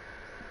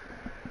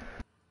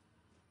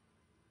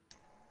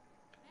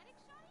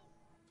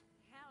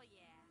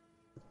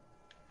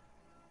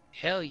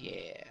 Hell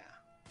yeah.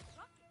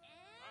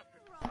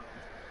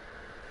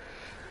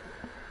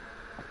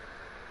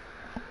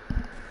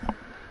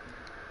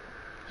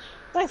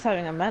 Nice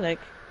having a medic,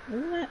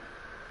 isn't it?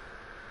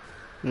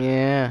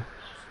 Yeah.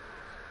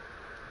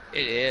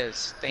 It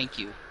is. Thank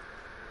you.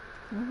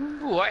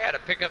 Mm-hmm. Ooh, I had a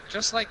pickup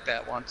just like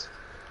that once.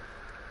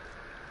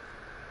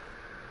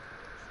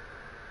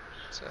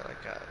 So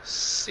like a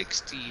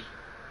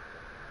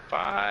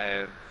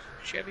 65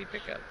 Chevy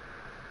pickup.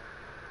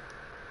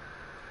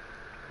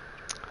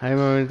 I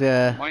remember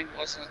the. Mine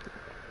wasn't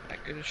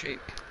that good a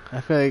shape. I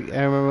feel like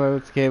I remember when I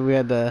was a kid. We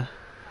had the.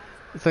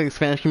 It's like the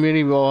Spanish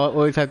community. We all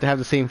always have to have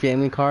the same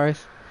family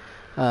cars.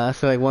 So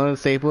like one of the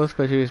staples,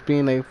 especially just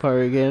being like Puerto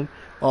Rican,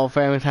 all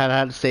families had to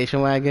have the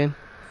station wagon.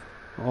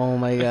 Oh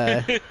my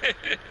god, it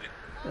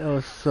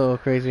was so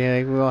crazy.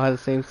 Like we all had the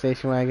same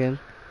station wagon.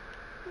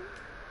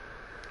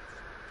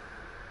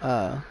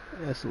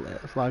 Let's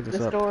log this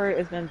The up. store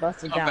has been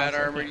busted down. Combat So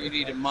I armor, can't you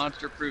need a replace.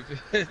 monster-proof.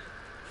 And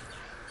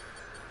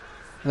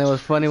it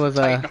was funny was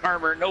Titan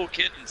armor, no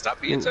kidding.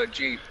 Stop being so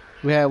cheap.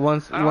 we had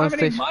one I don't one have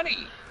any station.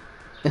 money.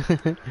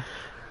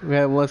 We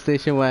had one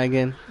station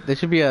wagon. There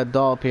should be a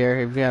doll up here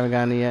if you haven't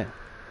gotten it yet.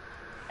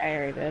 I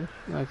already did.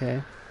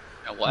 Okay.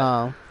 And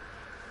what?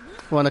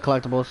 One of the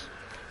collectibles.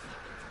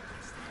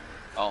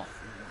 Oh.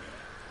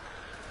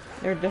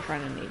 They're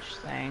different in each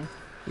thing.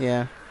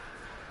 Yeah.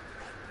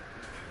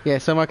 Yeah,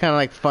 some are kind of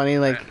like funny,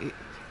 like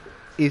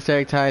Easter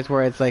egg ties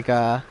where it's like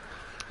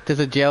there's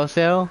a jail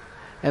cell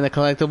and the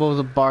collectible is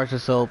a bars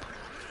of soap.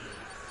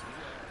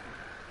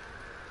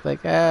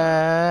 Like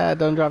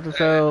don't drop the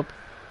soap.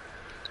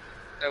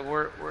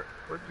 Where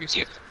do you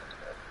see it?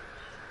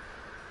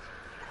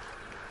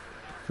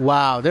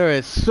 Wow, there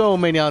is so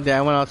many out there.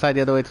 I went outside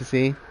the other way to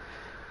see. And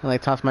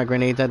like tossed my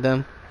grenades at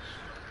them.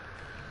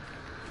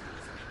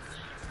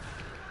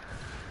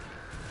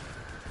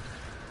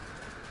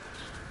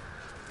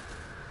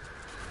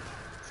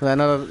 So I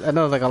know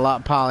there's like a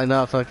lot piling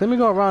up. So like let me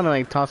go around and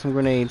like toss some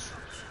grenades.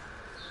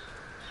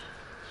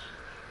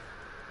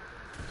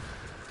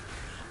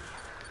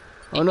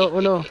 Oh no, oh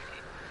no.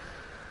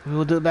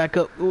 We'll do it back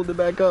up. We'll do it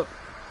back up.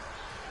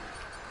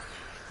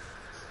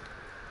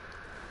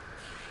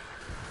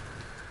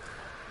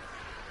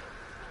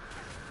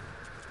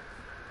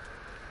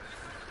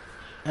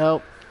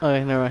 Help.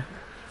 Okay, never mind.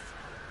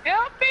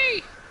 Help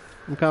me!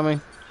 I'm coming.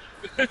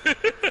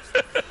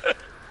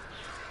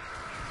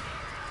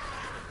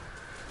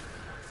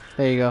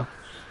 There you go.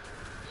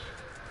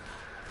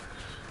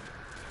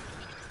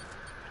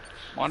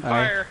 I'm on All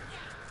right. fire.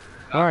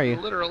 Where are you?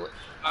 Literally.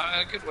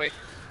 Good way.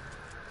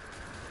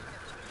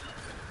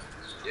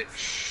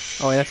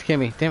 Oh, wait, that's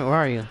Kimmy. Damn it, where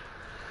are you?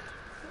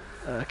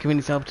 Kimmy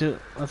needs help too.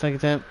 1 second,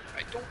 Temp.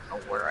 I don't know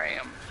where I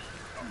am.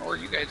 I don't know where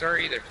you guys are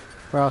either.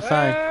 We're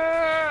outside.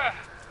 Ah!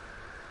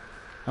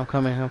 I'm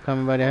coming,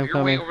 buddy. I'm You're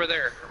coming. way over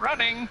there.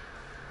 Running!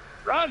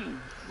 Run!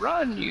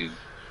 Run, you!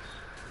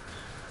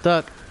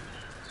 Duck.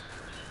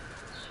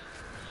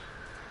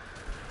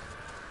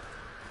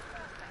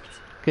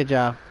 Good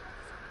job.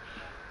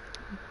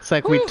 It's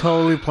like we Whew.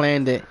 totally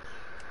planned it.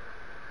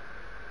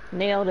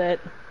 Nailed it.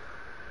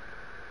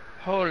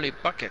 Holy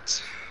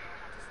buckets.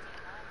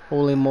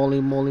 Holy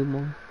moly, moly,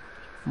 moly.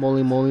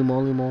 Moly, moly,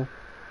 moly, moly.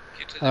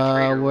 Get to the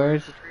trader.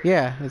 Where's... the trader?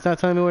 Yeah, it's not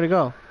telling me where to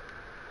go.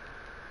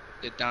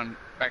 Get down,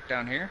 back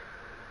down here.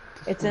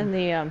 It's in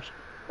the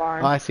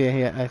barn. Oh, I see it.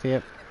 Yeah, I see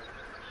it.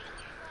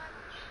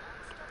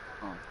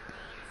 Oh.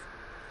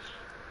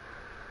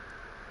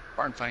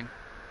 Barn find.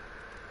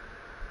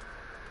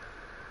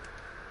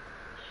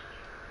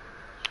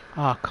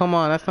 Oh, come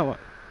on. That's not what...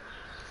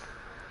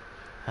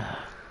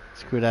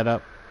 Screw that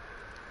up.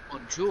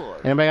 Bonjour.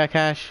 Anybody got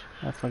cash?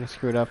 I fucking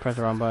screwed up. Press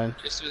the wrong button.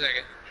 Just a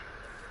second.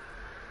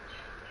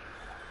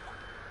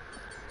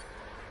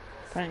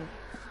 Fine.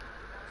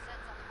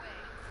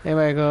 Hey,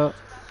 Michael.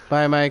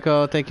 Bye,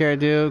 Michael. Take care,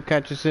 dude.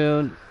 Catch you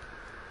soon.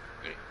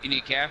 You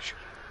need cash?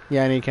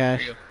 Yeah, I need Here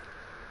cash. you go.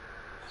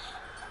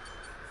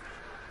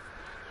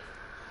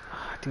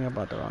 I think I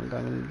bought the wrong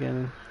gun in the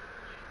beginning.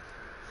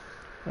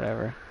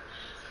 Whatever.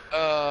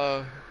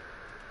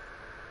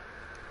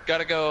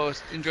 Gotta go.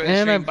 Enjoy the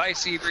And stream. I Bye,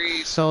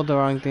 Seabreeze. sold the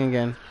wrong thing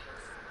again.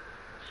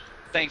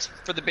 Thanks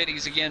for the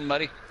biddies again,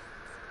 buddy.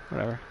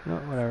 Whatever. No,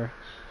 whatever.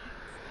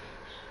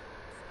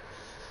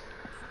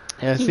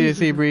 Yeah, see you,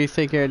 Seabreeze.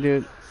 Take care,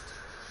 dude.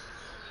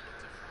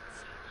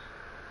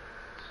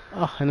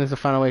 Oh, and there's the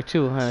final wave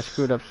too. I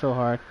screwed up so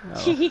hard.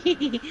 Oh.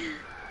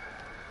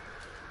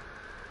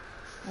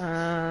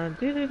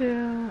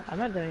 Doo-doo-doo. I'm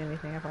not doing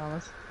anything, I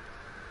promise.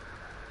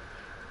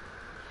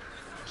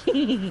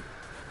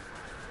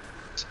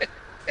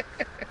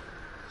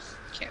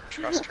 Can't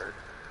trust her.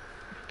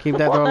 Keep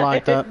that door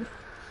locked up.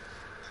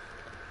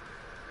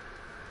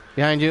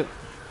 Behind you.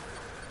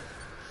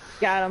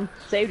 Got him.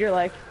 Saved your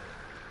life.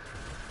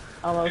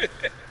 Almost.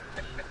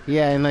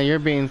 Yeah, no, you're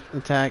being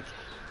attacked.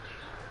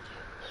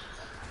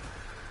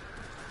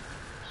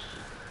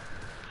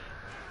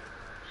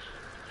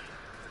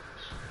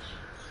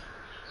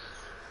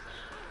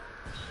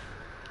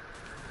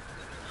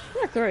 I'm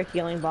gonna throw a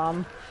healing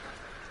bomb.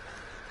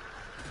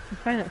 I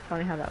find it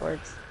funny how that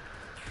works.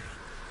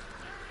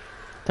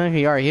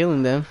 Technically, you are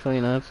healing them, so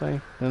you know it's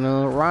like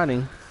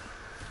rotting.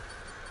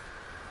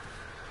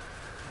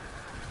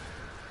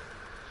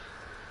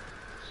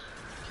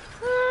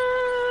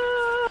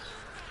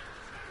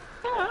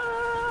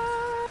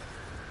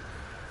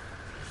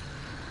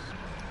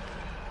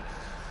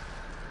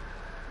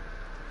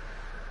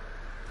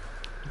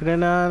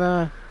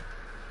 Granada.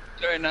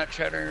 Sorry, not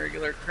chattering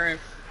regular current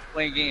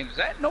playing games.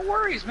 That no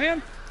worries,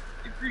 man.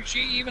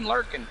 Appreciate you even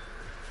lurking.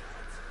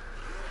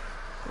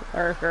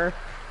 Lurker.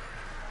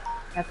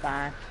 That's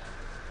fine.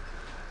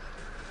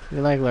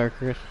 You like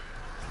lurkers.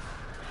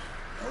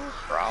 No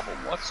problem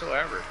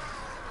whatsoever.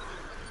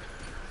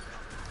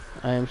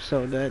 I am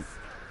so dead.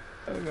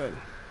 Oh god.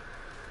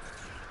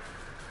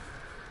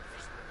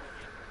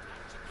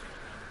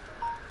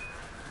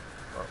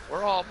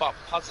 We're all about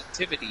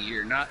positivity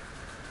here, not.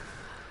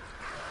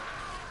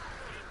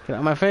 Get out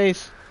of my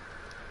face.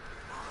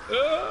 We're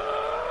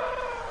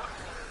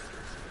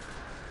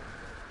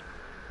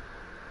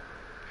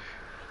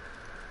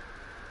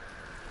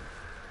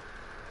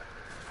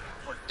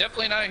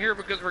definitely not here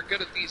because we're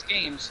good at these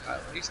games.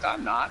 At least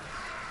I'm not.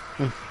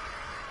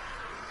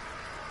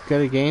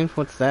 Good at games?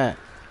 What's that?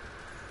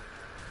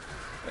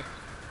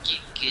 Get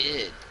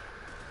good.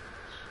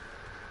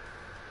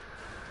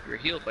 You're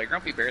healed by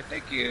Grumpy Bear.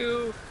 Thank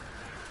you.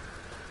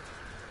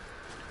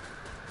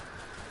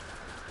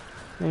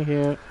 Thank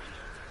you.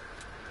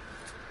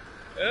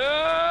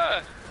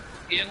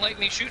 He didn't like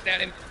me shooting at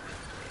him.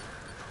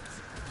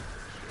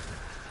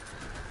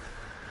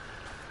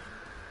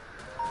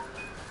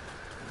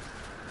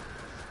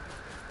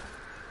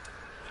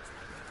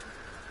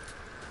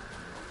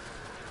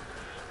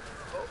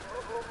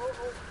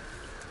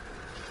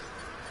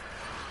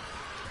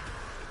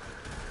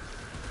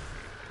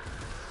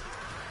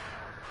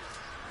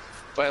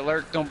 If I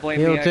lurk, don't blame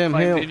Heal, me. Tim,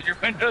 I climbed heal. in your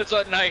windows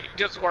at night,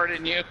 just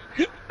warning you.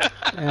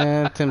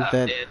 And Tim's I'm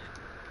dead. dead.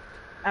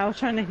 I was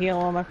trying to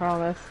heal him, I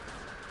promise.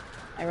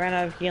 I ran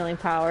out of healing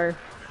power.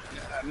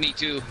 Me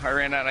too. I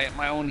ran out of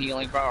my own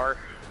healing power.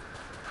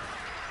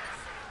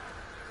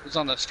 Who's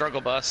on the struggle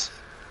bus?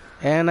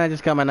 And I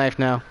just got my knife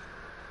now.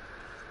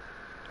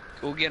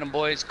 Go get 'em,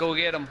 boys. Go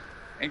get 'em.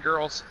 And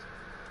girls.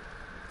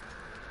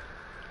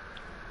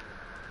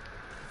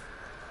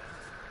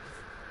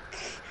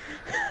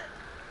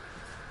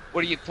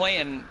 What are you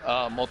playing,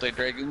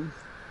 Multi-Dragon?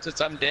 Since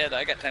I'm dead,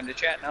 I got time to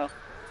chat now.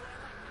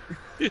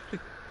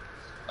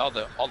 all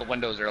the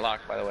windows are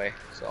locked, by the way.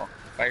 So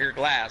if I hear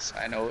glass,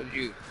 I know it's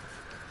you.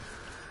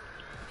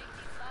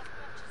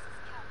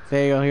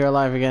 There you go, you're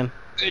alive again.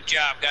 Good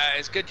job,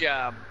 guys. Good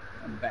job.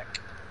 I'm back.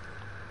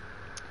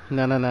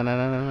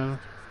 No.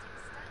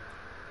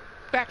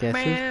 Back, Guess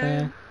who's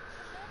man. back?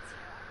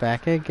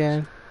 Back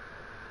again.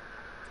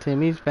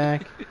 Timmy's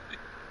back.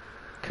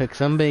 Cook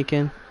some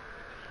bacon.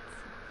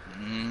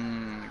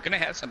 Gonna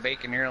have some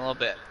bacon here in a little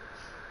bit.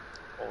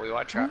 While we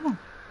watch out. Oh.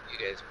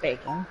 You guys.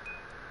 Bacon.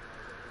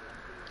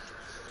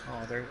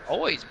 Oh, there's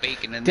always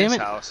bacon in Damn this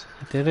it. house.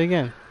 I did it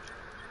again.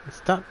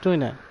 Stop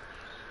doing that.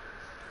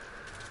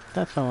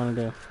 That's what I want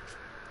to do.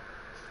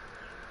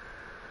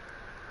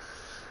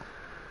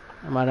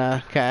 I'm out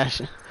of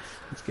cash.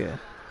 That's good.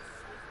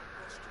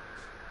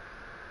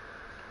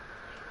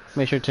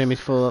 Make sure Timmy's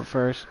full up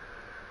first.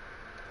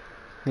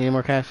 Need any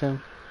more cash,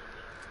 Tim?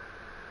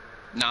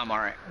 No, I'm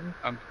alright.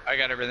 I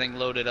got everything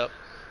loaded up.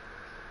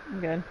 I'm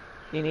good.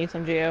 You need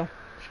some Geo?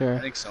 I Sure.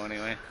 think so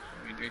anyway.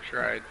 Let me make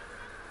sure I...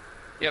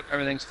 Yep,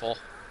 everything's full.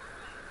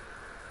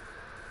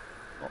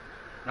 Well,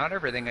 not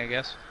everything, I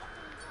guess.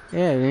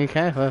 Yeah, you need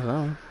cash left.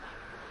 Oh.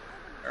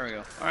 There we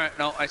go. Alright,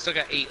 no, I still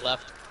got 8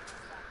 left.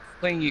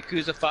 Playing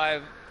Yakuza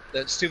 5,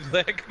 that stupid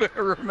leg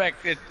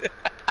remected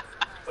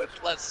with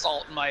less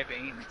salt in my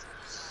veins.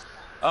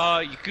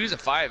 Yakuza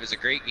 5 is a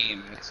great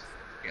game. It's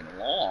getting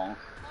long.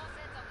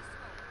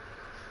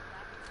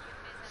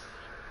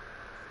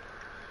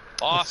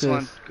 Boss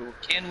one.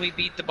 Can we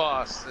beat the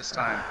boss this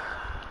time?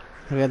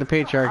 We got the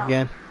patriarch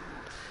again.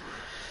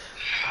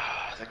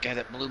 The guy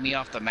that blew me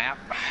off the map.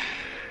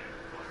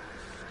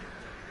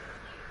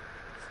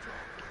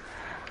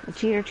 The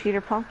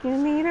cheater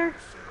pumpkin eater?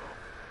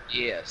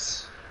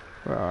 Yes.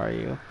 Where are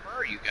you? Where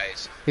are you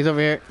guys? He's over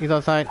here. He's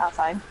outside.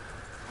 Outside.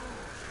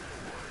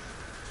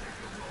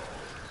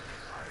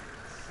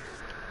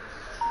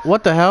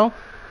 What the hell?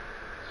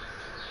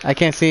 I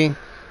can't see.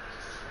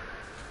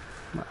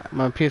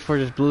 My PS4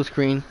 just blue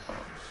screen.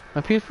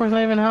 My PS4's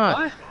not even hot.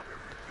 What?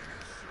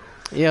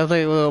 Yeah, I was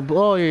like, well,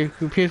 oh, your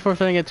PS4's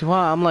starting to get too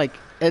hot. I'm like,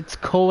 it's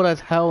cold as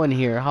hell in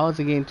here. How is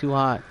it getting too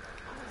hot?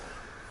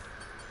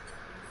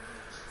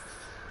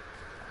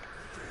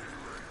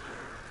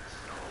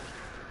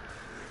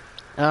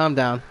 I'm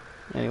down.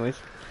 Anyways.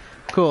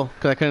 Cool,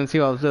 because I couldn't see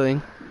what I was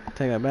doing.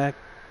 Take that back.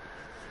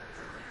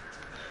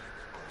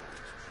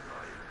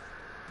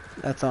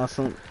 That's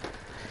awesome.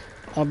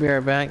 I'll be right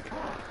back.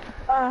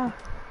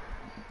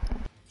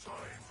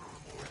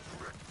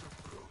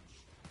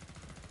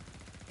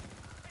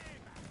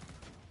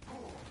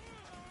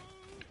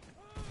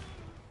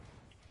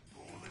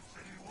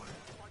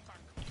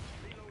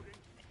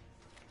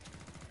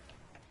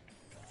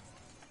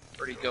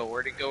 Where'd he go?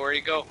 Where'd he go? Where'd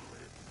he go?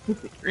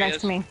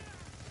 Next to me.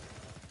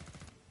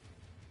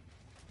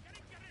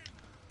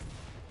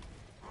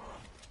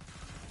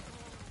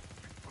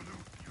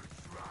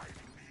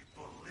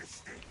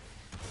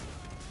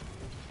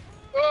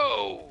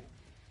 Whoa!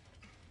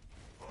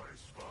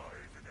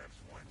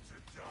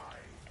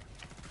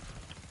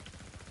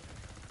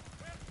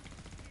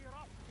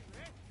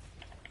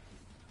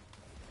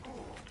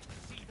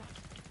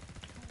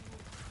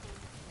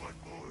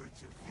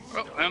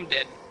 Oh, I'm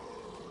dead.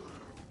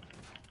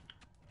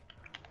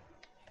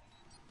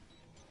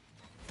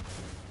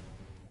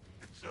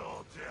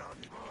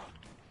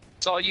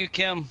 It's all you,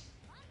 Kim.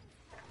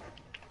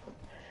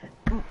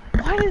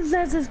 Why did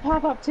Zez just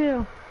pop up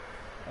too?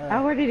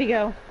 Oh, where did he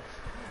go?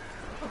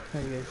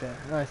 Where you guys at?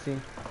 Oh, I see.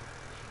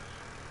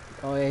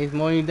 Oh yeah, he's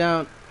mowing you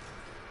down.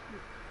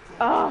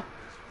 Oh!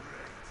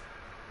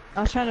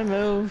 I was trying to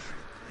move.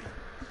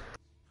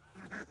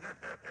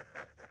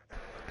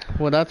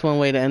 Well, that's one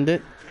way to end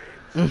it.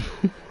 Yeah,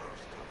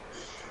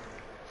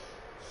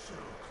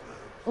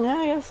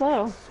 I guess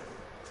so.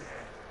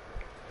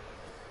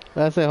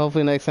 That's it.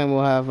 Hopefully next time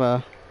we'll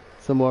have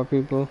some more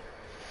people.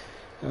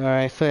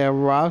 Alright, so yeah,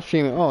 Rob's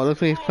streaming. Oh, it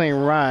looks like he's playing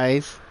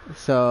Rise.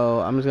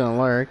 So I'm just gonna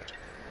lurk.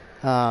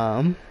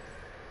 But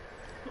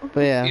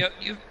yeah.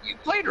 You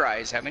played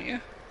Rise, haven't you?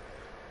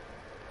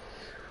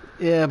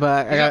 Yeah,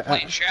 but He's not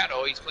playing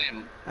Shadow. He's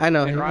playing. I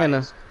know, playing I know.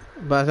 Rise.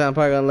 But I'm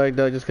probably gonna lurk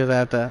though, just because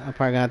I'm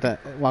probably gonna have to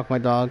walk my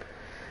dog.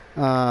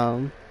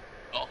 Oh.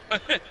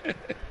 But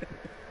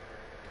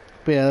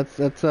yeah,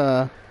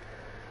 that's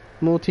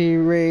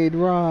multi-raid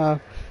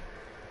Rob.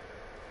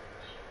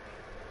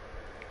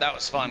 That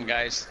was fun,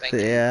 guys. Thank So,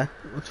 you. yeah,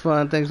 it's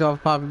fun. Thanks all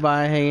for popping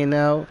by, hanging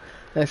out.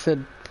 Like I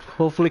said,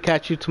 hopefully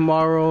catch you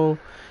tomorrow.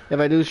 If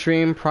I do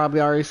stream, probably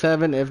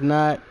RE7. If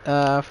not,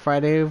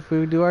 Friday if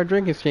we do our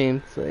drinking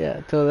stream. So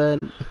yeah, till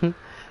then,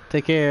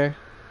 take care.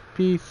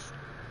 Peace.